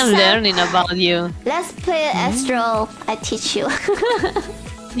 Also, I am learning about you. Let's play Astral. I teach you.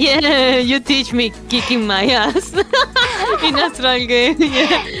 Yeah, you teach me kicking my ass in Astral game.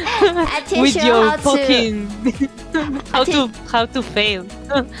 Yeah. I teach with you your how fucking how to fail.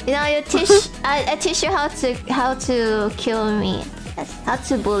 You teach. I teach you how to kill me. How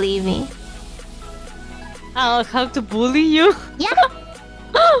to bully me. Oh, how to bully you? Yeah.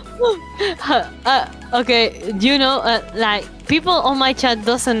 Okay, like people on my chat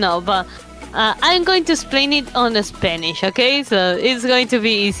doesn't know, but I'm going to explain it on Spanish, okay? So it's going to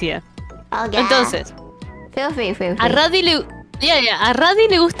be easier. Okay. Entonces, feel free. a Radi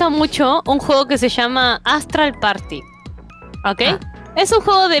le gusta mucho un juego que se llama Astral Party, ¿ok? Es un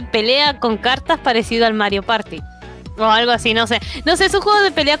juego de pelea con cartas parecido al Mario Party o algo así, no sé, es un juego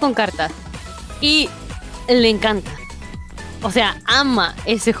de pelea con cartas y le encanta. O sea, ama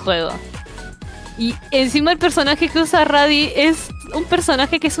ese juego. Y encima el personaje que usa Radi es un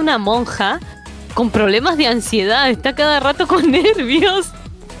personaje que es una monja con problemas de ansiedad. Está cada rato con nervios.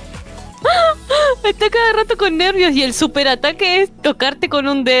 Está cada rato con nervios y el superataque es tocarte con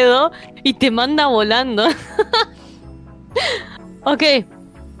un dedo y te manda volando. Okay.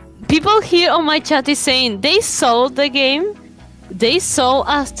 People here on my chat is saying they saw the game, they saw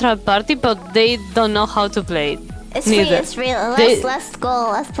Astral Party, but they don't know how to play it. It's free, it's real. Let's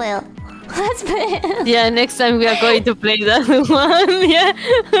go, let's play it. Let's play it. Yeah, next time we are going to play that one. Yeah.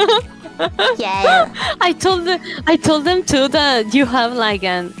 Yeah. I told them too that you have like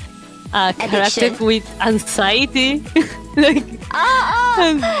a character with anxiety. Like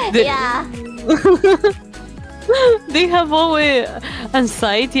yeah. They have always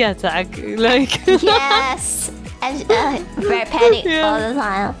anxiety attack, like yes, and very panic all the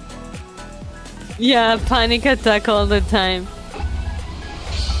time. Yeah, panic attack all the time.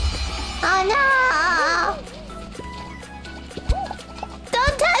 Oh no!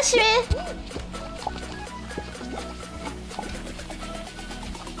 Don't touch me!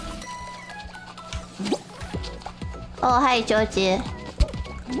 Oh, hi, Georgie.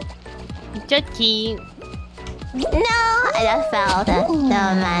 Georgie. No, I just fell.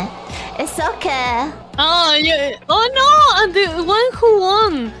 Never mind. It's okay. Oh yeah. Oh no! And the one who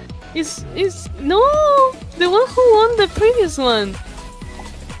won is no, the one who won the previous one.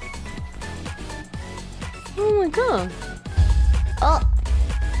 Oh my god! Oh,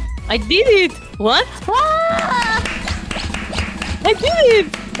 I did it! What? I did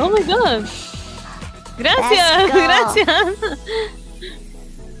it! Oh my god! Gracias, gracias.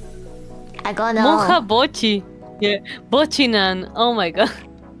 I got no. Monja Bochi. Yeah, Bochinan. Oh my god.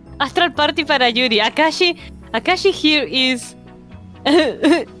 Astral Party para Yuri. Akashi here is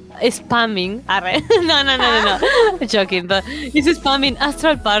spamming. No. Joking, but he's spamming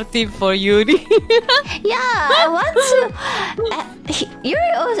Astral Party for Yuri. Yeah, I want to.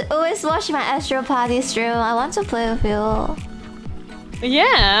 Yuri always watch my Astral Party stream. I want to play with you.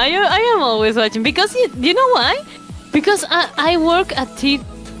 Yeah, I am always watching because you know why? Because I work at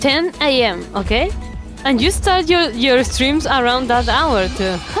 10 a.m. Okay. And you start your streams around that hour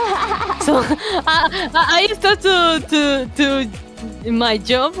too. So I start to my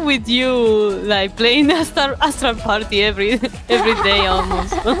job with you, like playing Astral Party every day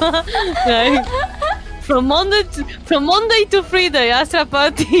almost. Like from Monday to Friday, Astral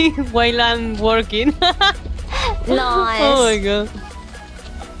Party while I'm working. Nice. Oh my god.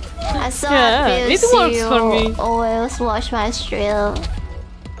 I so happy it works for me. Always watch my stream.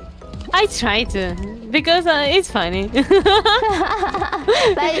 I try to, because it's funny. But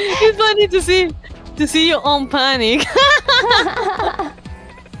it's funny to see your own panic.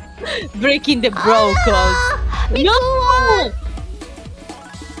 Breaking the bro code. No!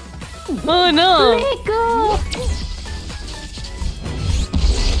 Oh no! Neko!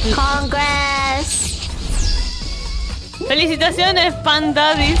 Congrats! Felicitaciones,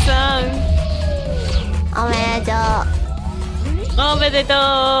 Pandaddy-san. Omedetou.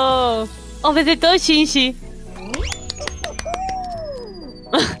 Omedetou! Omedetou, Shinji.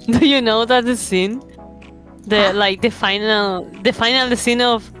 Do you know that the scene? The final scene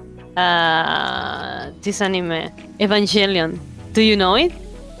of this anime, Evangelion. Do you know it?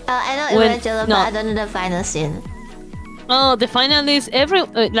 I know Evangelion, but I don't know the final scene. Oh, the final is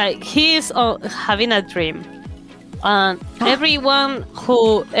he is having a dream, and everyone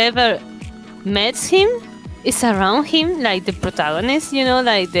who ever meets him is around him, like the protagonist, you know,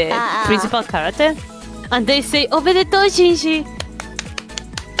 like the principal character, and they say "Omedetou, Shinji."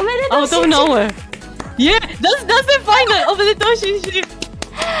 Out of nowhere. Yeah, that's the final. Omedetou, Shinji.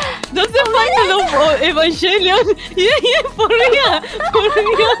 That's the final of Evangelion. Yeah, for real.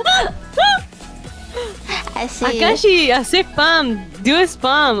 I see. Akashi, I say spam. Do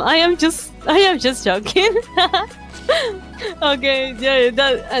spam. I am just joking. Okay,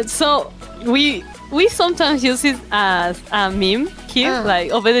 yeah. So we sometimes use it as a meme here,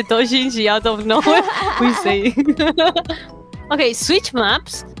 like Omedetou Shinji out of nowhere. We say. Okay, switch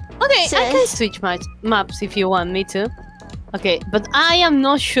maps. Okay, I can switch maps if you want me to. Okay, but I am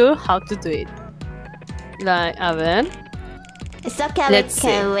not sure how to do it. Like, a ver. It's okay, Let's we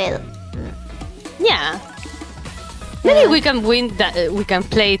can win. Yeah. Maybe we can win that. We can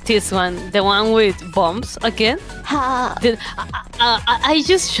play this one, the one with bombs again. I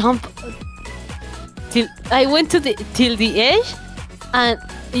just jump till I went till the edge and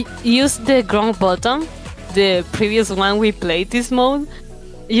used the ground button. The previous one we played this mode.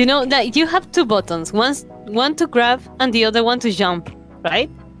 You know that you have two buttons. One to grab and the other one to jump, right?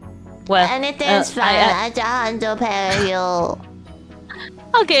 Well, anything's fine. I just want to play with you.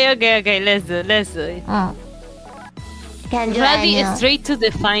 Okay. Let's do it. Can do Radi it. Straight to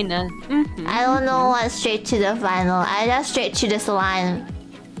the final. I don't know what's straight to the final. I just straight to this line.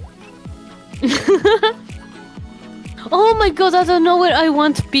 Oh my god, I don't know where I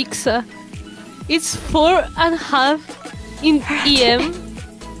want pizza. It's 4:30 in EM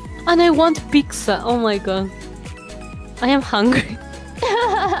and I want pizza. Oh my god. I am hungry.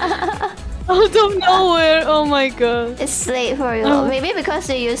 Out of nowhere. Oh my god. It's late for you. Maybe because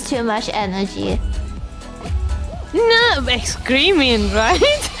you use too much energy. No, screaming,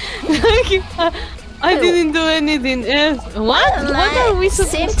 right? I didn't do anything else. What? What are we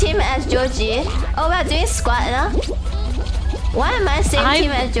supposed? Same team as Joji. Oh, we're doing squad now. Why am I same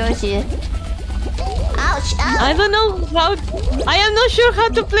team as Joji? Ouch! I don't know how. I am not sure how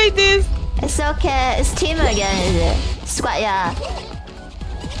to play this. It's okay. It's team again, is it? Squad, yeah.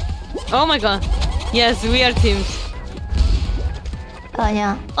 Oh my god. Yes, we are teams. Oh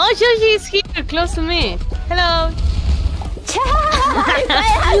yeah. Oh, Joji is here, close to me. Hello.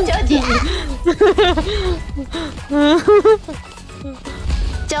 Joji.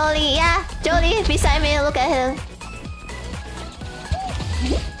 Jolie, yeah. Jolie beside me. Look at him.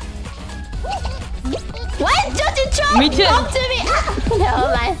 What? Joji tried to come to me. Never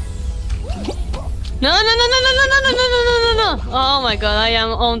mind. No. Oh my god, I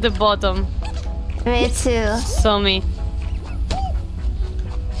am on the bottom. Me too. So me.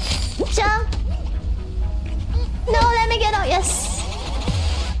 Jump. No, let me get out. Yes.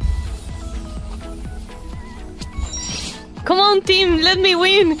 Come on, team. Let me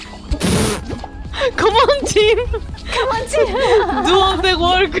win. Come on, team. Come on, team. Do all the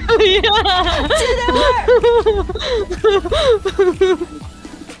work. Yeah. Do the work.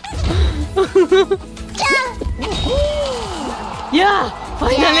 Yeah.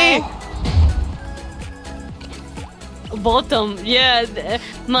 Finally. Yeah. Bottom. Yeah.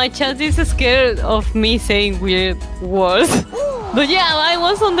 My chat is scared of me saying weird words. But yeah, I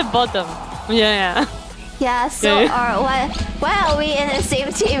was on the bottom. Yeah. Yeah, so why are we in the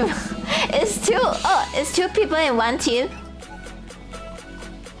same team? It's two people in one team.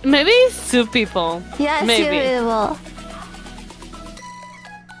 Maybe it's 2 people. Yeah, it's maybe 2 people.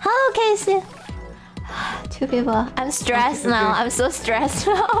 Hello, Casey. 2 people. I'm stressed now. I'm so stressed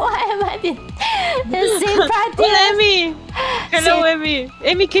now. Why am I in the same party? Well, Emmy. Hello, Emmy.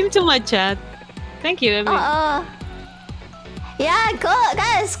 Emmy came to my chat. Thank you, Emmy. Yeah,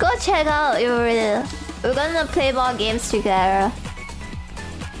 guys, go check out your video. We're gonna play more games together.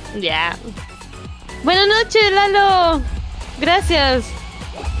 Yeah. Buenas noches, Lalo. Gracias.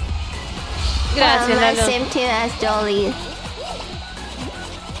 Gracias, my Lalo. Same team as Jolie.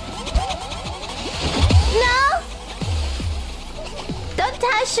 No! Don't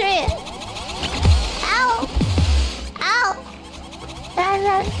touch me! Ow! Ow!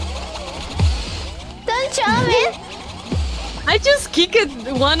 Don't show me! I just kicked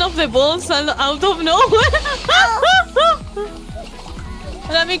one of the balls out of nowhere.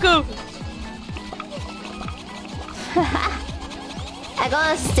 Let me go. I'm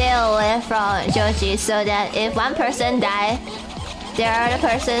gonna stay away from Joji so that if one person dies, the other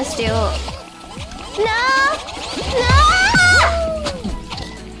person still... No!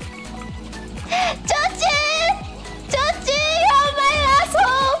 Joji! Joji, you're my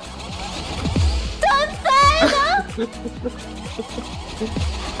asshole! Don't die,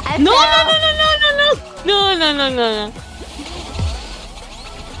 no! No.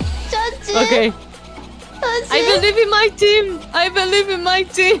 Joji! Okay. Joji. I believe in my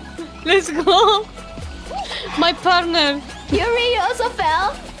team. Let's go. My partner. Yuri, you also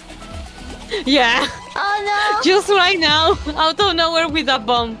fell? Yeah. Oh no. Just right now, out of nowhere with a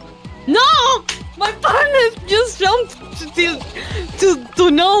bomb. No! My partner just jumped to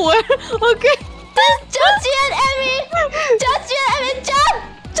nowhere. Okay. Joji and Emmy! Joji and Emmy, jump!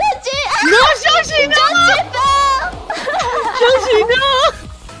 Joji! No, Joji, no! Joji fell! Joji, no!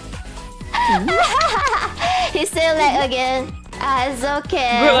 He's still leg again. It's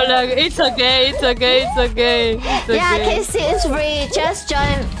okay. Bro, like, it's okay. Yeah, Casey is free. Just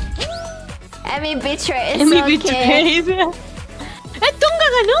join. Emmy betray. It's Emmy okay. betrayed.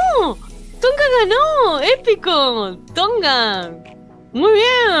 Tonga ganó. Épico. Tonga. Muy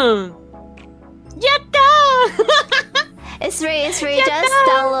bien. ¡Ya está! It's free. Just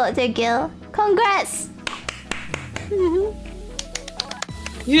download the guild. Congrats.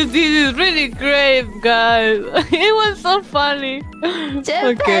 You did it really great, guys. It was so funny.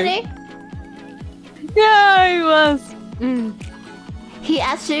 Funny? Yeah, it was. He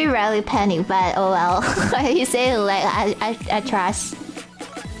actually rarely panicked, but oh well. He said like I trust.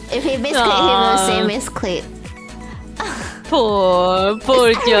 If he misclick, he will say misclick.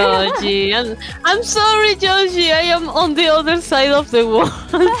 Poor Joji. I'm sorry, Joji. I am on the other side of the world.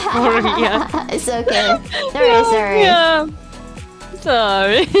 For real. It's okay. Sorry. Yeah.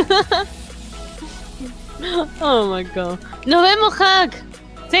 Sorry. Oh my god. Nos vemos, Hack.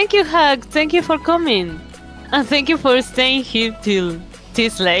 Thank you, Hack. Thank you for coming. And thank you for staying here till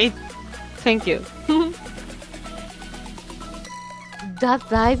this late. Thank you. That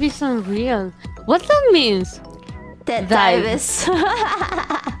dive is unreal. What that means? That dive is...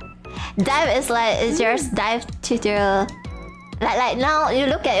 dive is like, it's just dive to the... Like now, you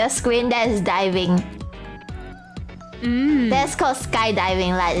look at your screen, that is diving. That's called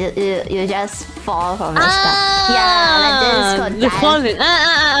skydiving, like you just fall from the sky. Yeah, like this is called diving.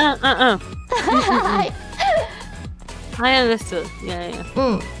 I understood. Yeah.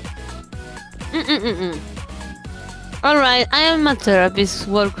 Alright, I am a therapist's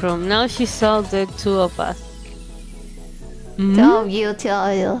workroom. Now she saw the two of us. Two of you.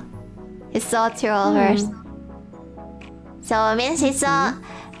 He saw two of us. So it means he saw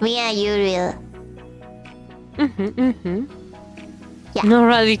me and you real. Yeah. No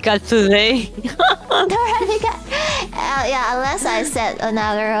Radicat today. No Radicat. Yeah, unless I set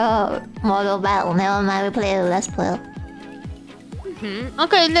another model battle. Never mind, we play. Let's play.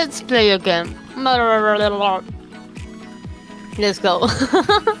 Okay, let's play again. Let's go.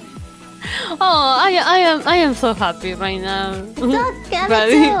 Oh, I am so happy right now. Too.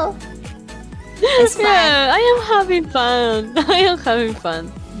 It's fun. Yeah, I am having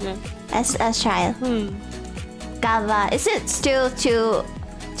fun. Yeah. Let's try. Gava. Is it still two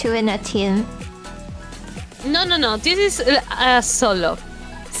in a team? No. This is a solo.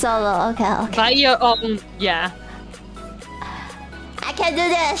 Solo. Okay. By your own. Yeah. I can do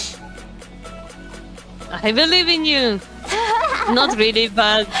this. I believe in you. Not really,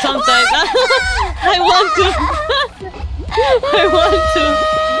 but sometimes I want to.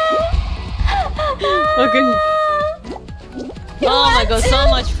 Okay. Oh my god, so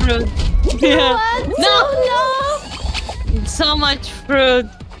much fruit. Yeah. No. So much fruit.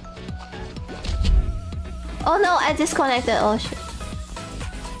 Oh no, I disconnected. Oh shit.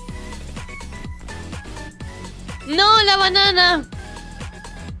 No, la banana.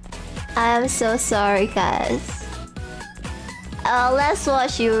 I am so sorry, guys. Let's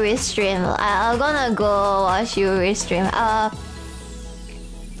watch you restream. I'm gonna go watch you restream. I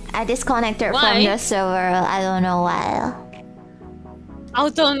disconnected from the server. I don't know why.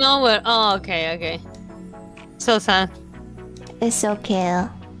 Out of nowhere. Oh, okay. So sad. It's okay.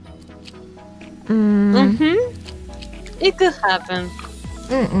 It could happen.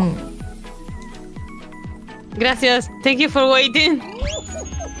 Gracias. Thank you for waiting.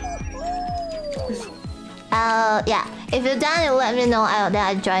 Yeah. If you're done, you let me know that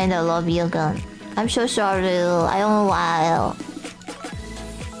I joined the lobby again. I'm so sorry. I don't know why.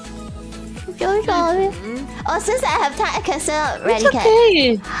 I'm so sorry. Oh, since I have time, I can set up Radicat.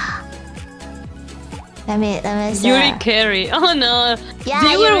 Okay. Let me set Yuri carry. Oh no. Yeah,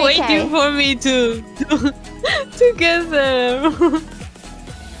 they were waiting carry. for me to get there.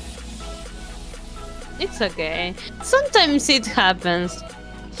 It's okay. Sometimes it happens.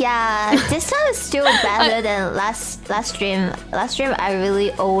 Yeah, this time is still better than last stream. Last stream I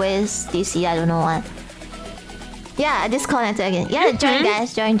really always DC. I don't know why. Yeah, I disconnected again. Yeah, join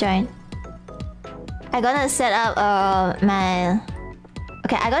guys, join. I'm gonna set up my.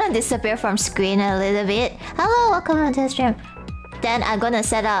 Okay, I'm gonna disappear from screen a little bit. Hello, welcome to the stream. Then I'm gonna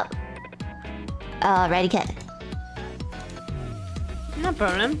set up Radicat. No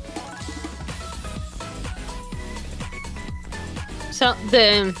problem. So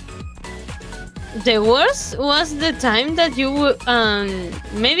the worst was the time that you were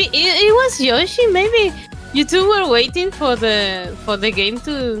maybe it was Yoshi. Maybe you two were waiting for the game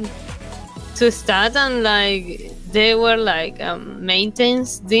to start, and like they were like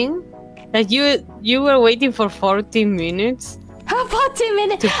maintenance thing. Like you were waiting for 40 minutes. 40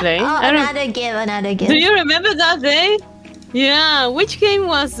 minutes to play. Oh, another game. Do you remember that day? Yeah. Which game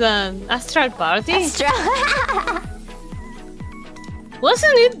was Astral Party? Astral.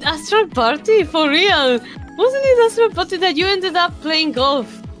 Wasn't it Astral Party? For real? Wasn't it Astral Party that you ended up playing golf?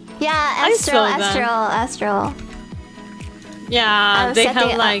 Yeah, Astral. Yeah, they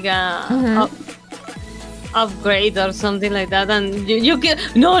have like a upgrade or something like that, and you get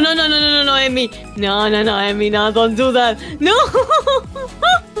no, Emi. No, Emi, no, don't do that. No.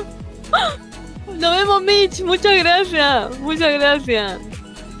 Nos vemos, Mitch. Muchas gracias.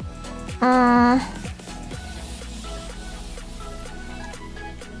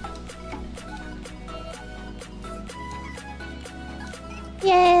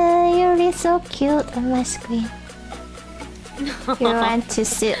 Yeah, you're really so cute on my screen. You want to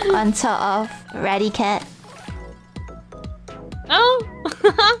sit on top of Radicat? Oh,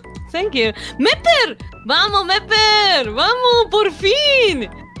 thank you. Mepper, vamos, Mepper, vamos, por fin.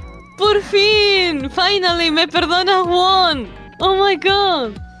 Por fin, finally, me perdonas won. Oh my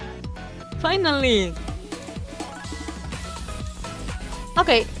god. Finally.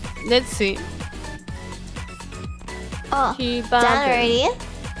 Okay, let's see. Oh, done already?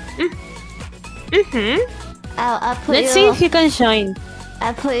 I'll put Let's see if you can shine.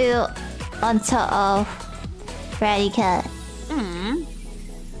 I'll put you on top of Radicat.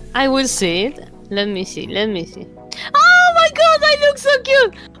 I will see it. Let me see. Oh my god, I look so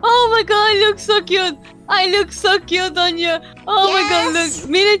cute! Oh my god, I look so cute! I look so cute on you! Oh my god, look!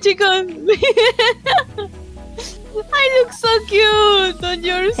 Mire chicos! I look so cute on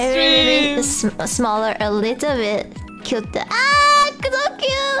your stream! Maybe smaller a little bit. Cute. Ah, so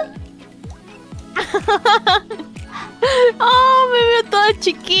cute! Oh, me veo toda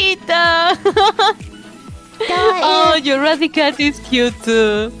chiquita! Oh, your Radicat is cute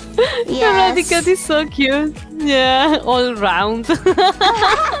too. Yes. Your Radicat is so cute. Yeah, all round.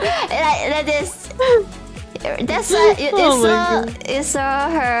 You saw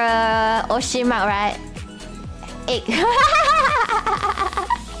her Oshi Mark, right? Egg.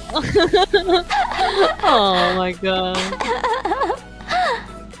 Oh my god.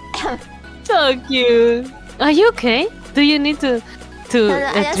 So cute. Are you okay? Do you need to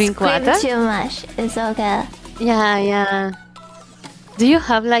drink water? Too much. It's okay. Yeah. Do you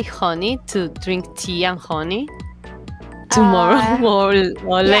have like honey to drink tea and honey? Tomorrow or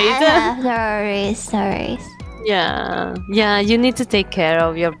later? No worries. Yeah, you need to take care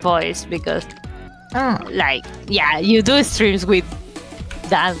of your voice because you do streams with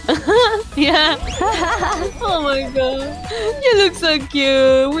that. Yeah. Oh my god. You look so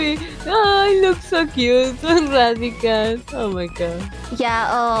cute. I look so cute. Radicat. Oh my god.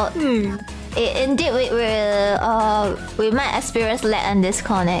 Yeah, indeed we might experience lag and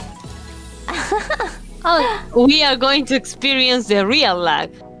disconnect. We are going to experience the real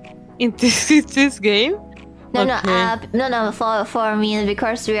lag in this game. No, for me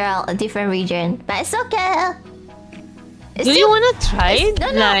because we are a different region. But it's okay. Do you wanna try it?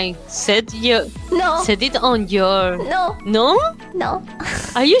 No. Like set it on your. No.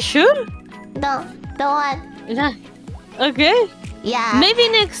 Are you sure? No, don't want. Okay. Yeah. Maybe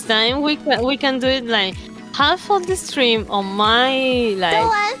next time we can do it like half of the stream on my like.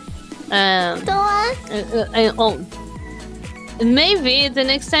 Don't want. Maybe the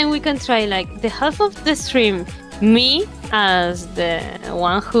next time we can try like the half of the stream me as the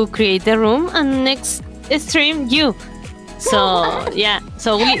one who create the room and next stream you. So yeah,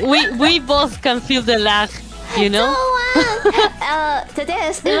 so we both can feel the lag, you know. Today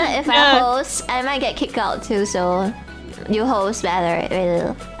is even if I host, I might get kicked out too. So you host better,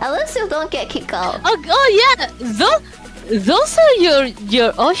 really. At least you don't get kicked out. Oh yeah, those are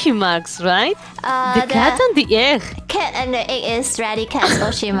your Oshi Marks, right? The cat and the egg. Cat and the egg is Radicat's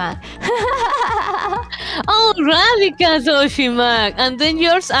Oshi Mark. Oh, Radicat's Oshi Mark, and then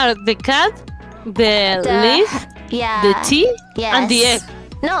yours are the cat, the leaf. Yeah. The tea? Yes. And the egg.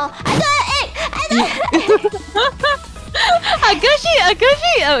 No, I got egg!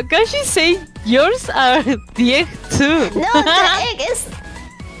 Akashi say yours are the egg too. No, the egg is...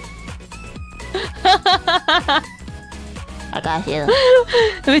 Akashi.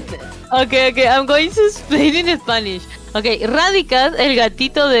 Okay, I'm going to explain in Spanish. Okay, Radicat, el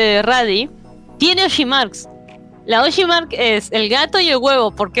gatito de Radi, tiene Oshi Marks. La Oshi Mark es el gato y el huevo.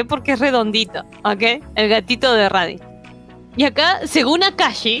 ¿Por qué? Porque es redondito, ¿ok? El gatito de Radi. Y acá, según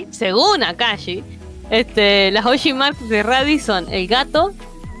Akashi, las Oshi Marks de Radi son el gato,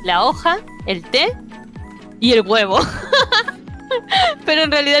 la hoja, el té y el huevo. Pero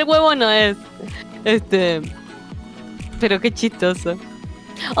en realidad el huevo no es. Pero qué chistoso.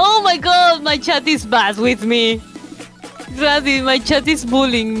 Oh my god, my chat is bad with me. Radi, my chat is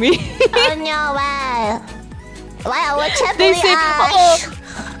bullying me. Oh no, wow. Wow, what's They happening?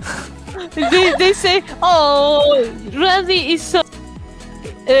 say, oh, Radi is so...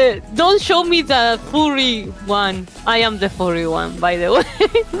 don't show me the furry one. I am the furry one, by the way.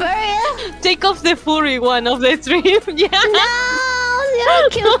 For real? Take off the furry one of the stream. Yeah. No, you're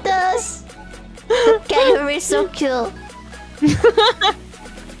cute. Okay, you're so cute.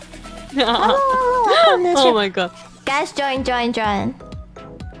 Oh my god. Guys, join.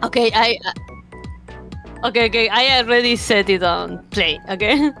 Okay, Okay, I already set it on play,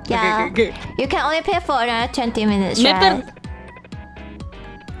 okay? Yeah. Okay. You can only pay for another 20 minutes, right?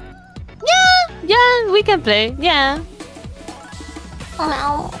 Yeah, we can play, yeah.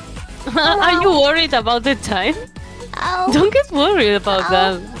 No. Are you worried about the time? Oh, Don't get worried about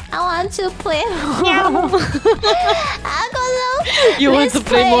that. I want to play more. You want to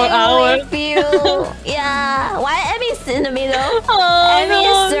play more hours? With you. Yeah. Why Emmy's in the middle? Oh, Emmy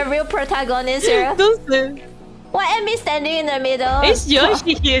no. is the real protagonist here. Don't say. Why Emmy standing in the middle? It's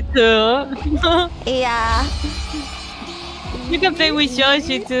Yoshi here too. Yeah. You can play with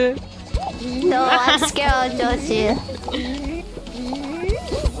Yoshi too. No, I'm scared of Yoshi.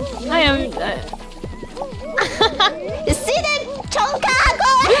 I am. You see that Chonka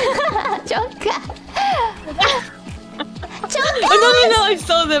going? Chonka. Chonka. Oh, no! I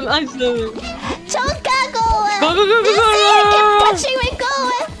saw them. Chonka going. Go! You see it keep touching me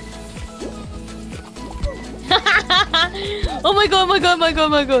going. Oh my god!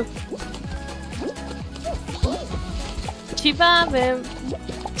 Chibabem.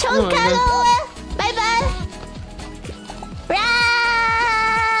 Chonka going. Bye bye.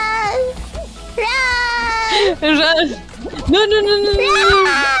 Run! No!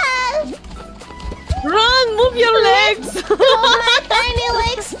 Run! Move your legs! Oh, my tiny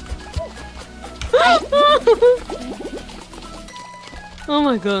legs. Oh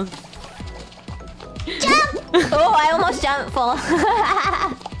my god. Jump! Oh, I almost jumped for.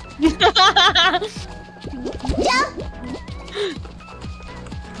 Jump!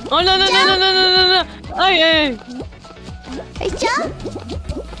 Oh no! Ay. Jump!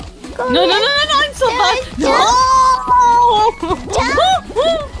 Go No! ahead. I'm so bad. No! Jump!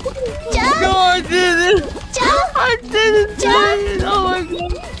 Jump! No, I didn't. Jump! I didn't. Jump! Oh my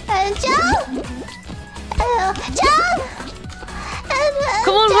god. Jump! Jump!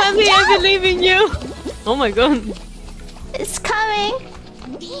 Come on, Radi, I believe in you. Oh my god. It's coming.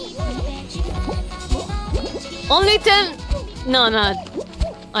 Only 10. No.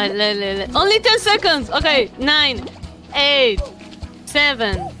 Only 10 seconds. Okay, 9, 8,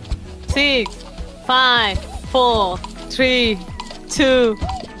 7, 6, 5, 4, 3, 2,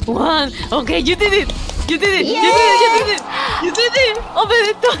 1. Okay, you did it. You did it. You did it.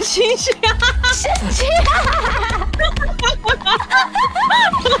 Omedetou, Shinji.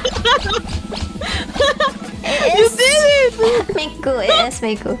 You did it. Miku, it is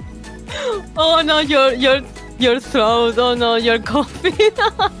Miku. Oh no, your throat. Oh no, you're coughing.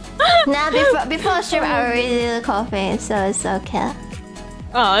 Nah, before stream I already did the coughing, so it's okay.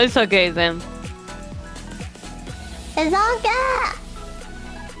 Oh, it's okay then. It's okay.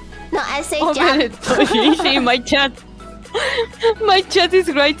 No, I say jump. Omedetou, Shinji, my chat. My chat is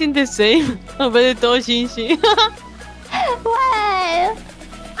writing the same. Omedetou, Shinji. Why?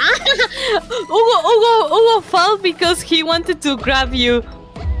 Ugo fell because he wanted to grab you.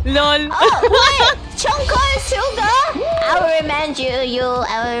 Lol. Oh, wait! Chonko and Suga! I will remind you, I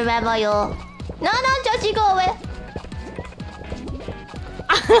will remember you. No, Joji, go away.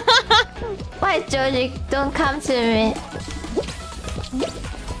 Why, Joji, don't come to me.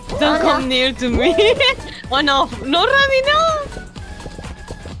 Don't come near to me. Oh no. No, Radi, no.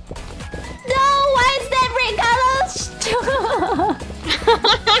 No, why is that red color?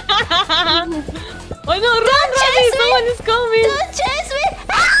 Oh no, run, Radi, someone is coming. Don't chase me!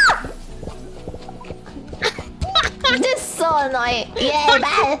 Ah! This is so annoying. Yeah,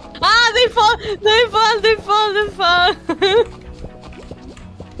 bad. Ah, they fall.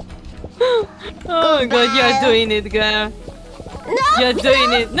 Oh my god, you're doing it, girl. No! You're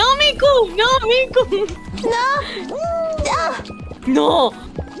doing it. No, Miku! No! No!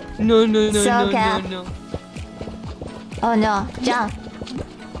 No. Oh no, jump.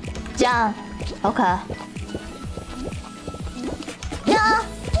 Okay. No!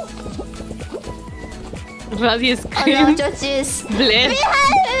 Radi is Oh no, screaming. Joji is Bless.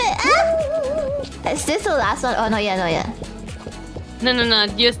 behind me! Ah! Is this the last one? Oh no, yeah. No.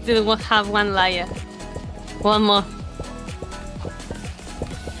 You still won't have one liar. One more.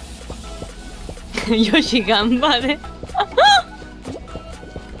 Yoshi gambare.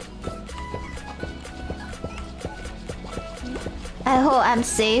 I hope I'm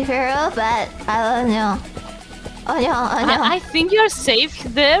safe here, but I don't know. Oh no. I think you're safe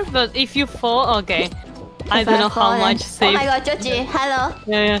there, but if you fall, okay. I don't know how much safe. Oh my god, Joji, hello.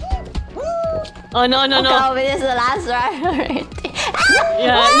 Yeah. Oh no. Oh, this is the last one already.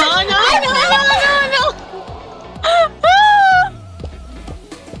 Yeah, no.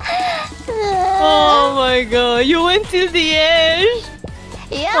 Oh my god, you went till the edge.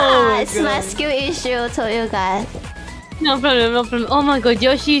 Yeah, Oh my it's god. my skill issue to you guys. No problem. Oh my god,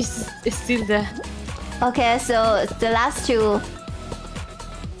 Yoshi is still there. Okay, so the last two.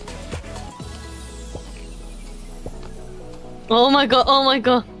 Oh my god. Oh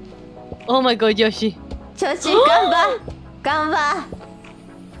my god, Yoshi. Joji, ganba.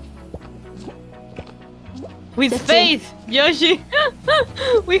 With faith, Yoshi.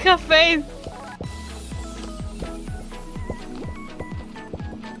 We have faith.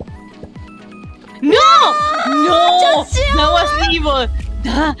 No! No! That was evil.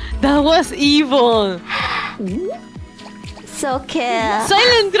 That was evil. So cute.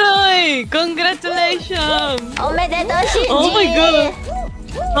 Silent Roy! Congratulations! Omedetou Shinji! Oh my god!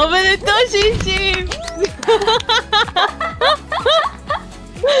 Omedetou Shinji!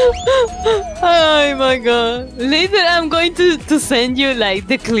 Oh my god! Later, I'm going to send you like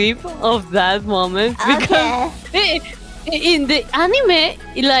the clip of that moment because in the anime,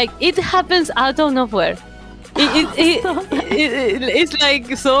 like it happens out of nowhere. It's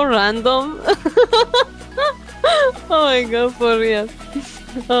like so random. Oh my god, for real.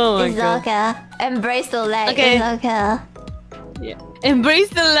 Oh my god. It's okay. Embrace the lag. Okay. It's okay. Yeah. Embrace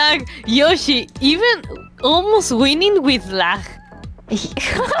the lag. Yoshi, even almost winning with lag.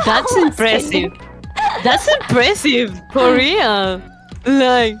 That's impressive. That's impressive, for real.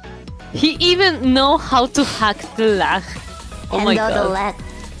 Like, he even know how to hack the lag. Oh my god. The lag.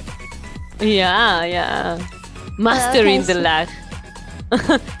 Yeah. Mastering the lag.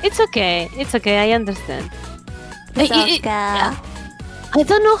 It's okay. It's okay. I understand. I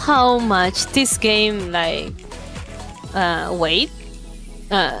don't know how much this game like weight.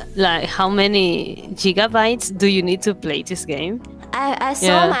 Like how many gigabytes do you need to play this game? I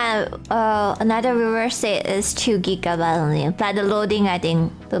saw my another viewer say it's 2 gigabytes only, but the loading, I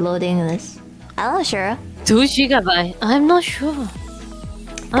think the loading is, I'm not sure. 2 gigabytes? I'm not sure.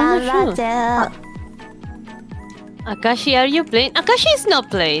 I'm not sure. Akashi, are you playing? Akashi is not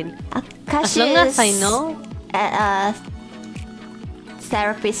playing. Akashi as long as I know.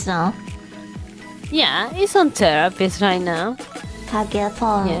 Therapist now. Yeah, he's on therapist right now.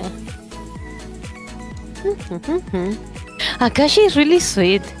 Kagepon. Yeah. Akashi is really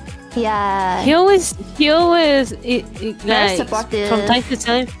sweet. Yeah. He always very like supportive. from time to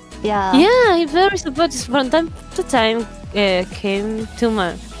time. Yeah. Yeah, he's very supportive. From time to time,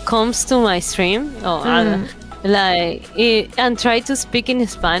 comes to my stream and try to speak in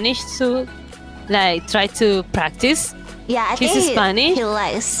Spanish too. Like try to practice. Yeah, I He's think Spanish. He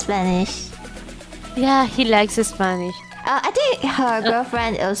likes Spanish. Yeah, he likes Spanish. I think her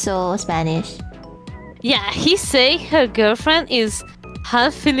girlfriend also Spanish. Yeah, he say her girlfriend is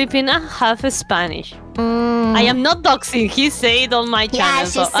half Filipina, half Spanish. I am not doxing. He say it on my channel. Yeah,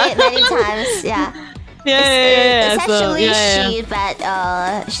 she said many times. Yeah. Yeah. It's So, actually yeah. she, but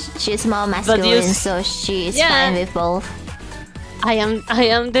she's more masculine, so she's fine with both. I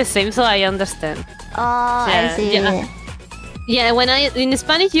am the same, so I understand. Oh, I see. Yeah, when in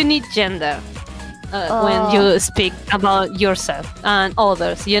Spanish you need gender when you speak about yourself and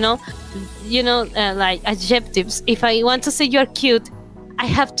others. You know, like adjectives. If I want to say you're cute, I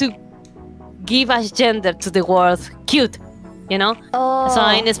have to give a gender to the word cute. You know. So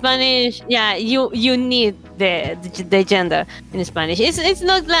in Spanish, yeah, you need the gender in Spanish. It's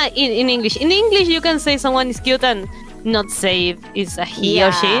not like in English. In English, you can say someone is cute and not say if it's a he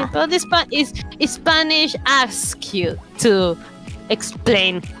or she, but Spanish asks you to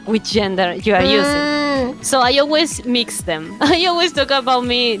explain which gender you are using. So I always mix them. I always talk about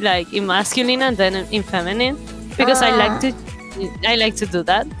me like in masculine and then in feminine because I like to do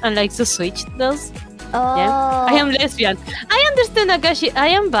that. I like to switch those. Yeah. I am lesbian. I understand, Akashi. I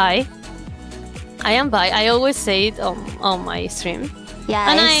am bi. I always say it on my stream.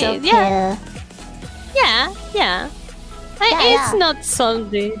 Yeah, and it's okay. Yeah. It's not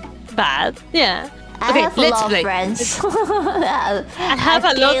something bad. Yeah. Okay, let's play. Friends. I have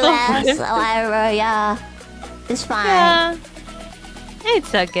a lot of friends. Whatever, yeah. It's fine. Yeah.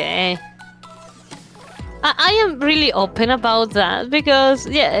 It's okay. I am really open about that because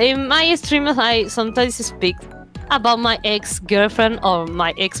in my streams I sometimes speak about my ex-girlfriend or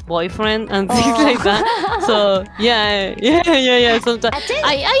my ex-boyfriend and things like that. So yeah. Sometimes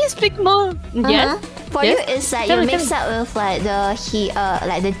I speak more. Yeah. For you, it's like you mix up with like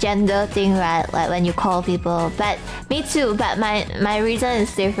the gender thing, right? Like when you call people. But me too. But my reason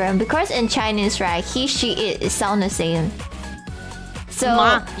is different because in Chinese, right? He, she, it sound the same. So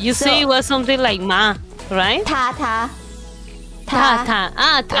ma. You say it was something like ma, right? Ta.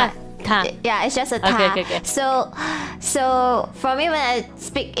 Yeah, it's just a ta. Okay. So for me, when I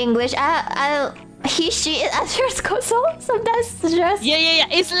speak English, I he, she, it underscore. So sometimes it's just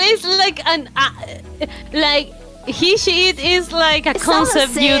It's like an like he, she, it is like a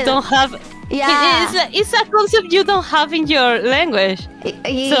concept you don't have Yeah. It's a concept you don't have in your language.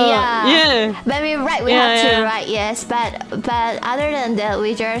 Yeah. When we write, we have to yeah. write, yes. But other than that,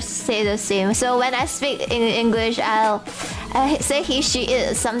 we just say the same. So when I speak in English, I say he, she,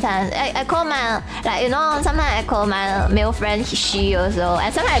 it sometimes. I call my, like, you know, sometimes I call my male friend she also.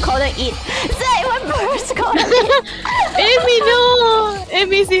 And sometimes I call them it. It's like one person call them it. Amy, no!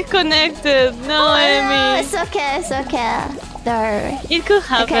 Amy's disconnected. No, Amy. It's okay, it's okay. There. It could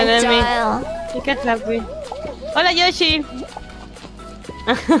happen, Okay, Amy. It can happen. Hola, Yoshi.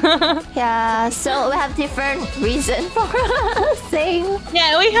 Yeah, so we have different reasons for saying.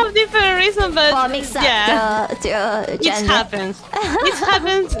 Yeah, we have different reasons, but for mix up the gender. It happens. It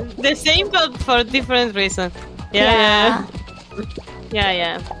happens the same, but for different reasons. Yeah.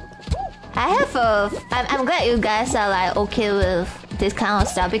 I have I'm glad you guys are like okay with this kind of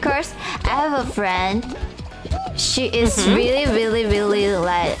stuff because I have a friend. She is really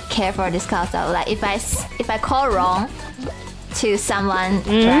like care for this kind of stuff. Like if I call wrong to someone,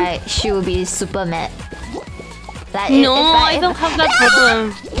 right, she will be super mad. Like no, I don't have that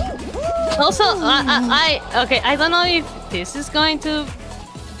problem. Also, I don't know if this is going to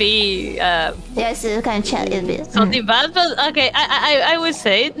be yes, you can chat a bit. Something bad, but okay, I will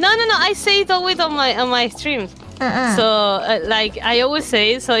say it. No, I say it always on my streams. So like I always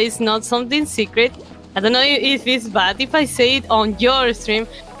say it, so it's not something secret. I don't know if it's bad if I say it on your stream,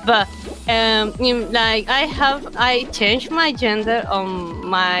 but like I changed my gender on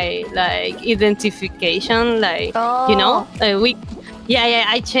my like identification, like you know,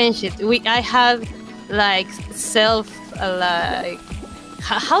 I changed it. I have like self like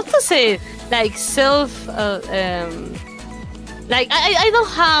how to say it, like self like I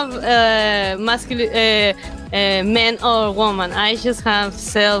don't have masculine man or woman. I just have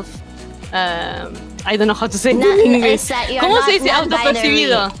self. I don't know how to say it in English. ¿Cómo se dice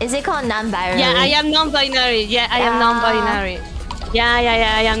autopercibido? Is it called non-binary? Yeah, I am non-binary. Yeah, I am non-binary. Yeah,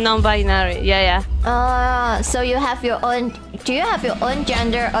 I am non-binary. Yeah. So you have your own. Do you have your own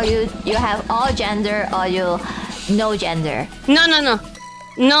gender, or you have all gender, or you no gender?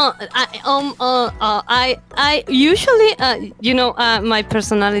 No. I usually you know my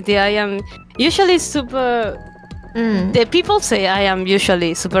personality. I am usually super. The people say I am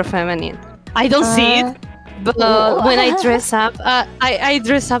usually super feminine. I don't see it, but when I dress up, I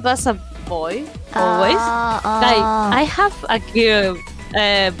dress up as a boy always. Like I have a girl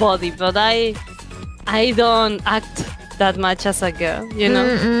body, but I don't act that much as a girl, you know,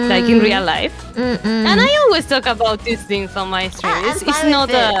 like in real life. And I always talk about these things on my stream. It's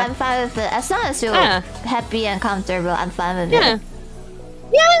not I'm fine with it. As long as you're happy and comfortable, I'm fine with it.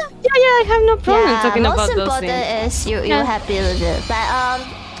 Yeah, I have no problem talking about those things. Most important is you're happy with it. But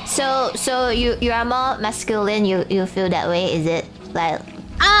so you are more masculine. You feel that way? Is it like?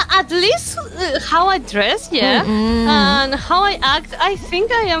 At least how I dress, and how I act. I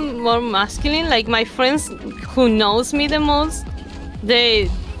think I am more masculine. Like my friends who knows me the most, they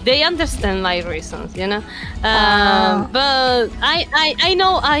understand my reasons, you know. But I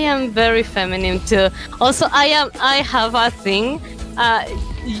know I am very feminine too. Also, I have a thing.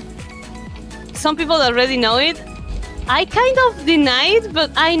 Some people already know it. I kind of deny it, but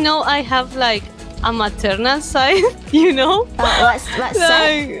I know I have like a maternal side, you know? What side?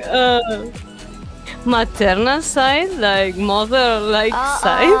 Like, maternal side, like mother-like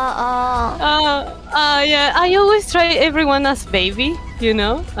side. Yeah, I always try everyone as baby, you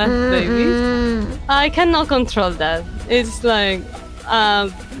know, as babies. I cannot control that. It's like a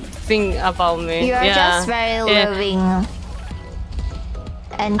thing about me. You're just very loving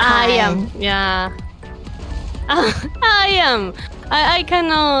and kind. I am, yeah. I am. I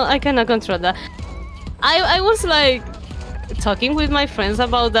cannot control that. I was like talking with my friends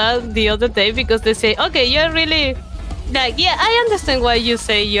about that the other day because they say, okay, you're really like, yeah, I understand why you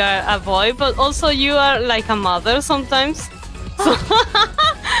say you are a boy, but also you are like a mother sometimes. So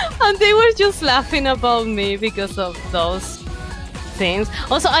and they were just laughing about me because of those things.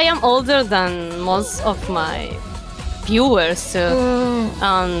 Also, I am older than most of my viewers too,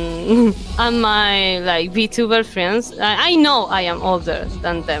 and my like VTuber friends. I know I am older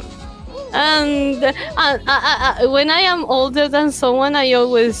than them, and when I am older than someone, I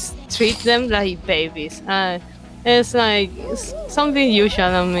always treat them like babies. It's like something usual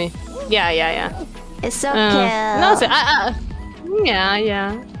on me. Yeah. It's okay. No, so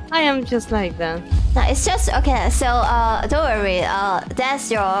yeah. I am just like that. No, it's just okay. So don't worry. That's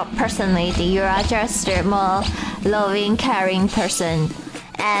your personality. You are just a more loving, caring person,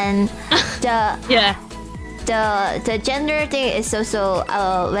 and the the gender thing is also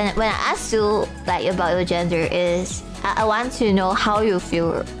when I ask you like about your gender is I want to know how you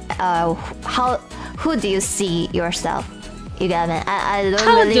feel who do you see yourself? You get me? I don't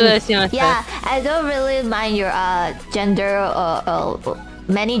How really. do I see myself? Yeah, I don't really mind your gender or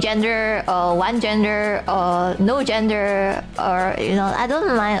many gender or one gender or no gender or I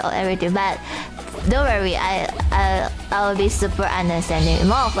don't mind everything, but don't worry, I'll be super understanding.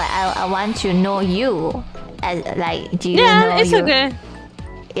 More of like I want to know you, as like do you know Yeah, it's you? okay.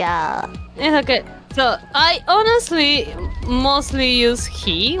 Yeah. It's okay. So I honestly mostly use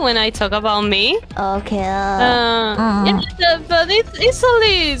he when I talk about me. Okay. Yeah, but it's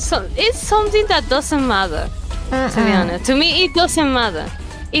only it's something that doesn't matter. To be honest, to me it doesn't matter.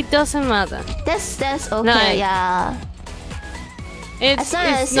 It doesn't matter. That's okay. Like, yeah. It's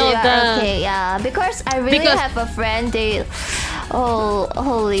as not you're that. okay. Yeah, because I really have a friend.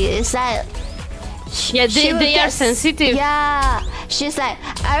 Holy, it's like. Yeah, they are sensitive. Yeah, she's like,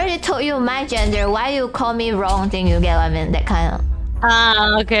 I already told you my gender. Why you call me wrong thing? You get what I mean? That kind of.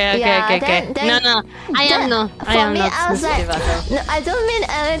 Okay. No, I am not sensitive at all. No, I don't mean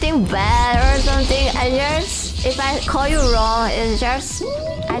anything bad or something. If I call you wrong, it's just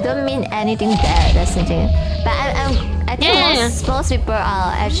I don't mean anything bad. That's the thing. But I think most people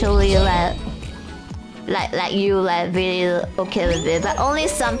are actually like you really okay with it. But only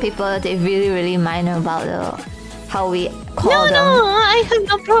some people they really mind about how we call them. No, I have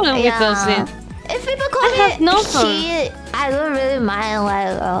no problem with those things. If people call me he, I don't really mind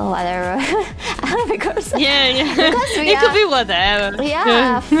whatever. because it could be whatever.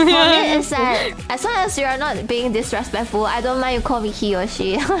 Yeah, for me it's like as long as you are not being disrespectful, I don't mind you call me he or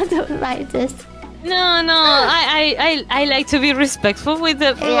she. I don't mind this. No, I like to be respectful with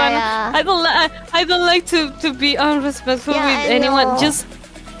everyone. Yeah. I don't like to be unrespectful with anyone. Just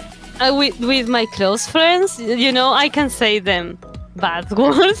with my close friends, I can say them bad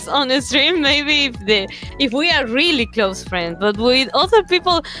words on the stream. Maybe if we are really close friends, but with other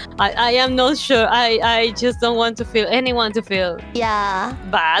people, I am not sure. I just don't want to feel anyone to feel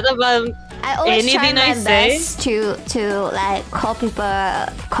bad about. I always anything try my I say. best to like call people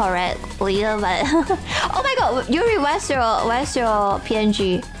correctly, but oh my god, Yuri, where's your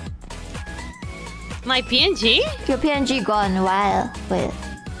PNG? My PNG? Your PNG gone. Why? Wait.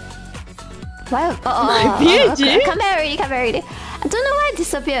 Why? My PNG? Okay. Come here already. I don't know why it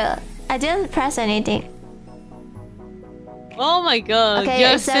disappeared. I didn't press anything. Oh my god, Okay,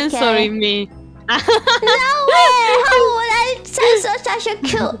 you're it's okay. censoring me. No way! How would I censor such a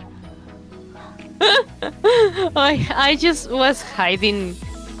cute? I just was hiding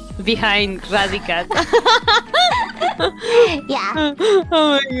behind Radicat. Yeah.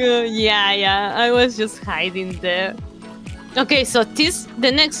 Oh my god. Yeah. I was just hiding there. Okay, so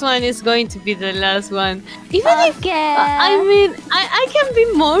the next one is going to be the last one. Even if I mean I can be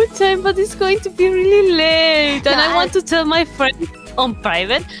more time, but it's going to be really late, and I want to tell my friends on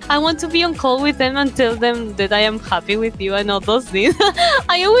private. I want to be on call with them and tell them that I am happy with you and all those things.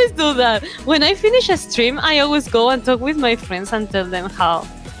 I always do that. When I finish a stream, I always go and talk with my friends and tell them how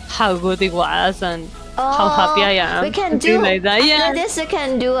good it was and how happy I am. We can do like that. After this, we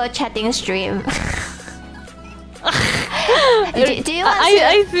can do a chatting stream. do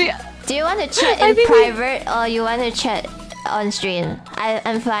you want to chat in private or you want to chat on stream?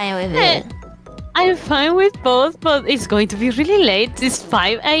 I'm fine with it. I'm fine with both, but it's going to be really late. It's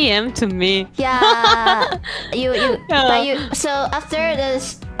 5 a.m. to me. Yeah. So after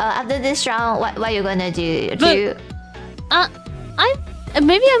this round, what are you gonna do?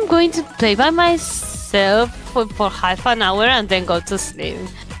 Maybe I'm going to play by myself for half an hour and then go to sleep.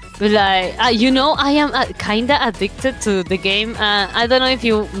 Like I am kinda addicted to the game. I don't know if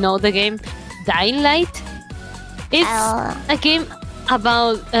you know the game Dying Light. It's a game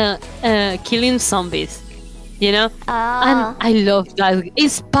about killing zombies, and I love that.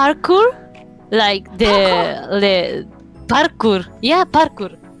 It's parkour, like the parkour. Yeah,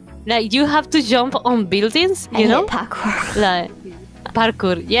 parkour. Like you have to jump on buildings, you know? Parkour. Like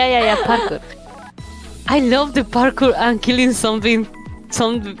parkour. Yeah, parkour. I love the parkour and killing zombie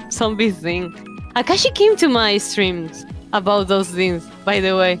thing. Akashi came to my streams about those things, by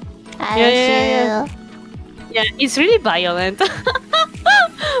the way. Yeah, it's really violent.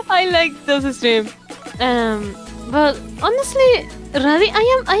 I like those streams. But honestly, Radi,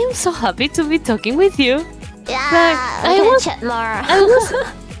 I am so happy to be talking with you. Yeah, like, we can chat more.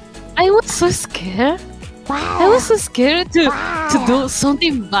 I was so scared. Wow. I was so scared to do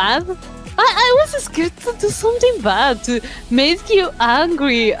something bad. I was scared to do something bad, to make you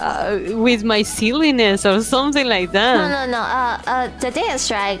angry with my silliness or something like that. No. The thing is,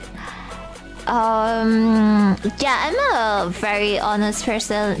 right? Yeah, I'm a very honest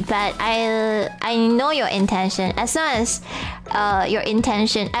person, but I know your intention. As long as your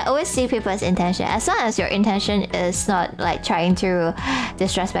intention. I always see people's intention. As long as your intention is not like trying to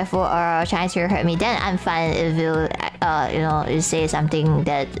disrespectful or trying to hurt me, then I'm fine if you you say something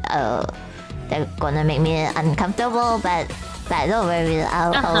that that's gonna make me uncomfortable. But don't worry,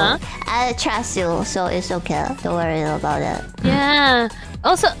 I trust you, so it's okay. Don't worry about it. Yeah.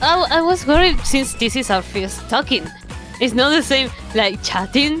 Also, I was worried since this is our first talking. It's not the same like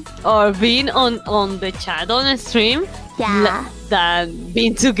chatting or being on the chat on a stream. Yeah. Than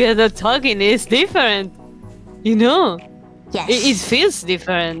being together talking is different. You know. Yes. It feels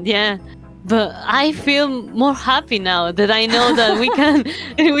different. Yeah. But I feel more happy now that I know that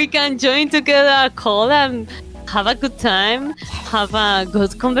we can join together a call and have a good time, have a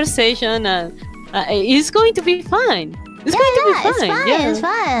good conversation, and it's going to be fine. It's going to be fine. It's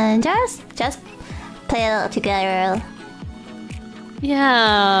fine. Just play it together.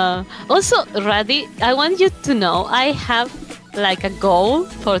 Yeah. Also, Radi, I want you to know I have like a goal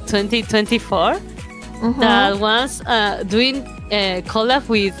for 2024 that was doing a collab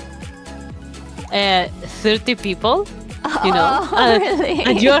with 30 people. You know, really?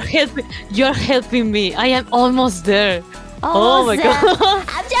 And you're helping me. I am almost there. Oh my god!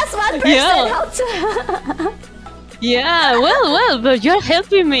 I'm just one person. Yeah. Yeah. Well, but you're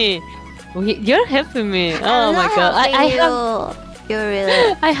helping me. You're helping me. Oh my god! I have. You're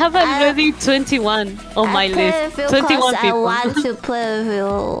really. I have already 21 on my list. 21 people. I want to play with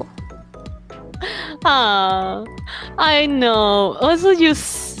you. Ah, I know. Also, you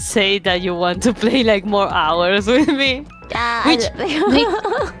say that you want to play like more hours with me,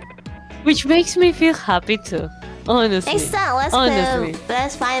 which makes me feel happy too. Honestly. Next time,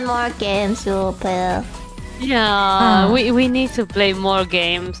 let's find more games to play. Yeah, we need to play more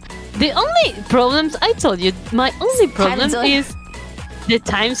games. The only problems, I told you, my only problem is the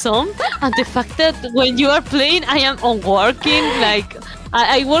time zone and the fact that when you are playing, I am on working. Like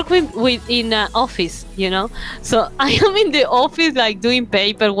I work with in an office, you know. So I am in the office, like doing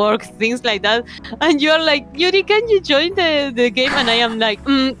paperwork, things like that. And you're like, Yuri, can you join the game? And I am like,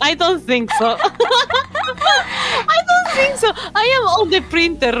 I don't think so. I don't think so. I am on the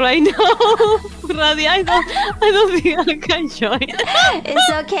printer right now, Radi. I don't think I can join. It's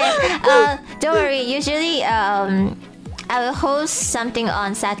okay. Don't worry. Usually, I will host something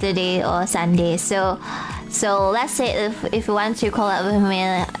on Saturday or Sunday. So let's say if you want to collab with me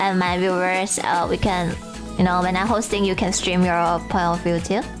and my viewers, we can, when I'm hosting, you can stream your point of view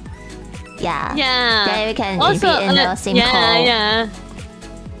too. Yeah. Yeah. Then we can also, be in the same call. Yeah.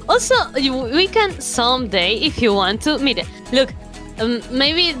 Also, we can someday, if you want to, look,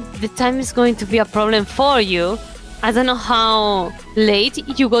 maybe the time is going to be a problem for you. I don't know how late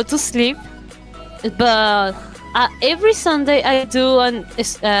you go to sleep, but every Sunday I do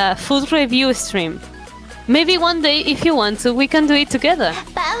a food review stream. Maybe one day, if you want to, we can do it together.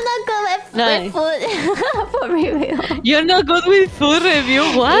 But I'm not good with food for review. You're not good with food review?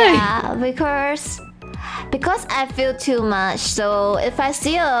 Why? Yeah, because I feel too much. So if I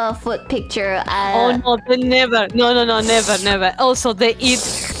see a food picture, oh no, they never. No, never. Also, they eat.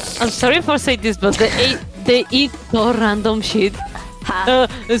 I'm sorry for saying this, but they eat so random shit. Huh?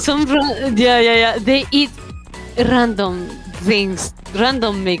 Yeah. They eat random things,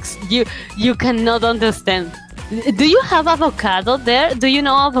 random mix. You cannot understand. Do you have avocado there? Do you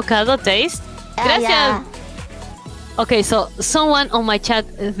know avocado taste? Gracias. Yeah. Okay, so someone on my chat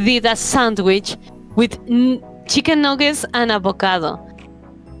did a sandwich with chicken nuggets and avocado,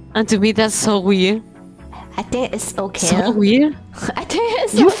 and to me that's so weird. I think it's okay. So weird. I think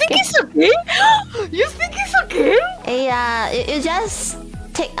it's You okay. think it's okay? You think it's okay? Yeah, you just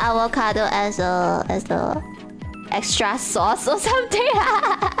take avocado as a extra sauce or something.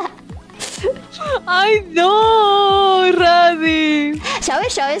 I know, Radi. Shall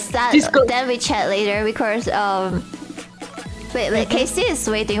we start? Then we chat later because wait, Casey is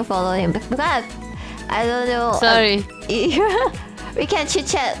waiting for him because I don't know. Sorry. We can chit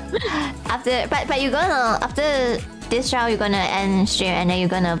chat after, but you're gonna after this round you're gonna end stream and then you're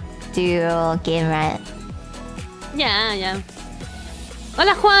gonna do your game, right? Yeah.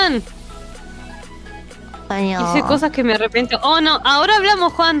 Hola, Juan. Hice cosas que me arrepiento. Oh no, ahora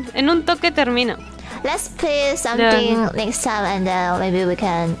hablamos, Juan. En un toque termino. Let's play something next time and then maybe we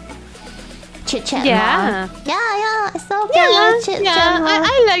can chit chat. Yeah. More. Yeah. It's okay. Chit chat.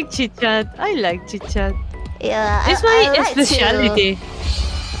 I like chit chat. Yeah, it's my specialty.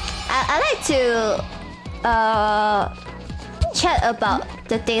 I like to chat about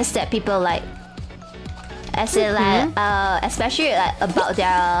the things that people like. As in like especially like about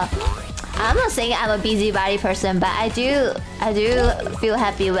their I'm not saying I'm a busybody person, but I do feel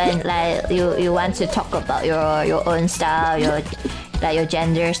happy when like you want to talk about your own stuff, your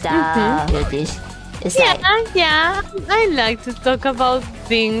gender stuff, your this. It's yeah. I like to talk about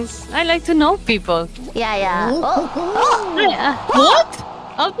things. I like to know people. Yeah. Oh. What?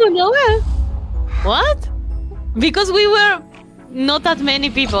 Out of nowhere? What? Because we were not that many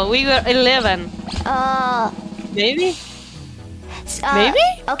people. We were 11. Maybe? Maybe?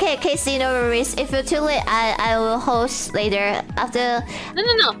 Okay, Casey, no worries. If you're too late, I will host later after.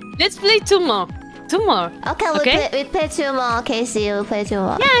 No. Let's play 2 more. 2 more. Okay, we play 2 more, Casey. We'll play 2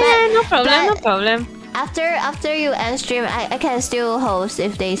 more. Yeah, no problem. After you end stream, I can still host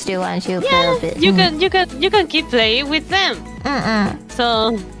if they still want to play a bit. You can keep playing with them.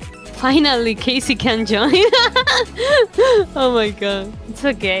 So finally Casey can join. Oh my god, it's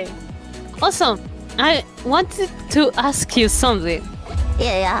okay. Also, I wanted to ask you something.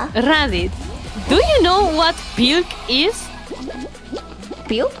 Yeah. Radi, do you know what pilk is?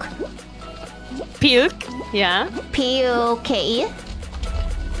 Pilk? Pilk, yeah. P-U-K-E?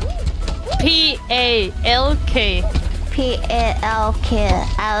 P-A-L-K. P-A-L-K.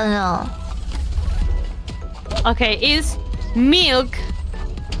 I don't know. Okay, it's milk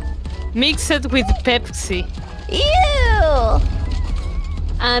mixed with Pepsi. Ew!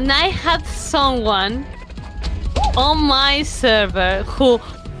 And I had someone on my server who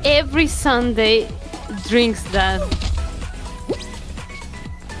every Sunday drinks that.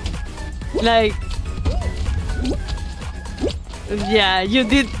 Like, yeah, you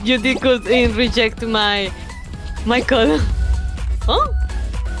did good in reject my collab.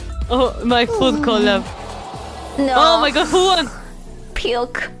 Oh, my food collab. No. Oh my god, who won?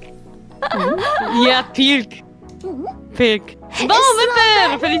 Pilk. Yeah, Pilk. Vamos,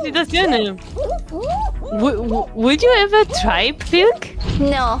 Pepper! Felicitaciones. Would you ever try Pilk?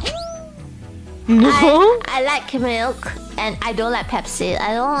 No. No? I like milk and I don't like Pepsi.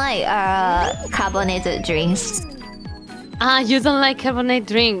 I don't like carbonated drinks. You don't like carbonated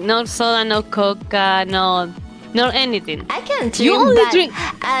drink? No soda, no coca, no anything. I can drink. You only drink.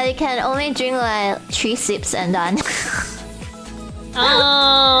 I can only drink like 3 sips and done.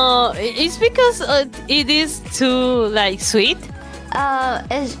 Oh, it's because it is too like sweet. I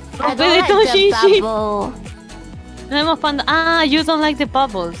don't like the bubble. You don't like the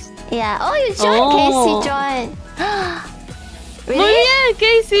bubbles. Yeah. Oh, you joined, Casey. Join. Really? Muy bien,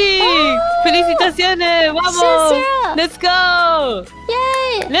 Casey. Felicitaciones. Vamos. Sincere. Let's go.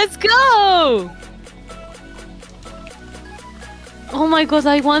 Yay. Let's go. Oh my god,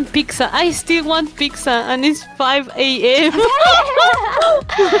 I want pizza. I still want pizza and it's 5 a.m.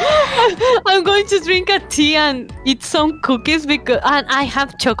 I'm going to drink a tea and eat some cookies and I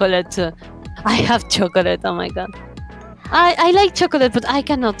have chocolate too. I have chocolate, oh my god. I like chocolate but I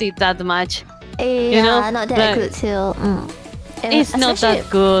cannot eat that much. Yeah, you know? not that good too. It's not that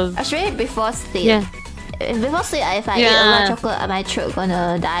good. Especially before sleep. Yeah. Before sleep, if I eat a lot of chocolate, my throat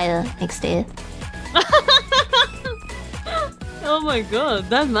gonna die the next day. Oh my god,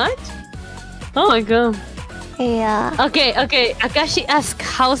 that much? Oh my god. Yeah. Okay. Akashi asked,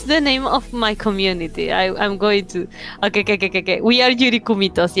 how's the name of my community? I'm going to... Okay. We are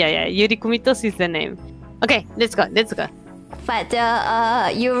Yurikumitos. Yeah. Yurikumitos is the name. Okay, let's go. But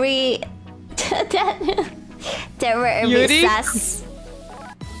Yuri... they were a bit sus.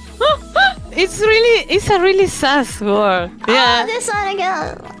 It's a really sus word. Yeah. Oh, this one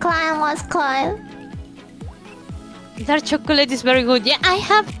again. Klein. That chocolate is very good. Yeah, I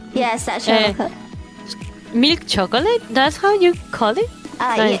have... Yes, that chocolate. Milk chocolate? That's how you call it?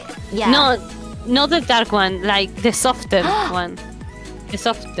 Yeah. No, not the dark one. Like the softer one. The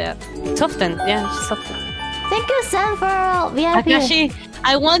softer. Softened. Thank you, Sam, for VIP. Akashi,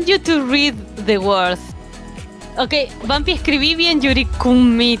 I want you to read the words. Okay, Vampi, escribí bien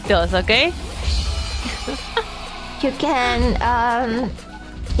Yurikumitos, okay? You can,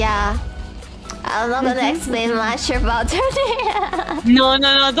 yeah. I'm not gonna explain much about it. No,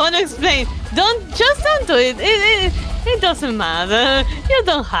 don't explain. Don't do it. It doesn't matter. You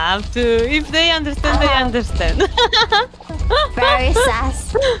don't have to. If they understand, they understand. Very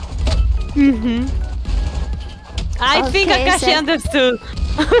sass. I think Akashi understood.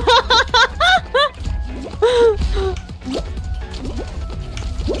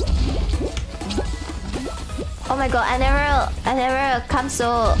 Oh my god, I never come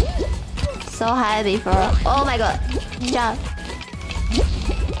so high before. Oh my god. Jump.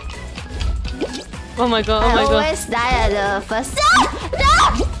 Oh my god. I always die at the first.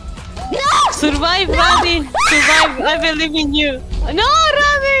 No! Survive, Radi! Survive! I believe in you! No,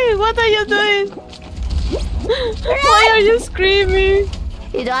 Radi! What are you doing? Why are you screaming?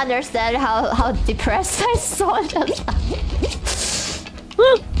 You don't understand how depressed I saw just now.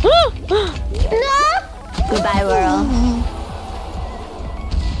 No! Goodbye, world.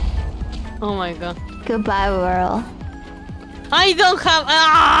 Oh my god. Goodbye, world. I don't have.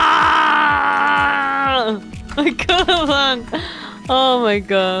 Ah! I can't. Oh my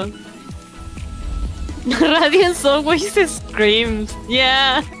god. Radiance always screams.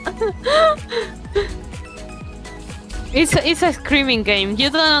 Yeah. It's a screaming game. You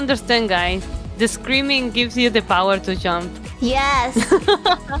don't understand, guys. The screaming gives you the power to jump. Yes.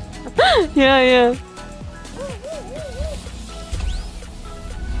 Yeah.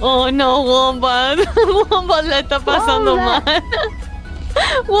 Oh no, Wombat. Wombat le está pasando mal.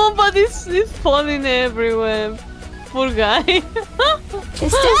 Wombat is falling everywhere. Poor guy.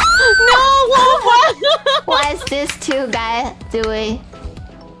 Is this... No, Wombat! What is this two guys doing?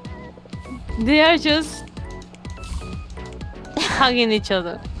 They are just hugging each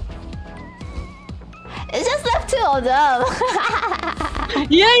other. It's just left two of them.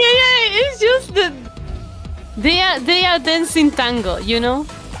 Yeah. It's just that they are dancing tango, you know?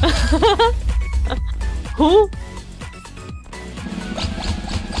 Who?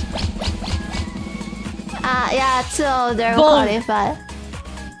 Yeah, two of them qualified.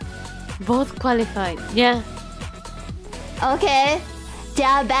 Both qualified, yeah. Okay.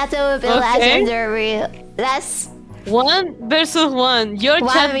 Their battle will be legendary. Let's 1 versus 1. Your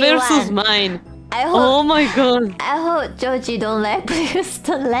chat versus mine. I hope, oh my god. I hope Joji don't lag. Please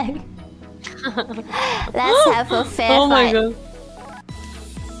don't lag. Let's have a fair fight. Oh my god.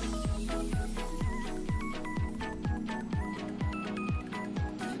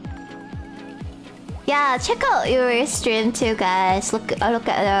 Yeah, check out your stream too, guys. Look at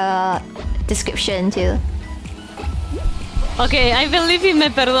the description too. Okay, I believe in Me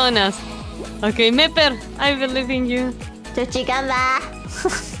Perdonas. Okay, Meper, I believe in you. Joji ganba.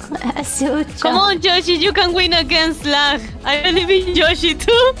 Come on, Joshi, you can win against Lag. I believe in Joshi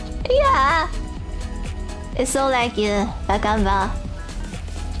too. Yeah. It's so like you, ganba.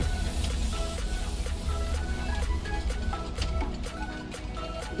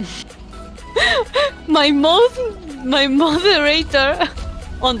 My moderator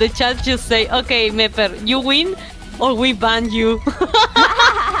on the chat just say, okay, Meper, you win or we ban you.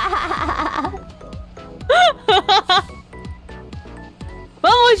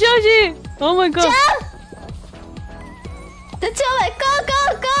 Vamos, Joji! Oh my god. Jump! The jump!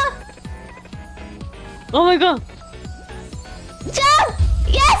 Go! Oh my god. Jump!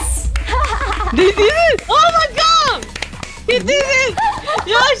 Yes! They did it! Oh my god! He did it!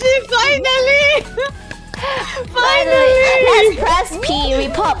 Yoshi, finally! Finally! Let's press P,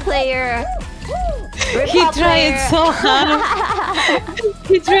 report player. He tried so hard.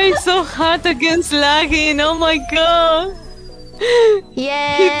 He tried so hard against lagging. Oh my god!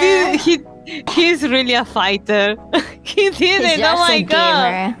 Yeah. He's really a fighter. He did it. Oh my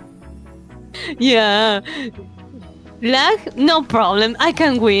god! Yeah. Lag? No problem. I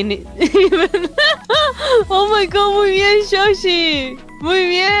can win it. Oh my god, muy bien, Shoshi. Muy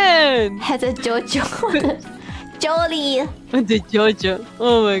bien. Has a Jojo. Jolie. The Jojo.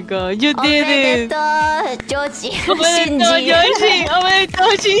 Oh my god, you did it. Joji. Omedetou, Yoshi.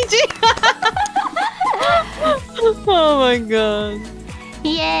 Omedetou, Shinji. Oh my god.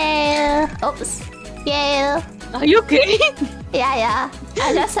 Yeah. Oops. Yeah. Are you okay? Yeah.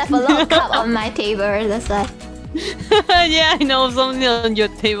 I just have a little cup on my table. That's why. Yeah, I know, something on your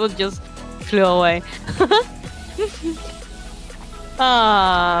table just flew away.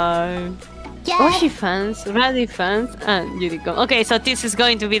 Yeah. Oshi fans, Radi fans, and Unicorn. Okay, so this is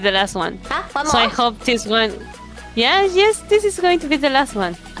going to be the last one. Huh? One more? So I hope this one... Yes, this is going to be the last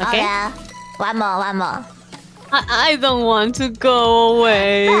one. Okay? Oh, yeah. One more. I don't want to go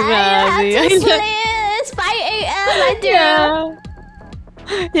away, Radi. You have to sleep. It's 5 AM, my dear.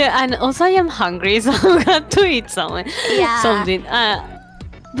 Yeah, and also I am hungry, so I got to eat something.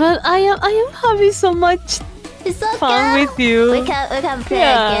 But I am having so much fun with you. We can play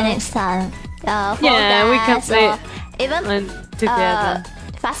again next time. We can play even together.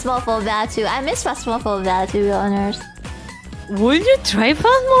 Phasmophobia too. I miss Phasmophobia, to be honest. Would you try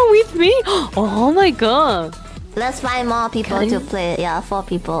Phasmo with me? Oh my god! Let's find more people to play. Yeah, 4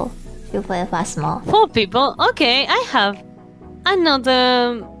 people to play Phasmo. 4 people? Okay, I have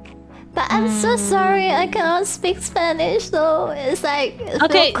another. But I'm so sorry, I cannot speak Spanish, so it's like...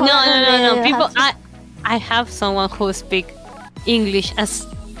 Okay, no. People, I have someone who speak English as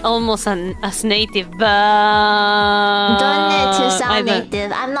almost as native, but... Don't need to sound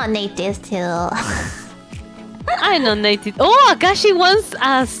native. I'm not native still. I'm not native. Oh, Akashi wants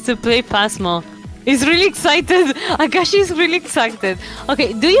us to play Phasmo. is really excited. Akashi is really excited.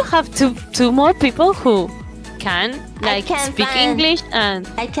 Okay, do you have two more people who can speak English and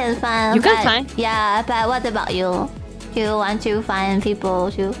I can find. You can find. Yeah, but what about you? You want to find people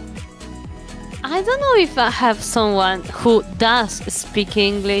too? I don't know if I have someone who does speak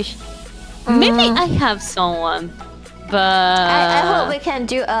English. Maybe I have someone, but I hope we can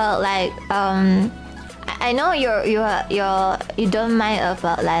do I know you don't mind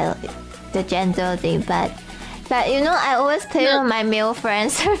about like the gender thing, but you know I always play with my male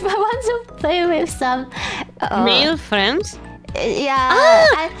friends. If I want to play with some male friends,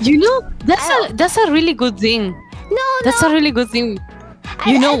 yeah. You know that's a really good thing. That's a really good thing.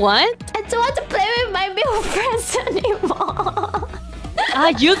 You know what? I don't want to play with my male friends anymore.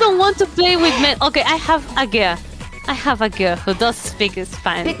 You don't want to play with men? Okay, I have a girl who does speak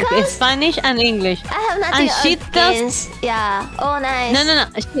Spanish and English. I have nothing and she against. Yeah. Oh, nice. No.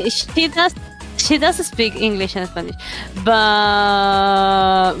 She does speak English and Spanish,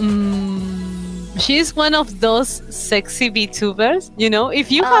 but she's one of those sexy VTubers. You know,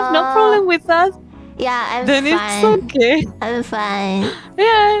 if you have no problem with that, yeah, I'm then fine. it's okay. I'm fine.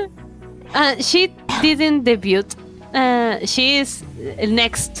 Yeah. She didn't debut. She is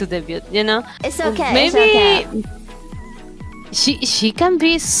next to debut. You know. It's okay. Maybe. It's okay. She can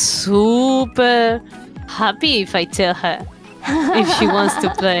be super happy if I tell her if she wants to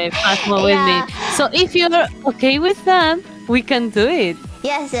play Phasmo with me. So if you're okay with that, we can do it.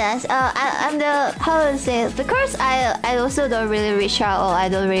 Yes. I'm the host because I also don't really reach out or I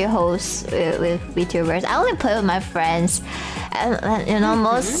don't really host with VTubers. I only play with my friends. And you know,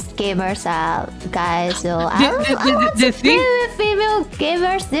 most gamers are guys, so I want to play with female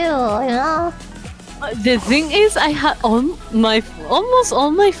gamers too. You know. The thing is, I have almost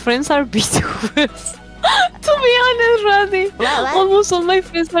all my friends are VTubers. To be honest, Radi, what? almost all my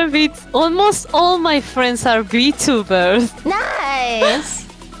friends are VTubers. Nice.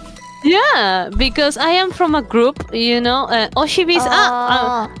 Yeah, because I am from a group, you know, Oshibi's.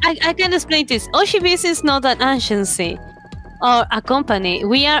 I can explain this. Oshibi's is not an agency or a company.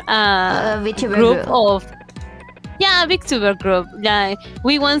 We are a VTuber group of. Yeah, a VTuber group. Like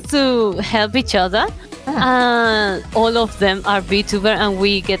we want to help each other. All of them are VTuber, and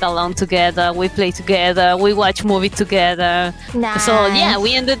we get along together. We play together. We watch movies together. Nice. So yeah,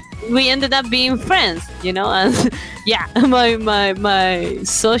 we ended up being friends. You know, and yeah, my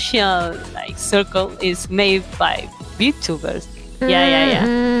social circle is made by VTubers. Yeah.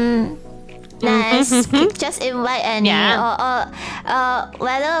 Nice. Just invite any.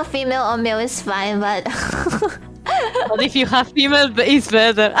 Whether female or male is fine, but. But if you have female, it's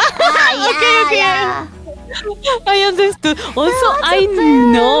better. Yeah. I understood. Also, I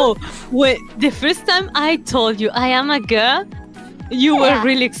know when the first time I told you I am a girl, you were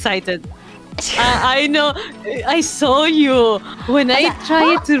really excited. I know. I saw you when I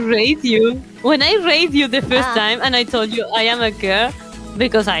tried to raid you. When I raid you the first time, and I told you I am a girl.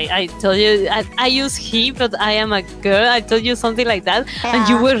 Because I told you I use he, but I am a girl. I told you something like that, and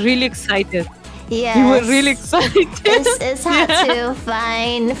you were really excited. Yes. You were really excited. It's hard to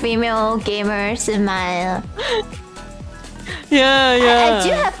find female gamers in my. Yeah. I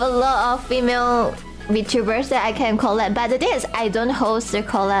do have a lot of female VTubers that I can collab, but the thing is, I don't host the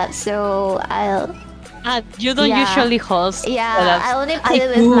collab, so I'll. You don't usually host. Yeah, collabs. I only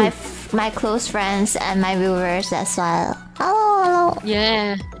play with my close friends and my viewers as well. Hello.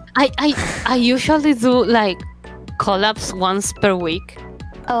 Yeah, I usually do collabs once per week.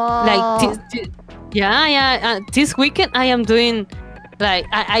 Oh. This weekend I am doing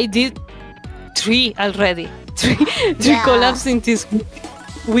I did 3 already. Three collabs in this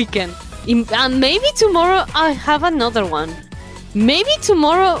weekend. And maybe tomorrow I have another one. Maybe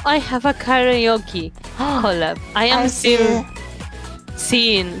tomorrow I have a karaoke collab. I am still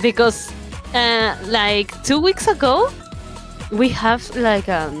seeing because 2 weeks ago we have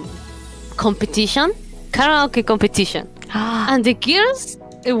competition, karaoke competition, and the girls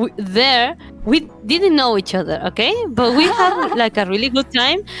there, we didn't know each other, okay, but we had a really good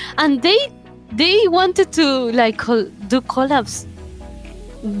time, and they wanted to do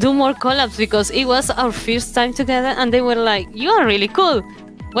more collabs because it was our first time together, and they were like, you are really cool,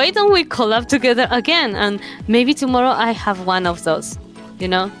 why don't we collab together again? And maybe tomorrow I have one of those, you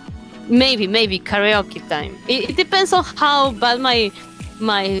know, maybe karaoke time. It depends on how bad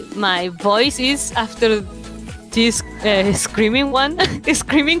my voice is after this screaming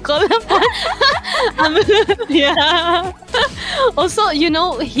collab one. Yeah. Also, you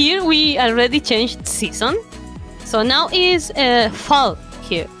know, here we already changed season, so now is fall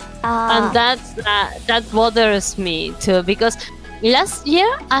here, and that bothers me too, because last year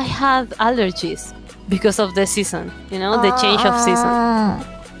I had allergies because of the season. You know, the change of season.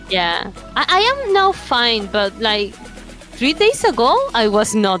 Yeah, I am now fine, but like 3 days ago, I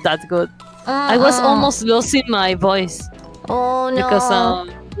was not that good. I was almost losing my voice. Oh no! Because of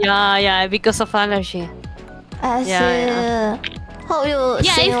because of allergy. I see. Hope you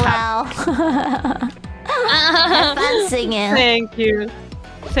sing well. Have fun singing. Thank you.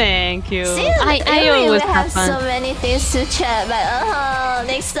 Thank you. See, I always have fun. so many things to chat, but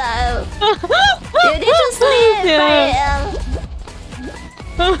next time you need to sleep. Yeah.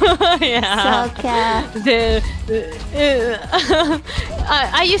 Yeah. So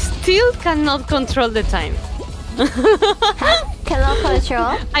I still cannot control the time. Cannot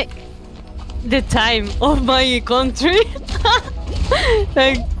control? The time of my country.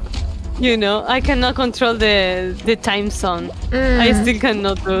 Like, you know, I cannot control the time zone. I still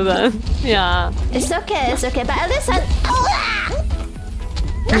cannot do that. Yeah. It's okay, but at least you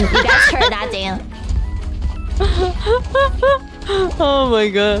guys heard that thing. Oh my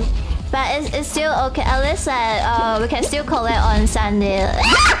god. But it's still okay. At least we can still collect on Sunday.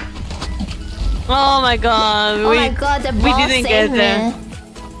 Oh my god. Oh my god, the ball didn't saved get there. me.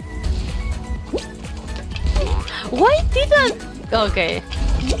 Why didn't? Okay,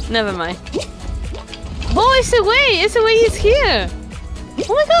 never mind. Oh, it's away! It's away! It's here!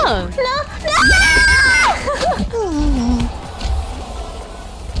 Oh my god!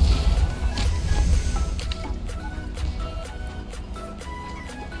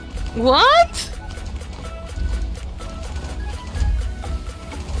 No! What?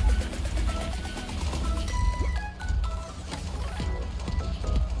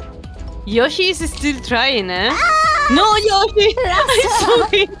 Yoshi is still trying, eh? No, Yoshi!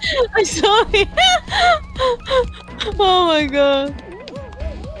 I saw it! Oh my god.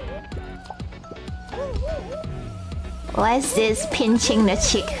 Why is this pinching the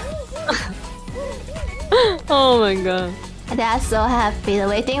cheek? Oh my god. They are so happy,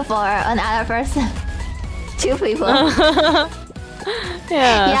 waiting for another person. 2 people.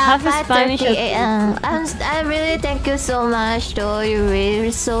 Yeah, 5:30 a.m. I really thank you so much, though.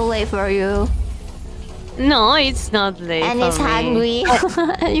 It's so late for you. No, it's not late. And it's for me. hungry.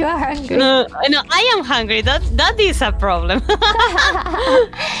 You are hungry. No, I am hungry. That is a problem.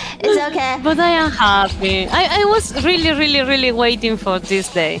 It's okay. But I am happy. I was really waiting for this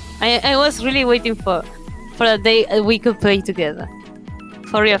day. I was really waiting for a day we could play together.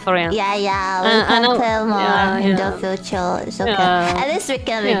 For real. Yeah, we can play more in the future. It's okay. At least we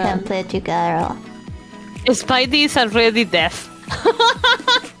can play together. Spidey is already deaf.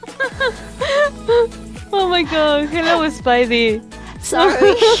 Oh my god, hello Spidey.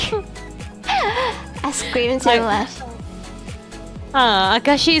 Sorry. I screamed too much.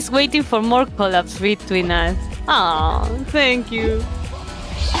 Akashi is waiting for more collabs between us. Oh, thank you.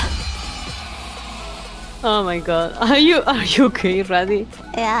 Oh my god. Are you okay, Radi?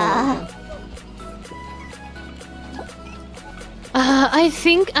 Yeah. I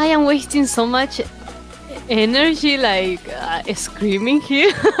think I am wasting so much energy like screaming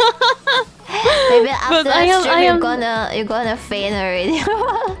here. Maybe after the stream you're gonna faint already.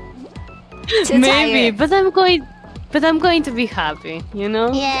 Maybe, but I'm going to be happy, you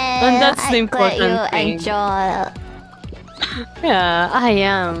know? Yeah, and that's the important thing. Enjoy. Yeah, I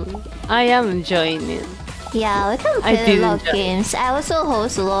am enjoying it. Yeah, we can play a lot of games. I also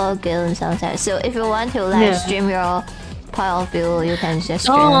host a lot of games sometimes. So if you want to stream your point of view, you can just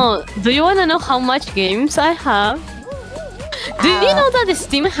stream. Oh, do you want to know how much games I have? Do you know that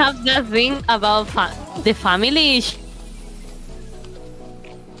Steam have that thing about the family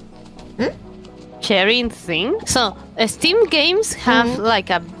sharing thing? So Steam games have like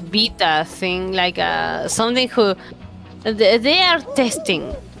a beta thing, like something who they are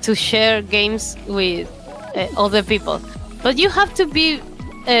testing to share games with other people, but you have to be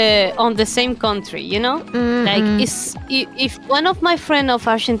on the same country, you know. Like if one of my friends of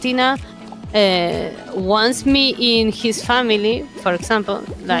Argentina wants me in his family, for example,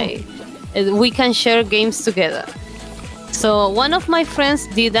 like we can share games together. So one of my friends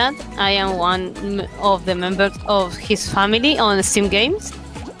did that. I am one of the members of his family on Steam Games,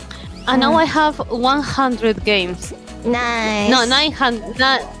 and now I have 100 games. Nice. No,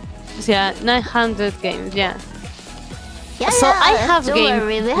 900. Yeah, 900 games. Yeah. So I have games.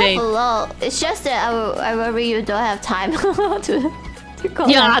 We have a lot. It's just that I worry you don't have time to go.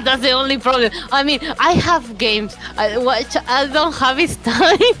 Yeah, that's the only problem. I mean, I have games. What I don't have is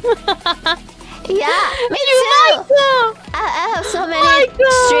time. Yeah, me too. I have so many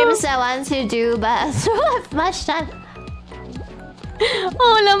streams I want to do, but I don't have much time.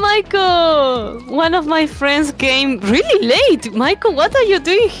 Hola, Michael! One of my friends came really late. Michael, what are you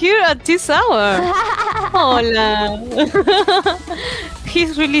doing here at this hour? Hola.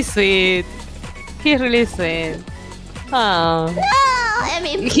 He's really sweet. He's really sweet. Oh. No, I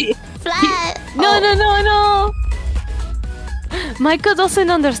mean, fly. No. Michael doesn't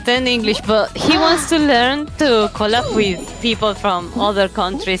understand English, but he wants to learn to collab with people from other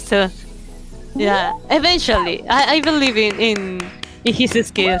countries too. Yeah, eventually. I believe in his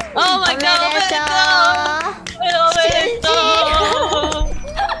skills. Oh my god!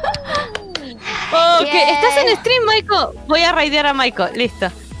 Okay, ¿estás en stream, Michael? Voy a raidear a Michael.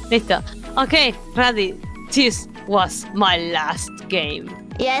 Listo. Okay, Radi, this was my last game.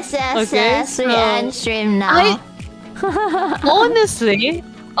 Yes, okay, we end stream now.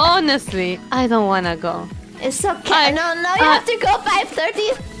 Honestly, I don't wanna go. It's okay. No, you have to go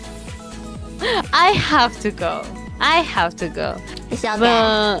 5:30. I have to go. It's okay.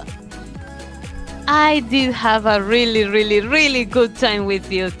 But I did have a really good time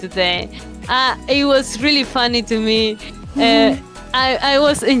with you today. It was really funny to me. I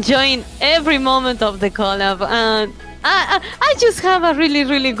was enjoying every moment of the collab, and I just have a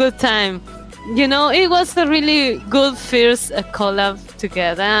really good time. You know, it was a really good first collab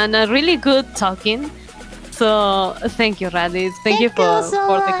together and a really good talking. So thank you, Radi. Thank you for the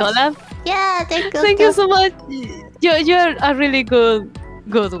collab. Yeah, thank you so much. You're a really good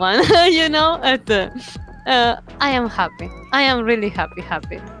one. You know, I am happy. I am really happy.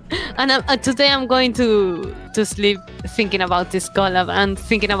 And today I'm going to sleep thinking about this collab and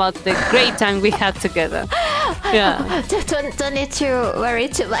thinking about the great time we had together. Yeah. Don't need to worry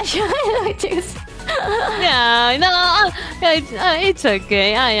too much. Yeah, no, it's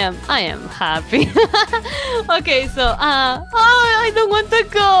okay. I am happy. Okay, so I don't want to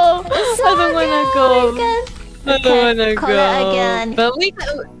go. I don't want to go. Again. But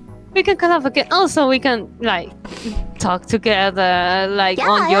we can collab again. Also, we can like talk together, like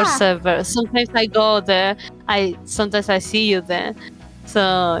on your server. Sometimes I go there. Sometimes I see you there.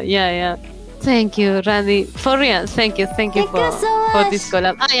 So yeah. Thank you, Radi. For real, thank you for this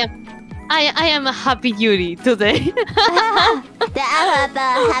collab. I am a happy Yuri today. I have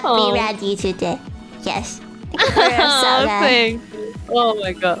a happy Radi today. Yes. Thanks. Oh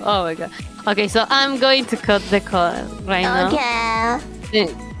my god. Okay, so I'm going to cut the call right now. Okay.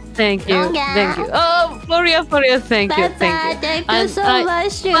 Thank you. Oh, for real. Thank you. Thank you so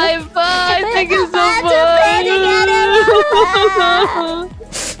much. Bye. Thank you so much.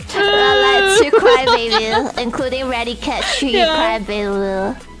 Let's cry, baby, including Radicat. Cry,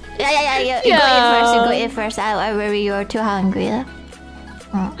 baby. Yeah. You go in first. I worry you're too hungry.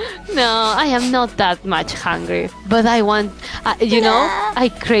 No, I am not that much hungry, but I want, I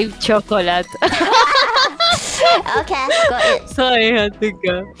crave chocolate. Okay, go eat. So I had to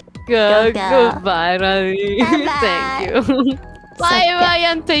go. Goodbye, Radi. Thank you. Bye,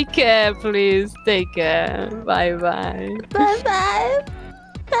 and take care, please. Take care. Bye. Bye.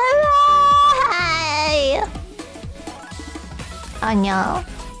 Oh no.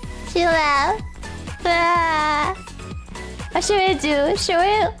 She left. What should we do?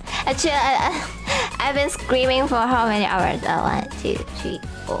 Actually, I've been screaming for how many hours? 1, 2, 3,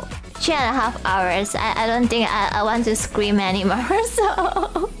 4. 3.5 hours. I don't think I want to scream anymore.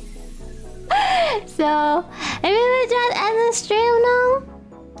 So maybe we just end the stream now.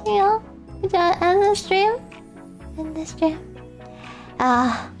 We just end the stream.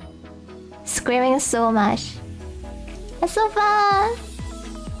 Screaming so much. It's so fun.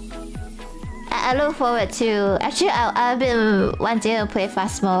 I look forward to. Actually, I've been wanting to play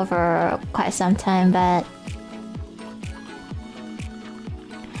Phasmo for quite some time, but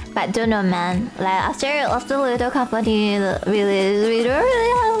don't know, man. Like after Little Company release, we don't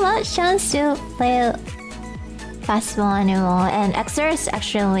really have much chance to play Phasmo anymore. And Xer is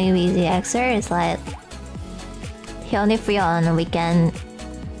actually easy. Xer is like he only free on the weekend.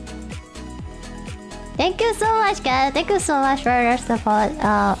 Thank you so much, guys. Thank you so much for your support.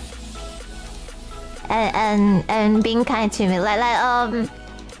 And being kind to me. Like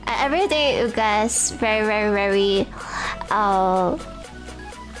everything you guys very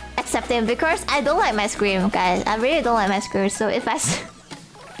accepting, because I don't like my scream, guys. I really don't like my scream. So if I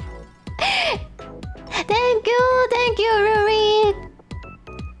thank you, Ruri.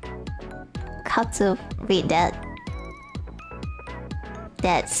 How to read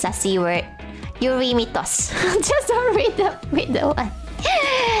that sassy word? Yurimitos. Just don't read the one.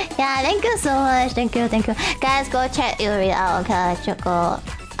 Yeah, thank you so much. Thank you. Guys, go check Yuri out, okay? Check out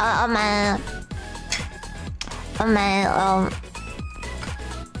on my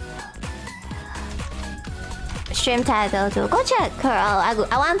stream title too. Go check her out.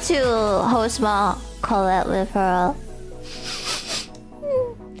 I want to host more collab with her.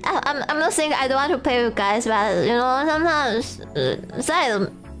 I'm not saying I don't want to play with guys, but you know, sometimes it's like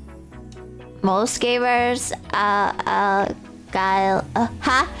most gamers guy.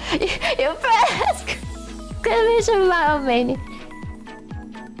 Huh? You press exclamation mark mania.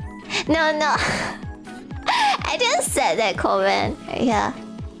 No. I just said that comment. Yeah.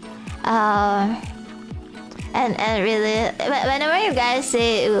 And really, whenever you guys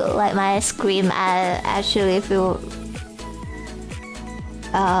say like my scream, I actually feel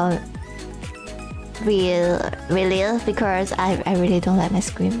relief because I really don't like my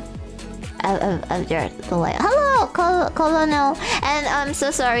scream. I just don't like. Hello, Colonel, and I'm so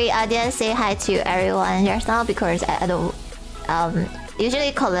sorry I didn't say hi to everyone just now because I don't.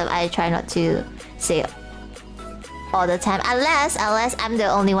 Usually collab I try not to say all the time unless I'm the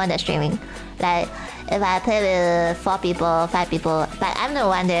only one that's streaming. Like if I play with 4 people, 5 people, but I'm the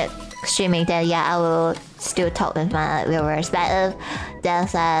one that streaming, then yeah, I will still talk with my viewers. But if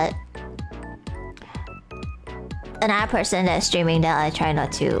there's another person that's streaming, then I try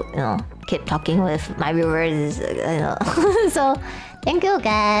not to, you know, keep talking with my viewers, you know. So thank you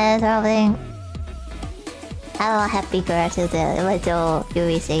guys for helping. I'm a happy girl today. Even though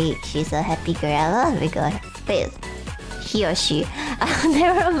you say she's a happy girl, I'm a happy girl. Wait, he or she?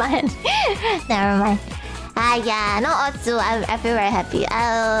 Never mind. Never mind. Yeah, no, also I feel very happy.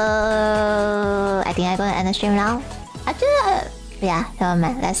 I think I'm gonna end the stream now. Actually, yeah, never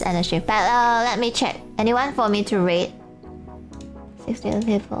mind. Let's end the stream. But let me check. Anyone for me to rate? 16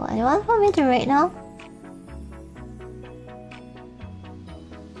 people. Anyone for me to rate now?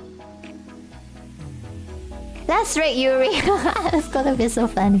 Let's rate Yuri. It's gonna be so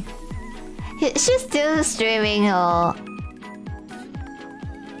funny. She's still streaming, or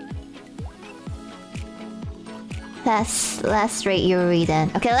let's rate Yuri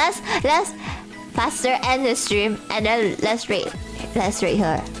then. Okay, let's faster end the stream and then let's rate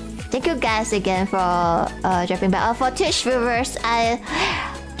her. Thank you guys again for dropping by. For Twitch viewers,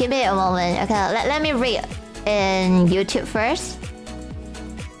 give me a moment. Okay, let me rate in YouTube first.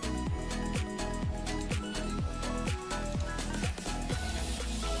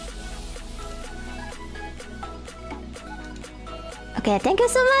 Okay, thank you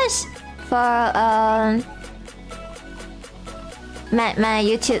so much for my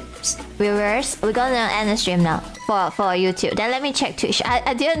YouTube viewers. We're gonna end the stream now for YouTube. Then let me check Twitch.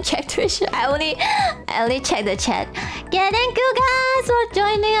 I didn't check Twitch. I only checked the chat. Yeah, thank you guys for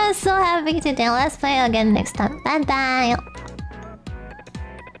joining us. So happy today. Let's play again next time. Bye bye.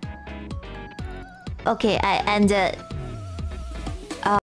 Okay, I ended